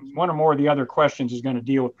one or more of the other questions is going to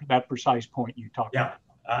deal with that precise point you talked about.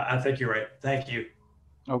 I think you're right. Thank you.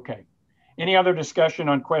 Okay. Any other discussion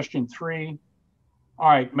on question 3? All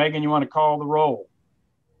right, Megan, you want to call the roll?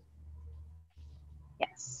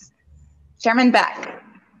 Yes. Chairman Beck.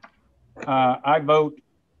 I vote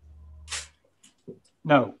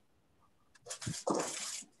no.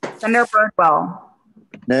 Senator Birdwell.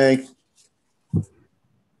 Nay.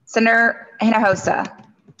 Senator Hinojosa.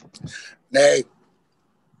 Nay.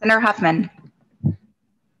 Senator Huffman.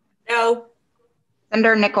 No.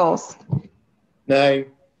 Senator Nichols. Nay.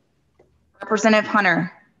 Representative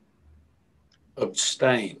Hunter.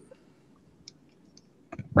 Abstain.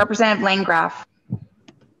 Representative Landgraf.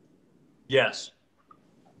 Yes.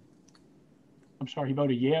 I'm sorry, he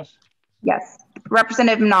voted yes? Yes.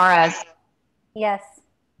 Representative Menarez. Yes.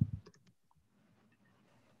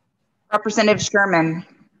 Representative Sherman.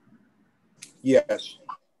 Yes.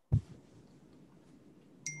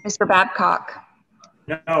 Mr. Babcock.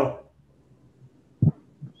 No.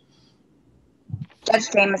 Judge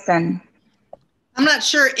Jameson. I'm not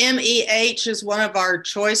sure MEH is one of our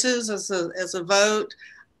choices as a vote.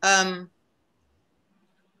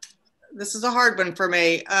 This is a hard one for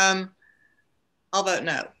me. I'll vote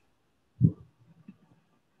no.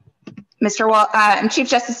 Chief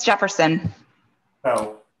Justice Jefferson.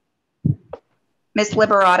 No. Ms.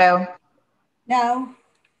 Liberato. No.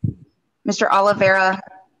 Mr. Oliveira.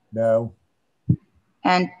 No.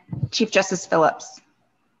 And Chief Justice Phillips.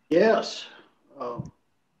 Yes.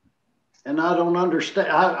 And I don't understand.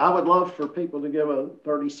 I would love for people to give a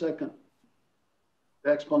 30-second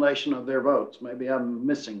explanation of their votes. Maybe I'm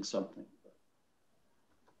missing something.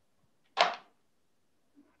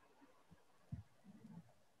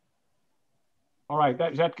 All right,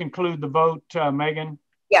 does that conclude the vote, Megan?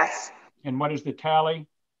 Yes. And what is the tally?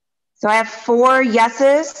 So I have 4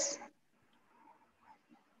 yeses.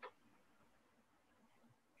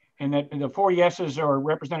 And that the 4 yeses are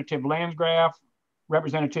Representative Landgraf,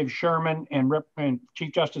 Representative Sherman, and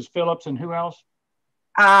Chief Justice Phillips, and who else?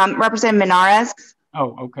 Representative Menarez.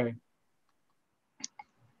 Oh, okay.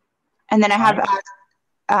 And then I have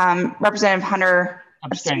Representative Hunter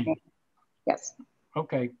abstaining. Yes.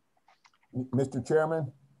 Okay. Mr. Chairman?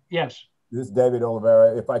 Yes. This is David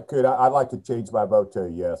Oliveira. If I could, I'd like to change my vote to a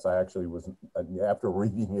yes. I actually was, after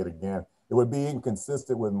reading it again, it would be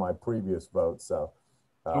inconsistent with my previous vote. So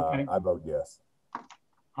okay. I vote yes.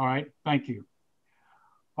 All right. Thank you.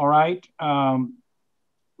 All right.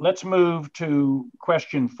 Let's move to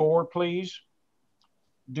question 4, please.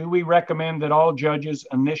 Do we recommend that all judges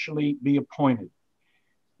initially be appointed?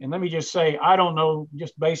 And let me just say, I don't know,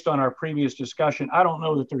 just based on our previous discussion, I don't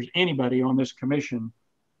know that there's anybody on this commission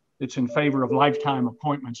that's in favor of lifetime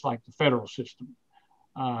appointments like the federal system.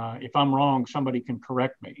 If I'm wrong, somebody can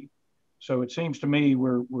correct me. So it seems to me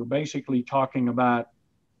we're basically talking about,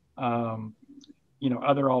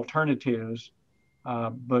 other alternatives.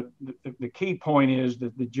 But the key point is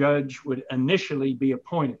that the judge would initially be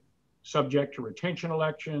appointed, subject to retention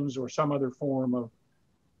elections or some other form of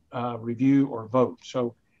review or vote.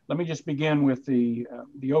 So let me just begin with the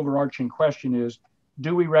overarching question is,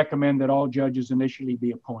 do we recommend that all judges initially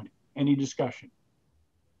be appointed? Any discussion?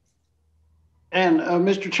 And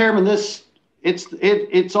Mr. Chairman,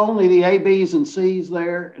 it's only the A, B's, and C's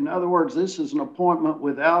there. In other words, this is an appointment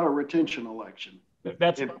without a retention election.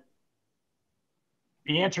 The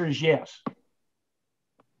answer is yes.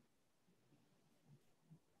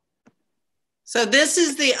 So this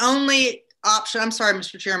is the only option. I'm sorry,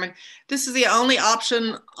 Mr. Chairman. This is the only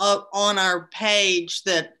option on our page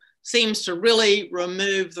that seems to really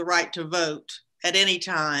remove the right to vote at any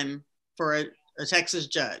time for a Texas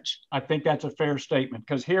judge. I think that's a fair statement,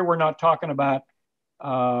 because here we're not talking about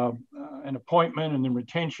an appointment and then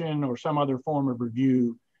retention or some other form of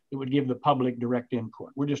review that would give the public direct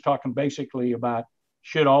input. We're just talking basically about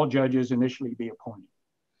should all judges initially be appointed.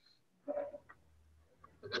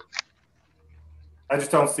 I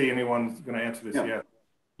just don't see anyone going to answer this yet.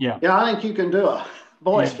 Yeah. Yeah, I think you can do a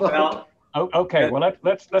voice vote. Well, okay, well,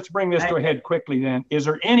 let's bring this to a head quickly then. Is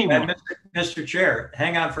there anyone? Mr. Chair,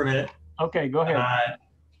 hang on for a minute. Okay, go ahead.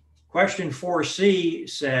 Question 4C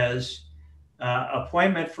says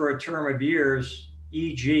appointment for a term of years,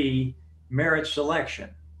 e.g. merit selection.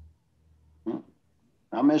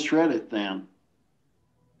 I misread it then.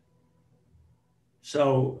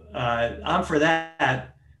 So I'm for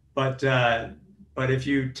that, but if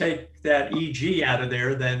you take that EG out of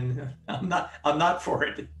there, then I'm not for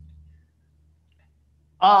it.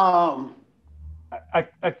 I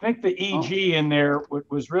think the EG in there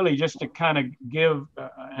was really just to kind of give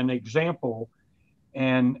an example.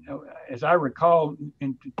 And as I recall,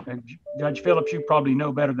 Judge Phillips, you probably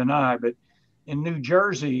know better than I, but in New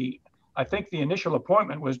Jersey, I think the initial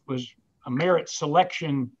appointment was a merit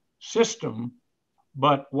selection system,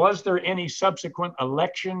 but was there any subsequent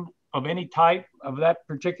election of any type of that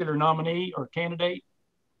particular nominee or candidate?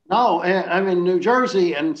 No, I mean, New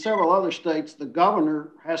Jersey and several other states, the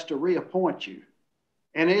governor has to reappoint you.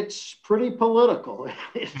 And it's pretty political.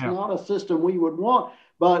 It's not a system we would want.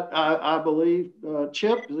 But I believe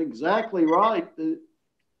Chip is exactly right.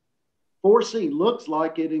 4C looks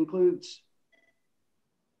like it includes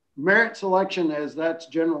merit selection, as that's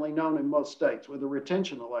generally known in most states, with a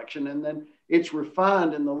retention election, and then it's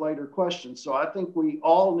refined in the later questions. So I think we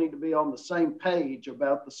all need to be on the same page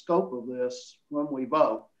about the scope of this when we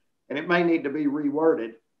vote, and it may need to be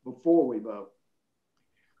reworded before we vote.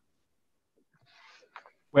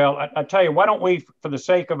 Well, I tell you, why don't we, for the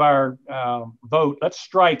sake of our vote, let's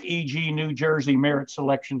strike e.g. New Jersey merit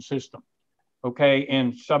selection system, okay,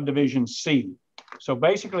 in subdivision C. So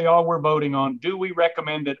basically all we're voting on, do we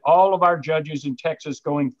recommend that all of our judges in Texas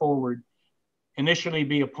going forward initially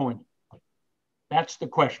be appointed? That's the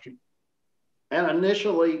question. And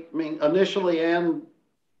initially and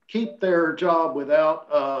keep their job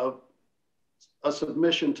without a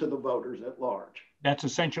submission to the voters at large. That's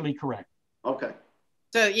essentially correct. Okay.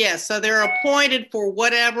 So yes, so they're appointed for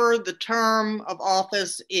whatever the term of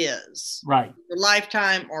office is. Right. A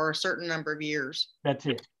lifetime or a certain number of years. That's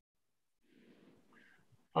it.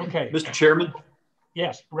 Okay. Mr. Chairman?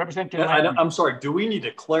 Yes, Representative. I'm sorry, do we need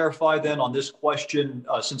to clarify then on this question,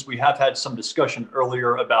 since we have had some discussion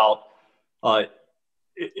earlier about, I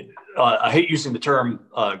hate using the term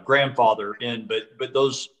grandfather in, but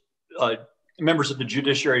those members of the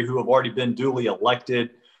judiciary who have already been duly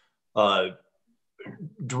elected,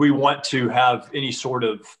 do we want to have any sort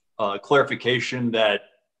of clarification that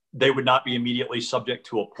they would not be immediately subject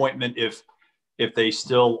to appointment if they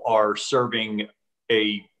still are serving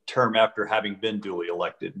a term after having been duly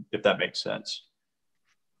elected, if that makes sense?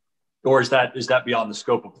 Or is that beyond the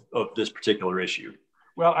scope of this particular issue?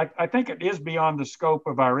 Well, I think it is beyond the scope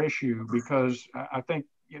of our issue, because I think,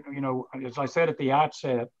 you know, as I said at the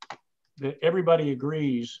outset, that everybody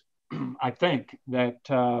agrees, I think, that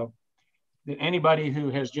that anybody who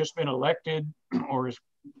has just been elected or is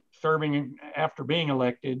serving after being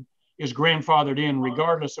elected is grandfathered in,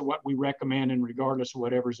 regardless of what we recommend and regardless of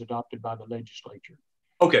whatever is adopted by the legislature.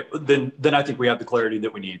 Okay, then I think we have the clarity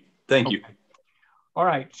that we need. Thank you. All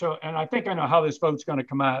right, so, and I think I know how this vote's going to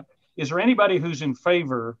come out. Is there anybody who's in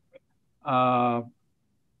favor of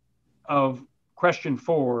question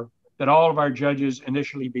 4, that all of our judges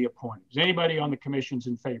initially be appointed? Is anybody on the commissions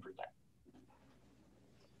in favor of that?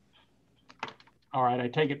 All right, I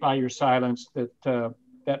take it by your silence that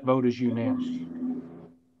that vote is unanimous.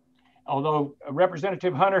 Although,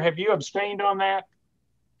 Representative Hunter, have you abstained on that?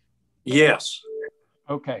 Yes.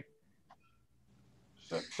 Okay.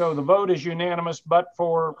 So the vote is unanimous, but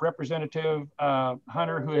for Representative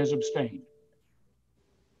Hunter, who has abstained.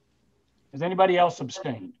 Has anybody else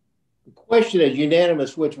abstained? The question is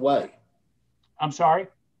unanimous which way? I'm sorry?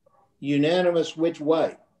 Unanimous which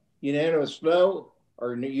way? Unanimous no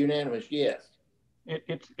or unanimous yes?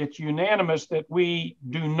 It's unanimous that we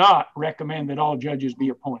do not recommend that all judges be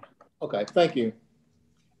appointed. Okay, thank you.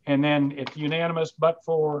 And then it's unanimous, but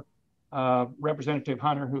for Representative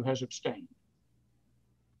Hunter, who has abstained.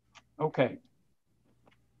 Okay.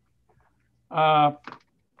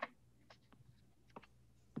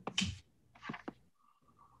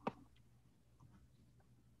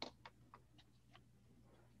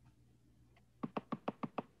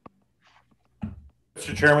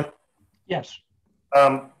 Mr. Chairman? Yes.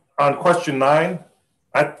 On question 9,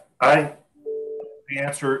 the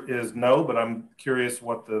answer is no, but I'm curious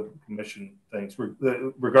what the commission thinks.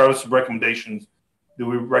 Regardless of recommendations, do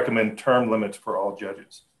we recommend term limits for all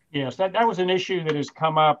judges? Yes, that was an issue that has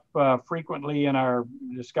come up frequently in our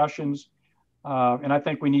discussions. And I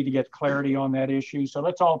think we need to get clarity on that issue. So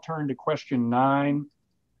let's all turn to question 9,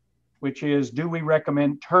 which is, do we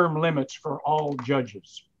recommend term limits for all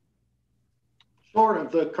judges? Short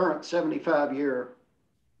of the current 75-year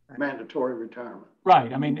mandatory retirement.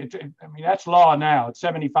 Right. I mean, that's law now. At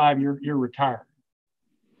 75, you're retired.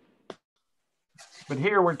 But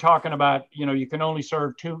here we're talking about, you can only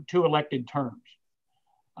serve two elected terms.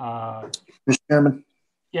 Mr. Chairman.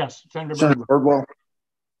 Yes, Senator Birdwell.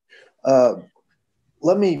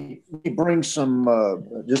 Let me bring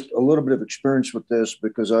some just a little bit of experience with this,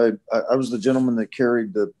 because I was the gentleman that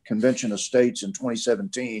carried the Convention of States in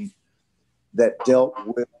 2017 that dealt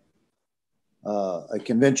with a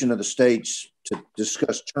convention of the states to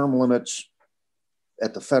discuss term limits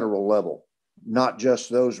at the federal level, not just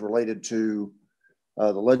those related to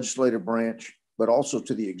the legislative branch, but also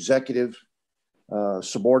to the executive,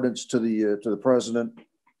 subordinates to the president,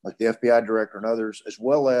 like the FBI director and others, as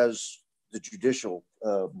well as the judicial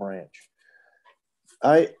branch.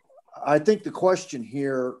 I think the question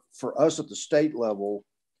here for us at the state level,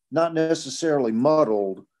 not necessarily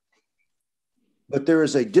muddled, but there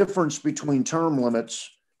is a difference between term limits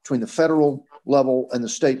between the federal level and the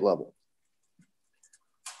state level,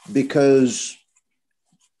 because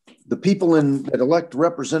the people that elect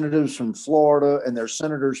representatives from Florida and their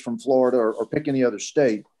senators from Florida, or pick any other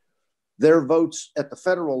state, their votes at the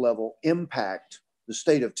federal level impact the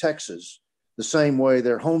state of Texas the same way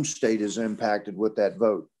their home state is impacted with that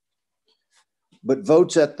vote. But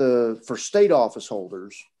votes for state office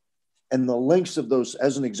holders and the lengths of those,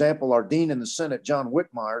 as an example, our dean in the Senate, John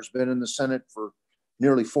Whitmire, has been in the Senate for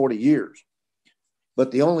nearly 40 years.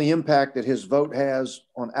 But the only impact that his vote has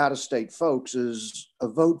on out-of-state folks is a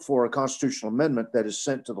vote for a constitutional amendment that is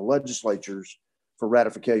sent to the legislatures for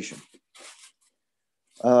ratification.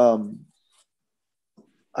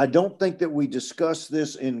 I don't think that we discuss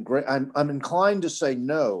this in great, I'm inclined to say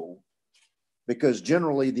no, because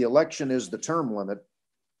generally the election is the term limit,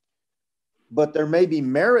 but there may be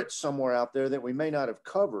merit somewhere out there that we may not have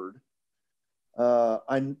covered.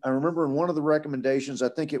 I remember in one of the recommendations,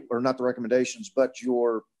 or not the recommendations, but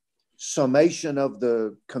your summation of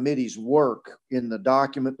the committee's work in the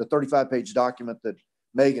document, the 35-page document that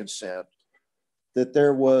Megan sent, that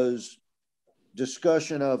there was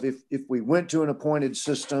discussion of if we went to an appointed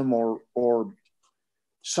system or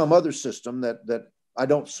some other system that I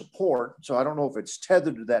don't support, so I don't know if it's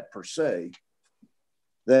tethered to that per se,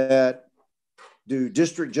 that do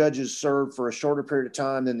district judges serve for a shorter period of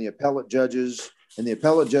time than the appellate judges, and the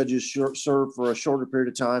appellate judges serve for a shorter period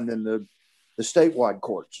of time than the statewide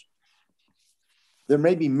courts? There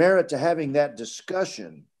may be merit to having that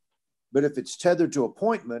discussion, but if it's tethered to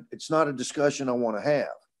appointment, it's not a discussion I want to have.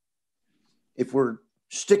 If we're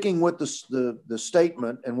sticking with the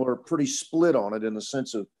statement, and we're pretty split on it in the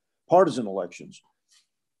sense of partisan elections,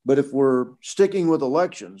 but if we're sticking with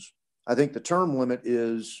elections, I think the term limit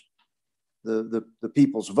is the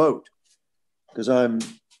people's vote, because I'm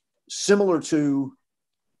similar to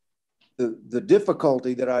the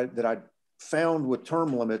difficulty that I found with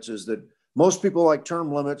term limits is that most people like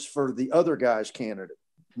term limits for the other guy's candidate,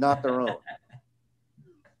 not their own.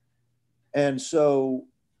 And so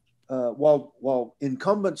while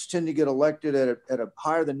incumbents tend to get elected at a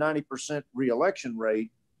higher than 90% reelection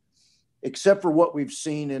rate, except for what we've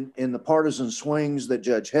seen in the partisan swings that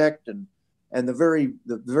Judge Hecht and the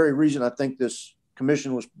very reason I think this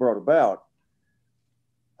commission was brought about,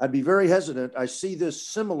 I'd be very hesitant. I see this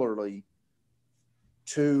similarly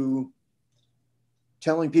to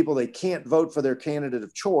telling people they can't vote for their candidate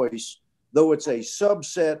of choice, though it's a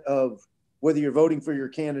subset of whether you're voting for your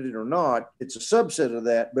candidate or not. It's a subset of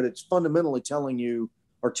that, but it's fundamentally telling you,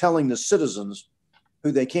 or telling the citizens,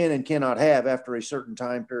 who they can and cannot have after a certain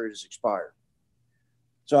time period has expired.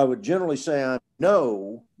 So I would generally say I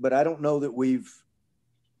no, but I don't know that we've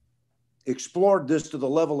explored this to the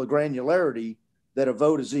level of granularity that a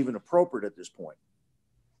vote is even appropriate at this point.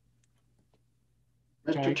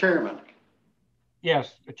 Mr. Chairman.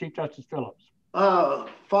 Yes, Chief Justice Phillips.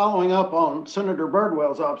 Following up on Senator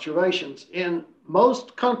Birdwell's observations, in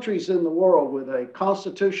most countries in the world with a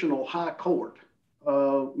constitutional high court,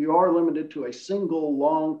 you are limited to a single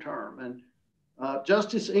long term. And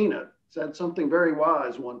Justice Enid said something very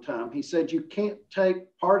wise one time. He said, you can't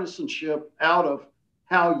take partisanship out of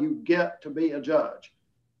how you get to be a judge,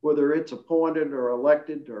 whether it's appointed or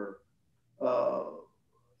elected or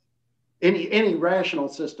any rational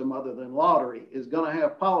system other than lottery is going to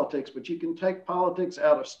have politics, but you can take politics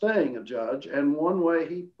out of staying a judge. And one way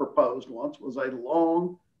he proposed once was a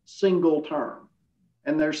long single term.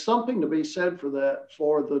 And there's something to be said for that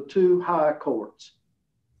for the two high courts.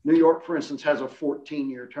 New York, for instance, has a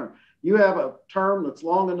 14-year term. You have a term that's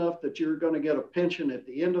long enough that you're going to get a pension at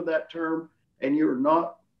the end of that term, and you're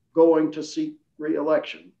not going to seek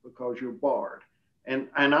re-election because you're barred. And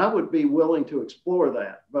I would be willing to explore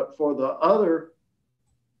that. But for the other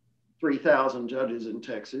 3,000 judges in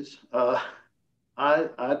Texas.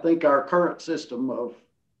 I think our current system of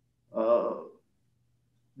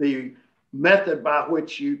the method by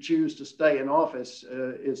which you choose to stay in office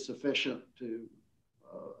is sufficient to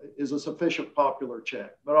is a sufficient popular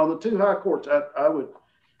check. But on the two high courts, I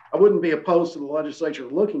wouldn't be opposed to the legislature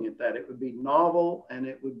looking at that. It would be novel, and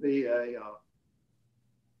it would be a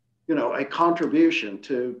contribution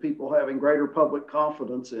to people having greater public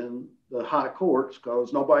confidence in the high courts,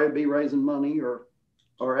 because nobody would be raising money or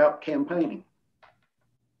out campaigning.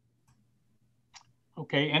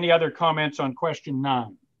 Okay, any other comments on question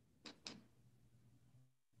 9?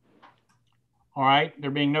 All right,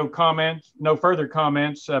 there being no comments, no further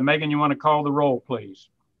comments, Megan, you want to call the roll, please?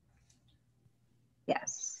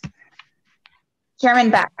 Yes.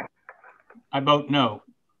 Chairman Beck. I vote no.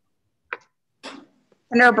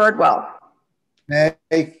 Senator Birdwell. Nay.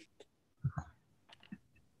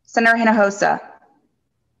 Senator Hinojosa.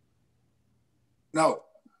 No.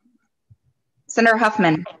 Senator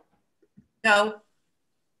Huffman. No.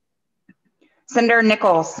 Senator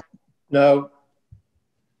Nichols. No.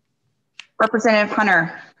 Representative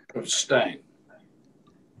Hunter. Abstain.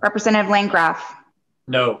 Representative Landgraf.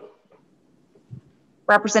 No.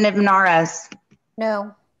 Representative Menares.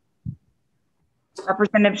 No.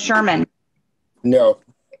 Representative Sherman. No.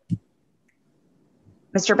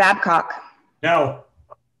 Mr. Babcock. No.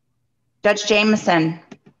 Judge Jameson.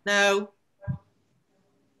 No.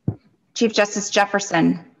 Chief Justice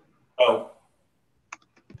Jefferson. No.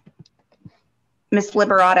 Ms.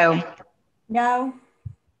 Liberato. No.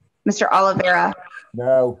 Mr. Oliveira.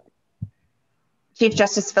 No. Chief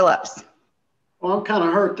Justice Phillips. Well, I'm kind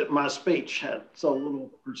of hurt that my speech had so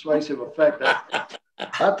little persuasive effect.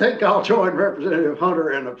 I think I'll join Representative Hunter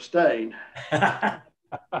and abstain. Who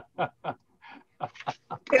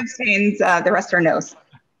abstains? The rest are no's.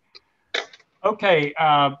 Okay,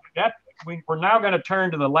 we're now going to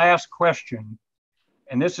turn to the last question,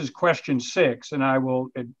 and this is question 6, and I will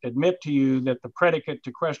admit to you that the predicate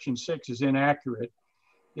to question 6 is inaccurate.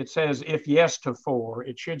 It says if yes to 4.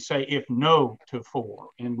 It should say if no to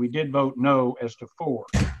 4, and we did vote no as to 4.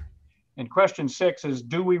 And question 6 is,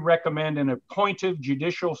 do we recommend an appointive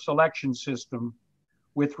judicial selection system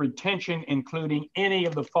with retention including any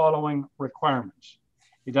of the following requirements?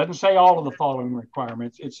 It doesn't say all of the following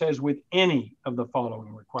requirements. It says with any of the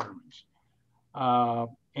following requirements.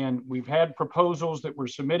 And we've had proposals that were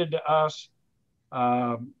submitted to us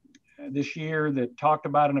this year that talked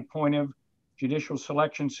about an appointive judicial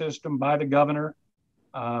selection system by the governor.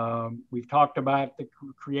 We've talked about the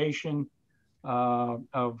creation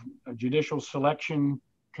of a judicial selection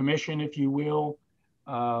commission, if you will,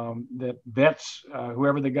 that vets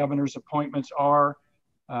whoever the governor's appointments are.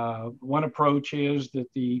 One approach is that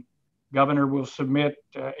the governor will submit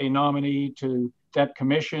a nominee to that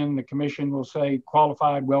commission. The commission will say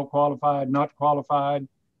qualified, well qualified, not qualified.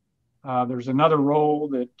 There's another role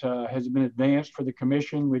that has been advanced for the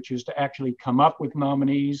commission, which is to actually come up with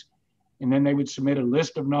nominees. And then they would submit a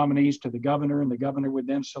list of nominees to the governor, and the governor would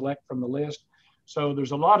then select from the list. So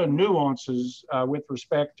there's a lot of nuances with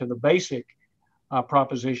respect to the basic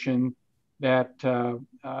proposition that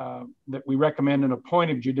we recommend an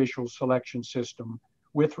appointive judicial selection system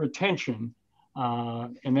with retention.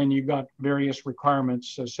 And then you've got various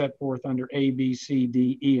requirements set forth under A, B, C,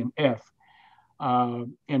 D, E, and F.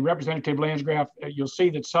 And Representative Landgraf, you'll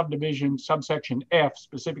see that subsection F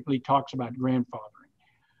specifically talks about grandfathering.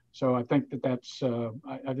 So I think that's,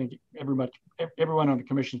 I think everyone on the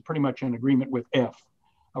commission is pretty much in agreement with F,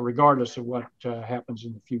 regardless of what happens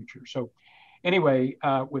in the future. So anyway,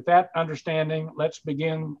 with that understanding, let's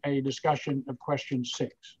begin a discussion of question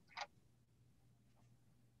 6.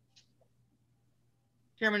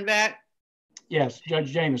 Chairman Beck? Yes,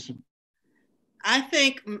 Judge Jameson. I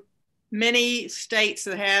think many states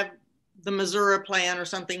that have the Missouri plan or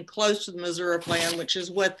something close to the Missouri plan, which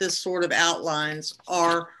is what this sort of outlines,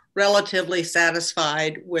 are relatively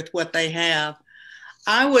satisfied with what they have.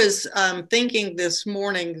 I was thinking this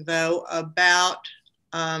morning, though, about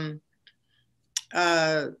the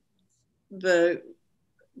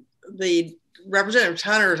Representative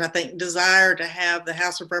Hunter's, I think, desire to have the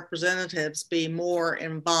House of Representatives be more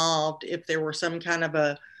involved if there were some kind of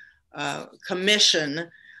a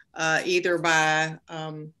commission, either by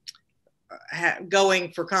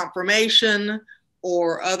going for confirmation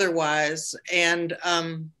or otherwise. And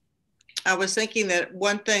I was thinking that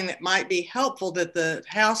one thing that might be helpful that the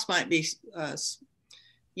House might be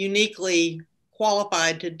uniquely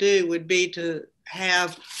qualified to do would be to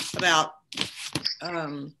have about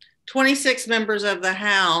 26 members of the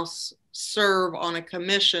House serve on a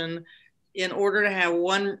commission in order to have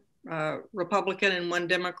one Republican and 1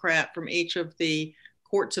 Democrat from each of the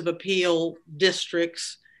courts of appeal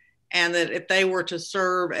districts, and that if they were to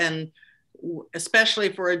serve, and especially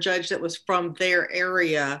for a judge that was from their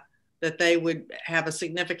area, that they would have a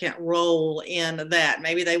significant role in that.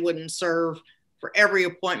 Maybe they wouldn't serve for every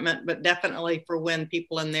appointment, but definitely for when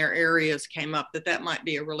people in their areas came up, that might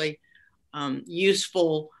be a really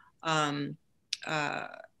useful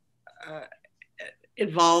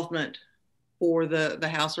involvement for the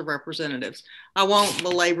House of Representatives. I won't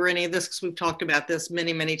belabor any of this because we've talked about this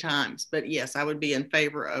many, many times, but yes, I would be in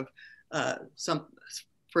favor of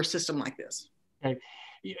for a system like this. Okay.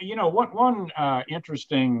 You know, one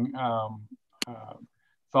interesting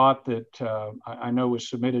thought that I know was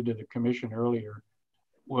submitted to the commission earlier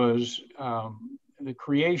was the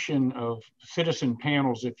creation of citizen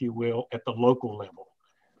panels, if you will, at the local level.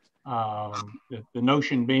 The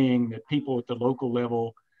notion being that people at the local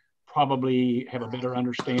level probably have a better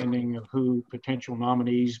understanding of who potential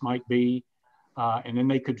nominees might be, and then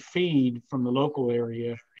they could feed from the local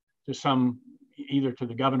area to either to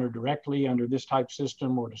the governor directly under this type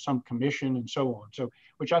system or to some commission and so on. So,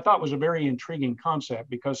 which I thought was a very intriguing concept,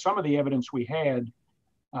 because some of the evidence we had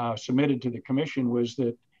submitted to the commission was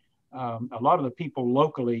that a lot of the people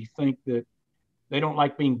locally think that they don't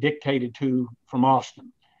like being dictated to from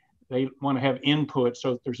Austin. They want to have input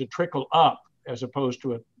so that there's a trickle up as opposed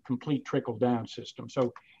to a complete trickle down system.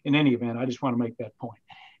 So in any event, I just want to make that point.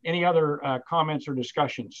 Any other comments or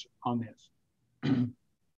discussions on this?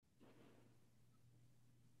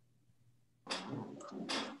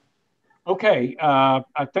 Okay,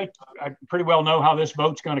 I think I pretty well know how this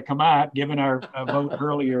vote's going to come out, given our vote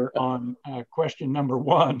earlier on question number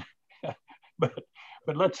 1.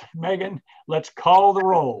 but Megan, let's call the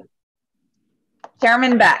roll.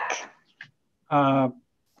 Chairman Beck.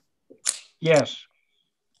 Yes.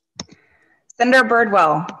 Senator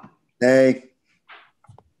Birdwell. Nay.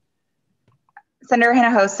 Senator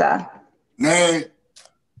Hinojosa. Nay.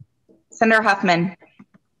 Senator Huffman.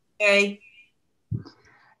 Nay.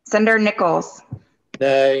 Senator Nichols.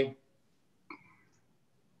 Nay.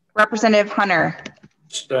 Representative Hunter.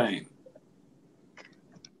 Abstain.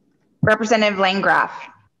 Representative Landgraf.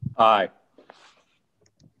 Aye.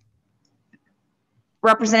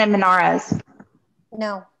 Representative Menares.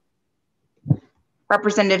 No.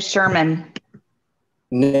 Representative Sherman.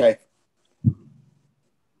 Nay.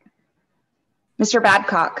 Mr.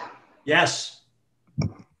 Babcock. Yes.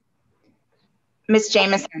 Ms.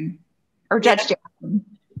 Jameson, or Judge Jameson.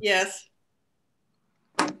 Yes.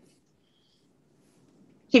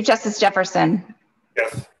 Chief Justice Jefferson.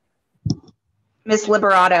 Yes. Ms.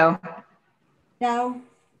 Liberato. No.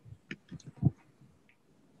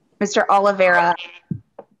 Mr. Oliveira.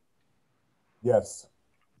 Yes.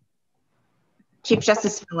 Chief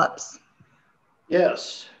Justice Phillips.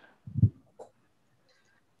 Yes.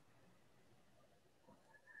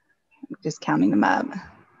 Just counting them up.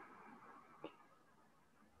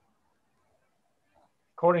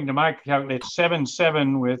 According to my calculation, it's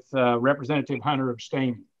 7-7 with Representative Hunter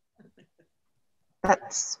abstaining.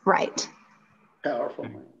 That's right. Powerful.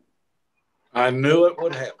 I knew it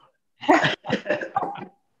would happen.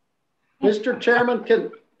 Mr. Chairman,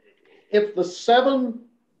 if the 7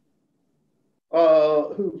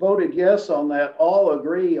 who voted yes on that all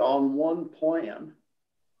agree on one plan,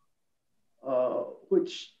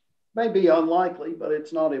 which may be unlikely, but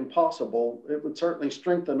it's not impossible, it would certainly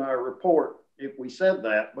strengthen our report if we said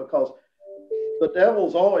that, because the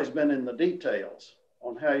devil's always been in the details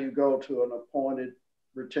on how you go to an appointed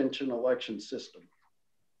retention election system.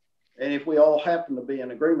 And if we all happen to be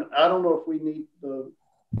in agreement, I don't know if we need to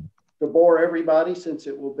bore everybody, since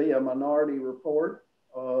it will be a minority report,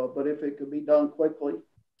 but if it could be done quickly,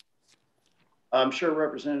 I'm sure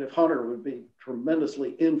Representative Hunter would be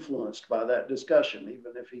tremendously influenced by that discussion,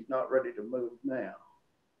 even if he's not ready to move now.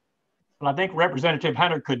 Well, I think Representative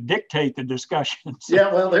Hunter could dictate the discussions.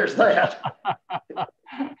 Yeah, well, there's that.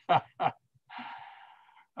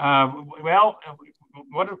 Well,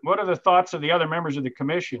 what are the thoughts of the other members of the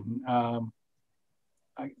commission?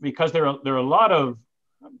 Because there are a lot of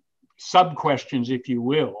sub-questions, if you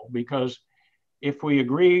will, because if we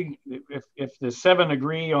agree, if the 7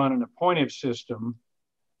 agree on an appointive system,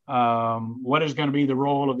 what is going to be the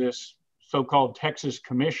role of this so-called Texas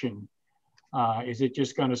Commission? Is it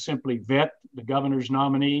just going to simply vet the governor's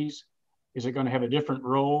nominees? Is it going to have a different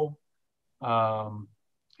role? And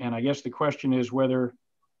I guess the question is whether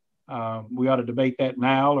we ought to debate that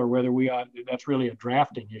now, or whether that's really a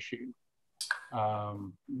drafting issue.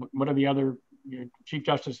 What are the other, Chief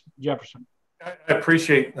Justice Jefferson? I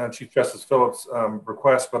appreciate Chief Justice Phillips'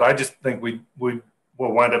 request, but I just think we will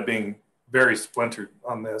wind up being very splintered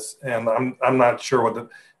on this, and I'm not sure what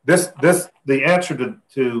the answer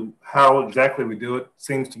to how exactly we do it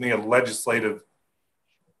seems to me a legislative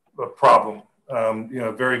problem.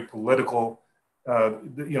 Very political.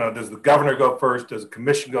 Does the governor go first? Does the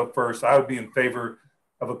commission go first? I would be in favor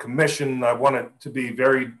of a commission. I want it to be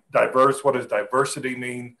very diverse. What does diversity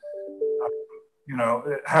mean?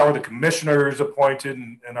 How are the commissioners appointed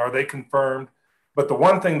and are they confirmed? But the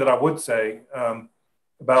one thing that I would say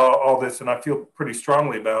about all this, and I feel pretty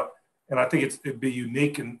strongly about, and I think it'd be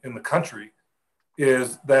unique in the country,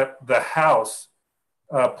 is that the House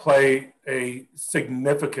play a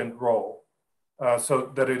significant role,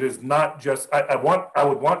 so that it is not just. I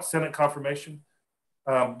would want Senate confirmation,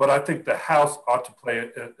 but I think the House ought to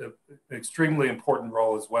play an extremely important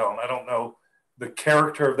role as well. And I don't know the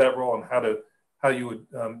character of that role and how you would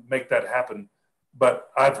make that happen. But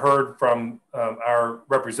I've heard from our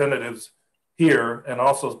representatives here and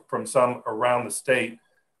also from some around the state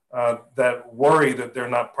that worry that they're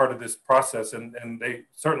not part of this process, and they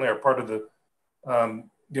certainly are part of the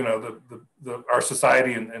our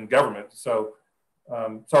society and government. So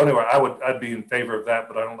anyway, I'd be in favor of that,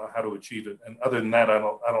 but I don't know how to achieve it. And other than that, I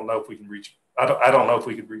don't know if we can reach. I don't know if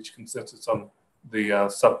we could reach consensus on the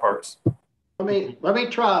subparts. Let me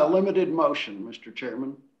try a limited motion, Mr.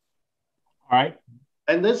 Chairman. All right.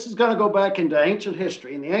 And this is going to go back into ancient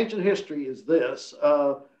history. And the ancient history is this.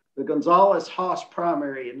 The Gonzales-Haas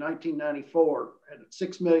primary in 1994 had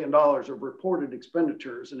 $6 million of reported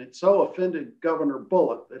expenditures, and it so offended Governor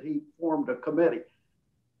Bullock that he formed a committee,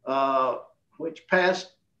 which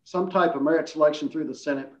passed some type of merit selection through the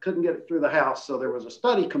Senate, but couldn't get it through the House. So there was a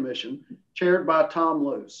study commission chaired by Tom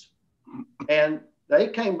Luce. And they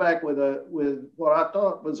came back with what I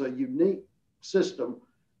thought was a unique system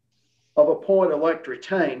of appoint, elect,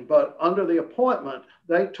 retain. But under the appointment,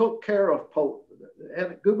 they took care of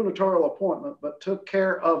had a gubernatorial appointment, but took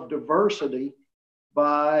care of diversity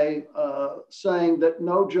by saying that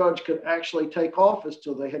no judge could actually take office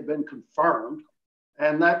till they had been confirmed.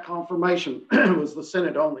 And that confirmation was the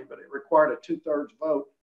Senate only, but it required a 2/3 vote.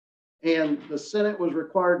 And the Senate was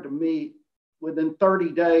required to meet within 30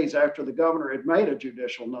 days after the governor had made a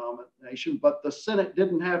judicial nomination, but the Senate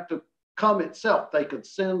didn't have to come itself. They could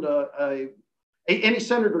send any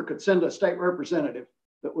senator could send a state representative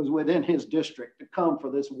that was within his district to come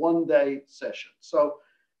for this one-day session. So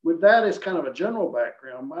with that as kind of a general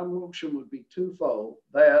background, my motion would be twofold: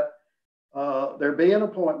 that there be an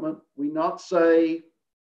appointment, we not say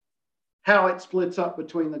how it splits up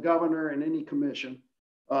between the governor and any commission,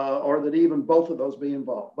 or that even both of those be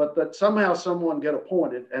involved, but that somehow someone get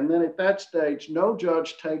appointed. And then at that stage, no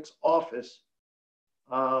judge takes office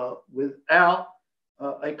without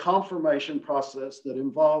a confirmation process that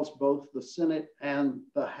involves both the Senate and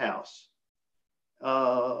the House.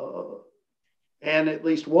 And at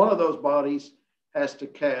least one of those bodies has to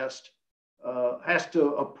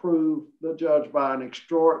approve the judge by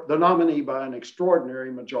the nominee by an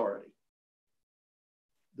extraordinary majority.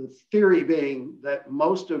 The theory being that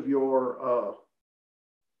most of your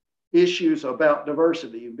issues about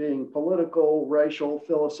diversity, being political, racial,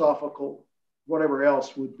 philosophical, whatever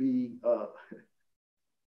else, would be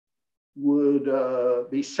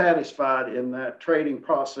satisfied in that trading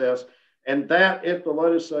process. And that if the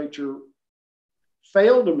legislature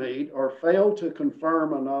failed to meet or failed to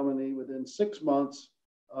confirm a nominee within 6 months,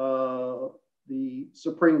 the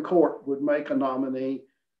Supreme Court would make a nominee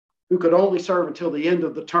who could only serve until the end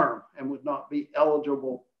of the term and would not be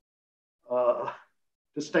eligible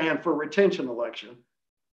to stand for retention election,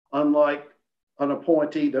 unlike an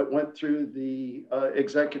appointee that went through the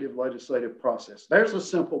executive legislative process. There's a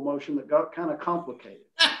simple motion that got kind of complicated.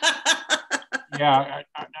 Yeah,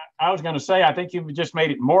 I was going to say, I think you've just made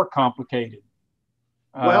it more complicated.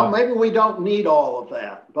 Well, maybe we don't need all of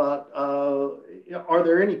that, but are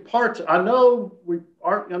there any parts? I know we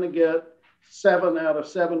aren't going to get 7 out of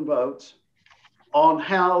 7 votes on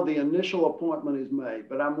how the initial appointment is made,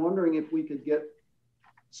 but I'm wondering if we could get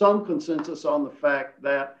some consensus on the fact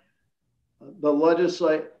that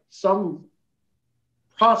some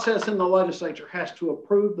process in the legislature has to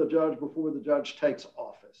approve the judge before the judge takes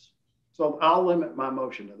office. So I'll limit my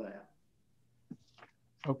motion to that.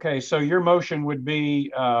 Okay, so your motion would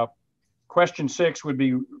be, question 6 would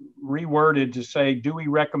be reworded to say, do we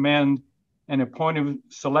recommend an appointed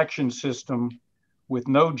selection system with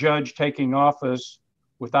no judge taking office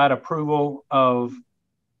without approval of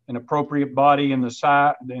an appropriate body in the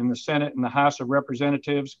Senate and the House of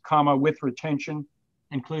Representatives, comma, with retention,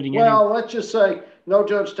 including let's just say no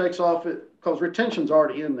judge takes office, because retention's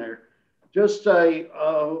already in there. Just say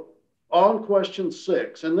on question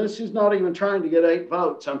 6, and this is not even trying to get 8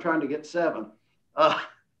 votes, I'm trying to get 7.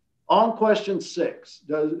 On question 6,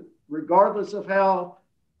 regardless of how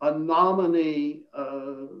a nominee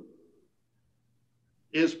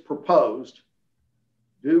is proposed,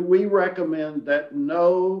 do we recommend that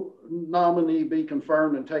no nominee be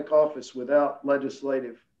confirmed and take office without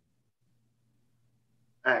legislative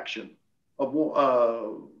action?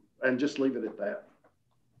 And just leave it at that.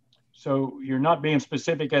 So you're not being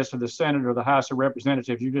specific as to the Senate or the House of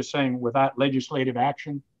Representatives. You're just saying without legislative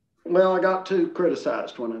action? Well, I got too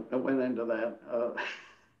criticized when I went into that.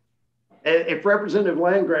 If Representative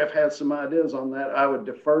Landgraf had some ideas on that, I would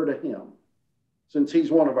defer to him, since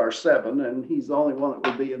he's one of our 7 and he's the only one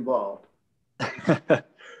that would be involved.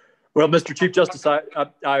 Well, Mr. Chief Justice,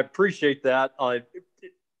 I appreciate that.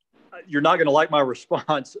 You're not going to like my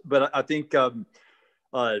response, but I think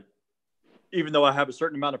even though I have a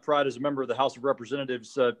certain amount of pride as a member of the House of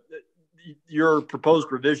Representatives, your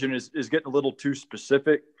proposed revision is getting a little too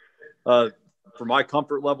specific for my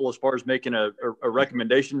comfort level as far as making a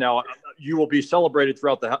recommendation. Now, you will be celebrated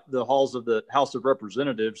throughout the halls of the House of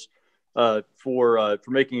Representatives for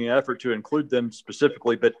making an effort to include them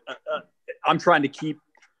specifically, but I'm trying to keep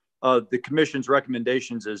the Commission's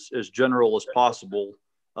recommendations as general as possible.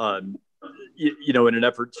 In an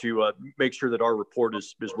effort to make sure that our report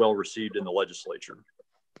is well received in the legislature.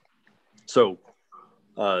 So,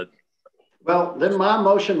 well, then my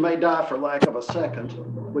motion may die for lack of a second,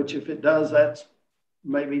 which if it does, that's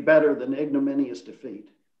maybe better than ignominious defeat.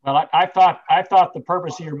 Well, I thought the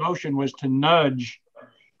purpose of your motion was to nudge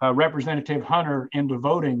Representative Hunter into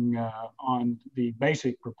voting on the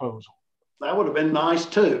basic proposal. That would have been nice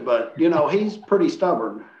too, but he's pretty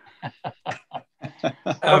stubborn.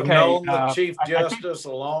 I've known the Chief Justice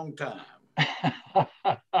a long time.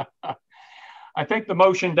 I think the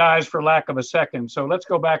motion dies for lack of a second. So let's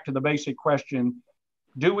go back to the basic question.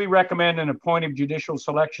 Do we recommend an appointive judicial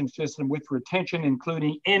selection system with retention,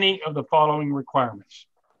 including any of the following requirements?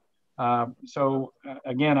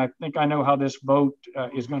 Again, I think I know how this vote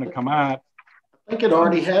is going to come out. I think it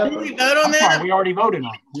already happened. Did we vote on that? Sorry, we already voted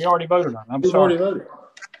on it. I'm sorry.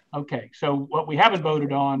 Okay, so what we haven't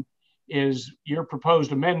voted on is your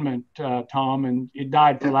proposed amendment, Tom, and it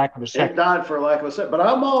died for lack of a second. It died for lack of a second, but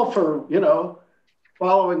I'm all for,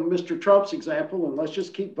 following Mr. Trump's example, and let's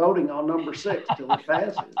just keep voting on number 6 till it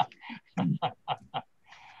passes.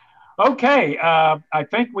 Okay, I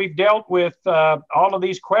think we've dealt with all of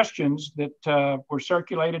these questions that were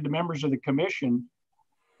circulated to members of the commission.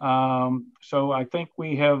 So I think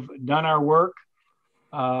we have done our work.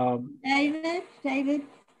 David?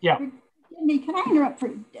 Yeah. Can I interrupt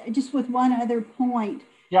just with one other point?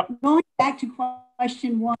 Yep. Going back to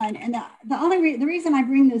question 1, and the reason I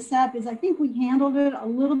bring this up is I think we handled it a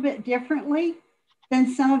little bit differently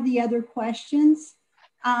than some of the other questions.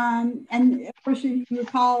 And of course, if you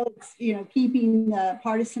recall, it's keeping the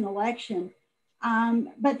partisan election.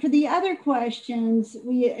 But for the other questions,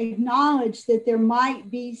 we acknowledge that there might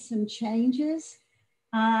be some changes.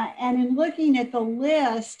 And in looking at the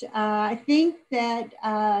list, I think that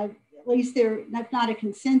at least that's not a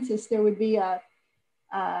consensus, there would be a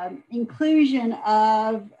inclusion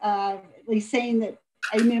of at least saying that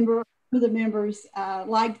a member, the members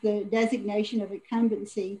like the designation of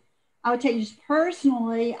incumbency. I would tell you just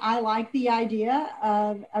personally, I like the idea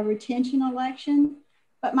of a retention election,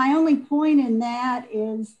 but my only point in that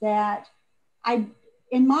is that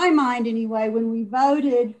in my mind anyway, when we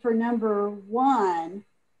voted for number 1,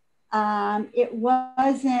 it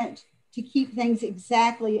wasn't to keep things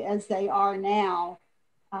exactly as they are now,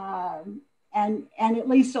 and at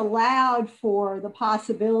least allowed for the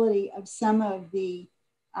possibility of some of the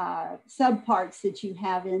subparts that you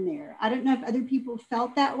have in there. I don't know if other people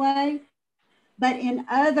felt that way, but in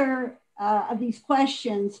other of these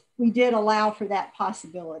questions, we did allow for that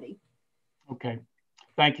possibility. Okay,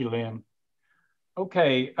 thank you, Lynn.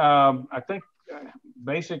 Okay, I think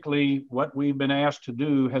basically what we've been asked to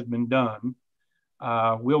do has been done.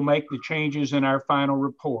 We'll make the changes in our final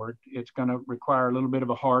report. It's going to require a little bit of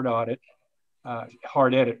a hard edit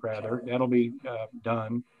rather. That'll be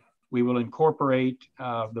done. We will incorporate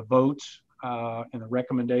the votes and the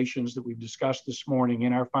recommendations that we've discussed this morning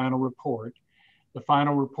in our final report. The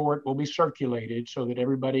final report will be circulated so that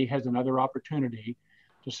everybody has another opportunity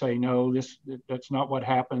to say, no, that's not what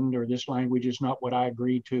happened, or this language is not what I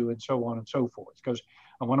agreed to, and so on and so forth. Because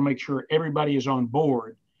I want to make sure everybody is on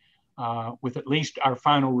board with at least our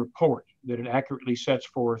final report, that it accurately sets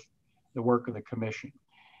forth the work of the commission.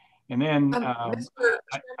 And then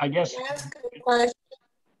I guess.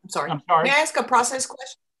 I'm sorry. May I ask a process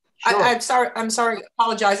question? Sure. I'm sorry,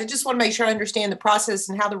 apologize. I just want to make sure I understand the process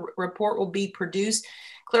and how the report will be produced.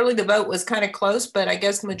 Clearly the vote was kind of close, but I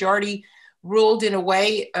guess the majority ruled in a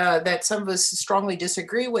way that some of us strongly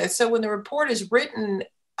disagree with. So when the report is written,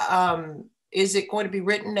 is it going to be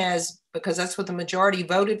written as, because that's what the majority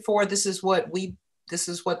voted for, this is what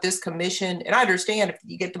this commission, and I understand if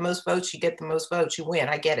you get the most votes, you get the most votes, you win,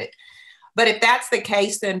 I get it. But if that's the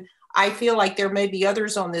case, then I feel like there may be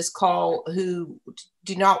others on this call who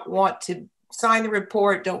do not want to sign the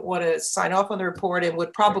report, don't want to sign off on the report, and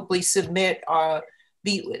would probably submit,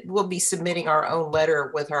 we'll be submitting our own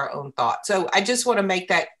letter with our own thoughts. So I just want to make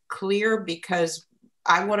that clear, because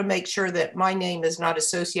I want to make sure that my name is not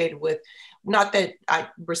associated with, not that I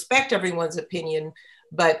respect everyone's opinion,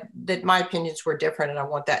 but that my opinions were different, and I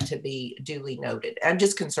want that to be duly noted. I'm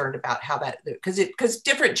just concerned about how that, because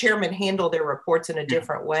different chairmen handle their reports in a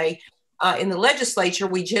different way. In the legislature,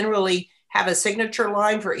 we generally have a signature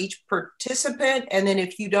line for each participant, and then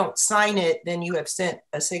if you don't sign it, then you have sent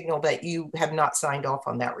a signal that you have not signed off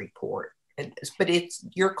on that report. But it's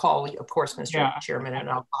your call, of course, Mr. Chairman, and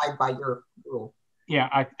I'll abide by your rule.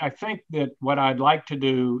 Yeah, I think that what I'd like to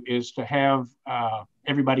do is to have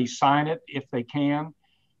everybody sign it if they can.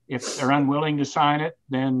 If they're unwilling to sign it,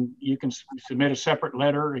 then you can submit a separate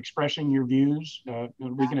letter expressing your views.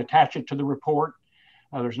 We can attach it to the report.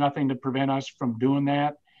 There's nothing to prevent us from doing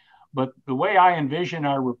that. But the way I envision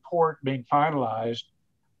our report being finalized,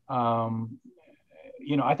 I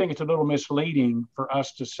think it's a little misleading for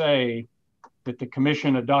us to say that the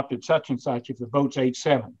commission adopted such and such if the vote's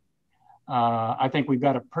 8-7. I think we've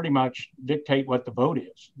got to pretty much dictate what the vote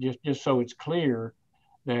is, just so it's clear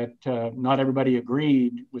that not everybody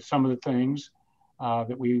agreed with some of the things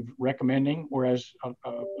that we're recommending, whereas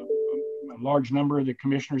a large number of the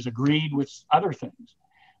commissioners agreed with other things.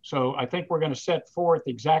 So I think we're going to set forth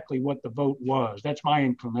exactly what the vote was. That's my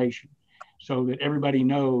inclination, so that everybody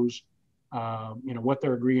knows, what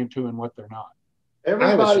they're agreeing to and what they're not.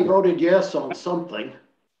 Everybody voted yes on something.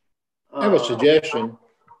 I have a suggestion.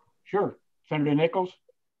 Sure. Senator Nichols?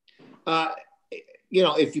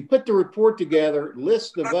 If you put the report together,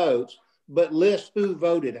 list the votes, but list who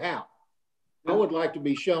voted how. I would like to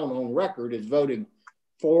be shown on record as voting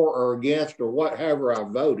for or against or whatever I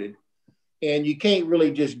voted. And you can't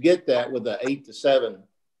really just get that with an 8-7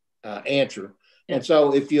 answer. And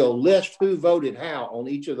so if you'll list who voted how on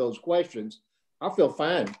each of those questions, I'll feel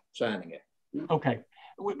fine signing it. Okay.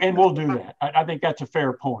 And we'll do that. I think that's a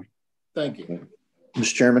fair point. Thank you.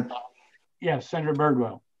 Mr. Chairman. Yes, Senator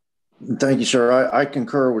Birdwell. Thank you, sir. I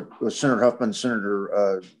concur with Senator Huffman,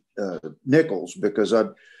 Senator Nichols, because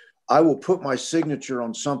I will put my signature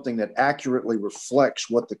on something that accurately reflects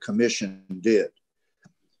what the commission did.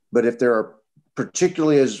 But if there are,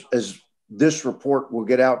 particularly as this report will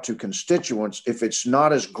get out to constituents, if it's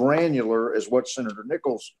not as granular as what Senator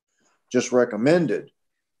Nichols just recommended,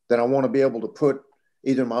 then I want to be able to put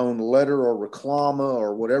either my own letter or reclama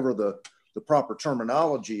or whatever the proper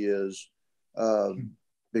terminology is,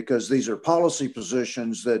 because these are policy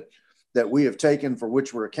positions that we have taken for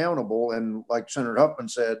which we're accountable. And like Senator Huffman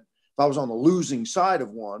said, if I was on the losing side of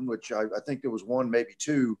one, which I think there was one, maybe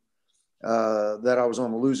two, that I was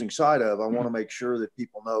on the losing side of, I want to make sure that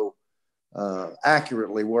people know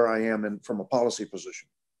accurately where I am from a policy position.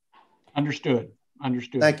 Understood.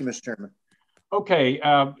 Thank you, Mr. Chairman. Okay.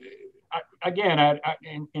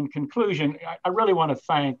 In conclusion, I really want to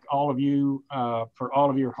thank all of you for all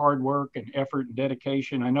of your hard work and effort and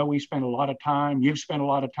dedication. I know we spent a lot of time. You've spent a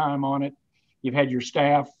lot of time on it. You've had your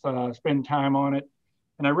staff spend time on it.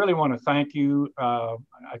 And I really want to thank you. I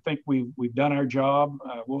think we've done our job.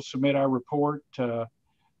 We'll submit our report.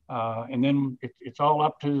 And then it's all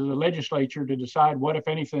up to the legislature to decide what, if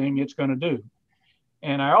anything, it's going to do.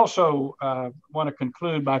 And I also want to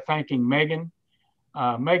conclude by thanking Megan.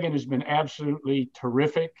 Megan has been absolutely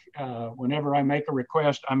terrific. Whenever I make a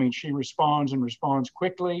request, she responds and responds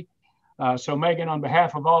quickly. So Megan, on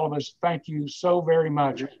behalf of all of us, thank you so very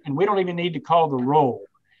much. And we don't even need to call the roll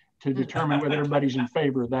to determine whether everybody's in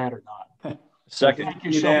favor of that or not. Second. Thank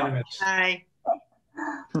you so much. Aye.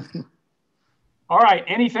 All right.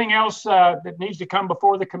 Anything else that needs to come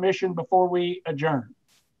before the commission before we adjourn?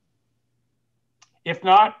 If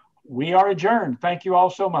not, we are adjourned. Thank you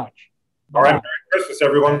all so much. All right. Merry Christmas,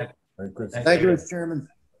 everyone. Merry Christmas. Thank you, Mr. Chairman.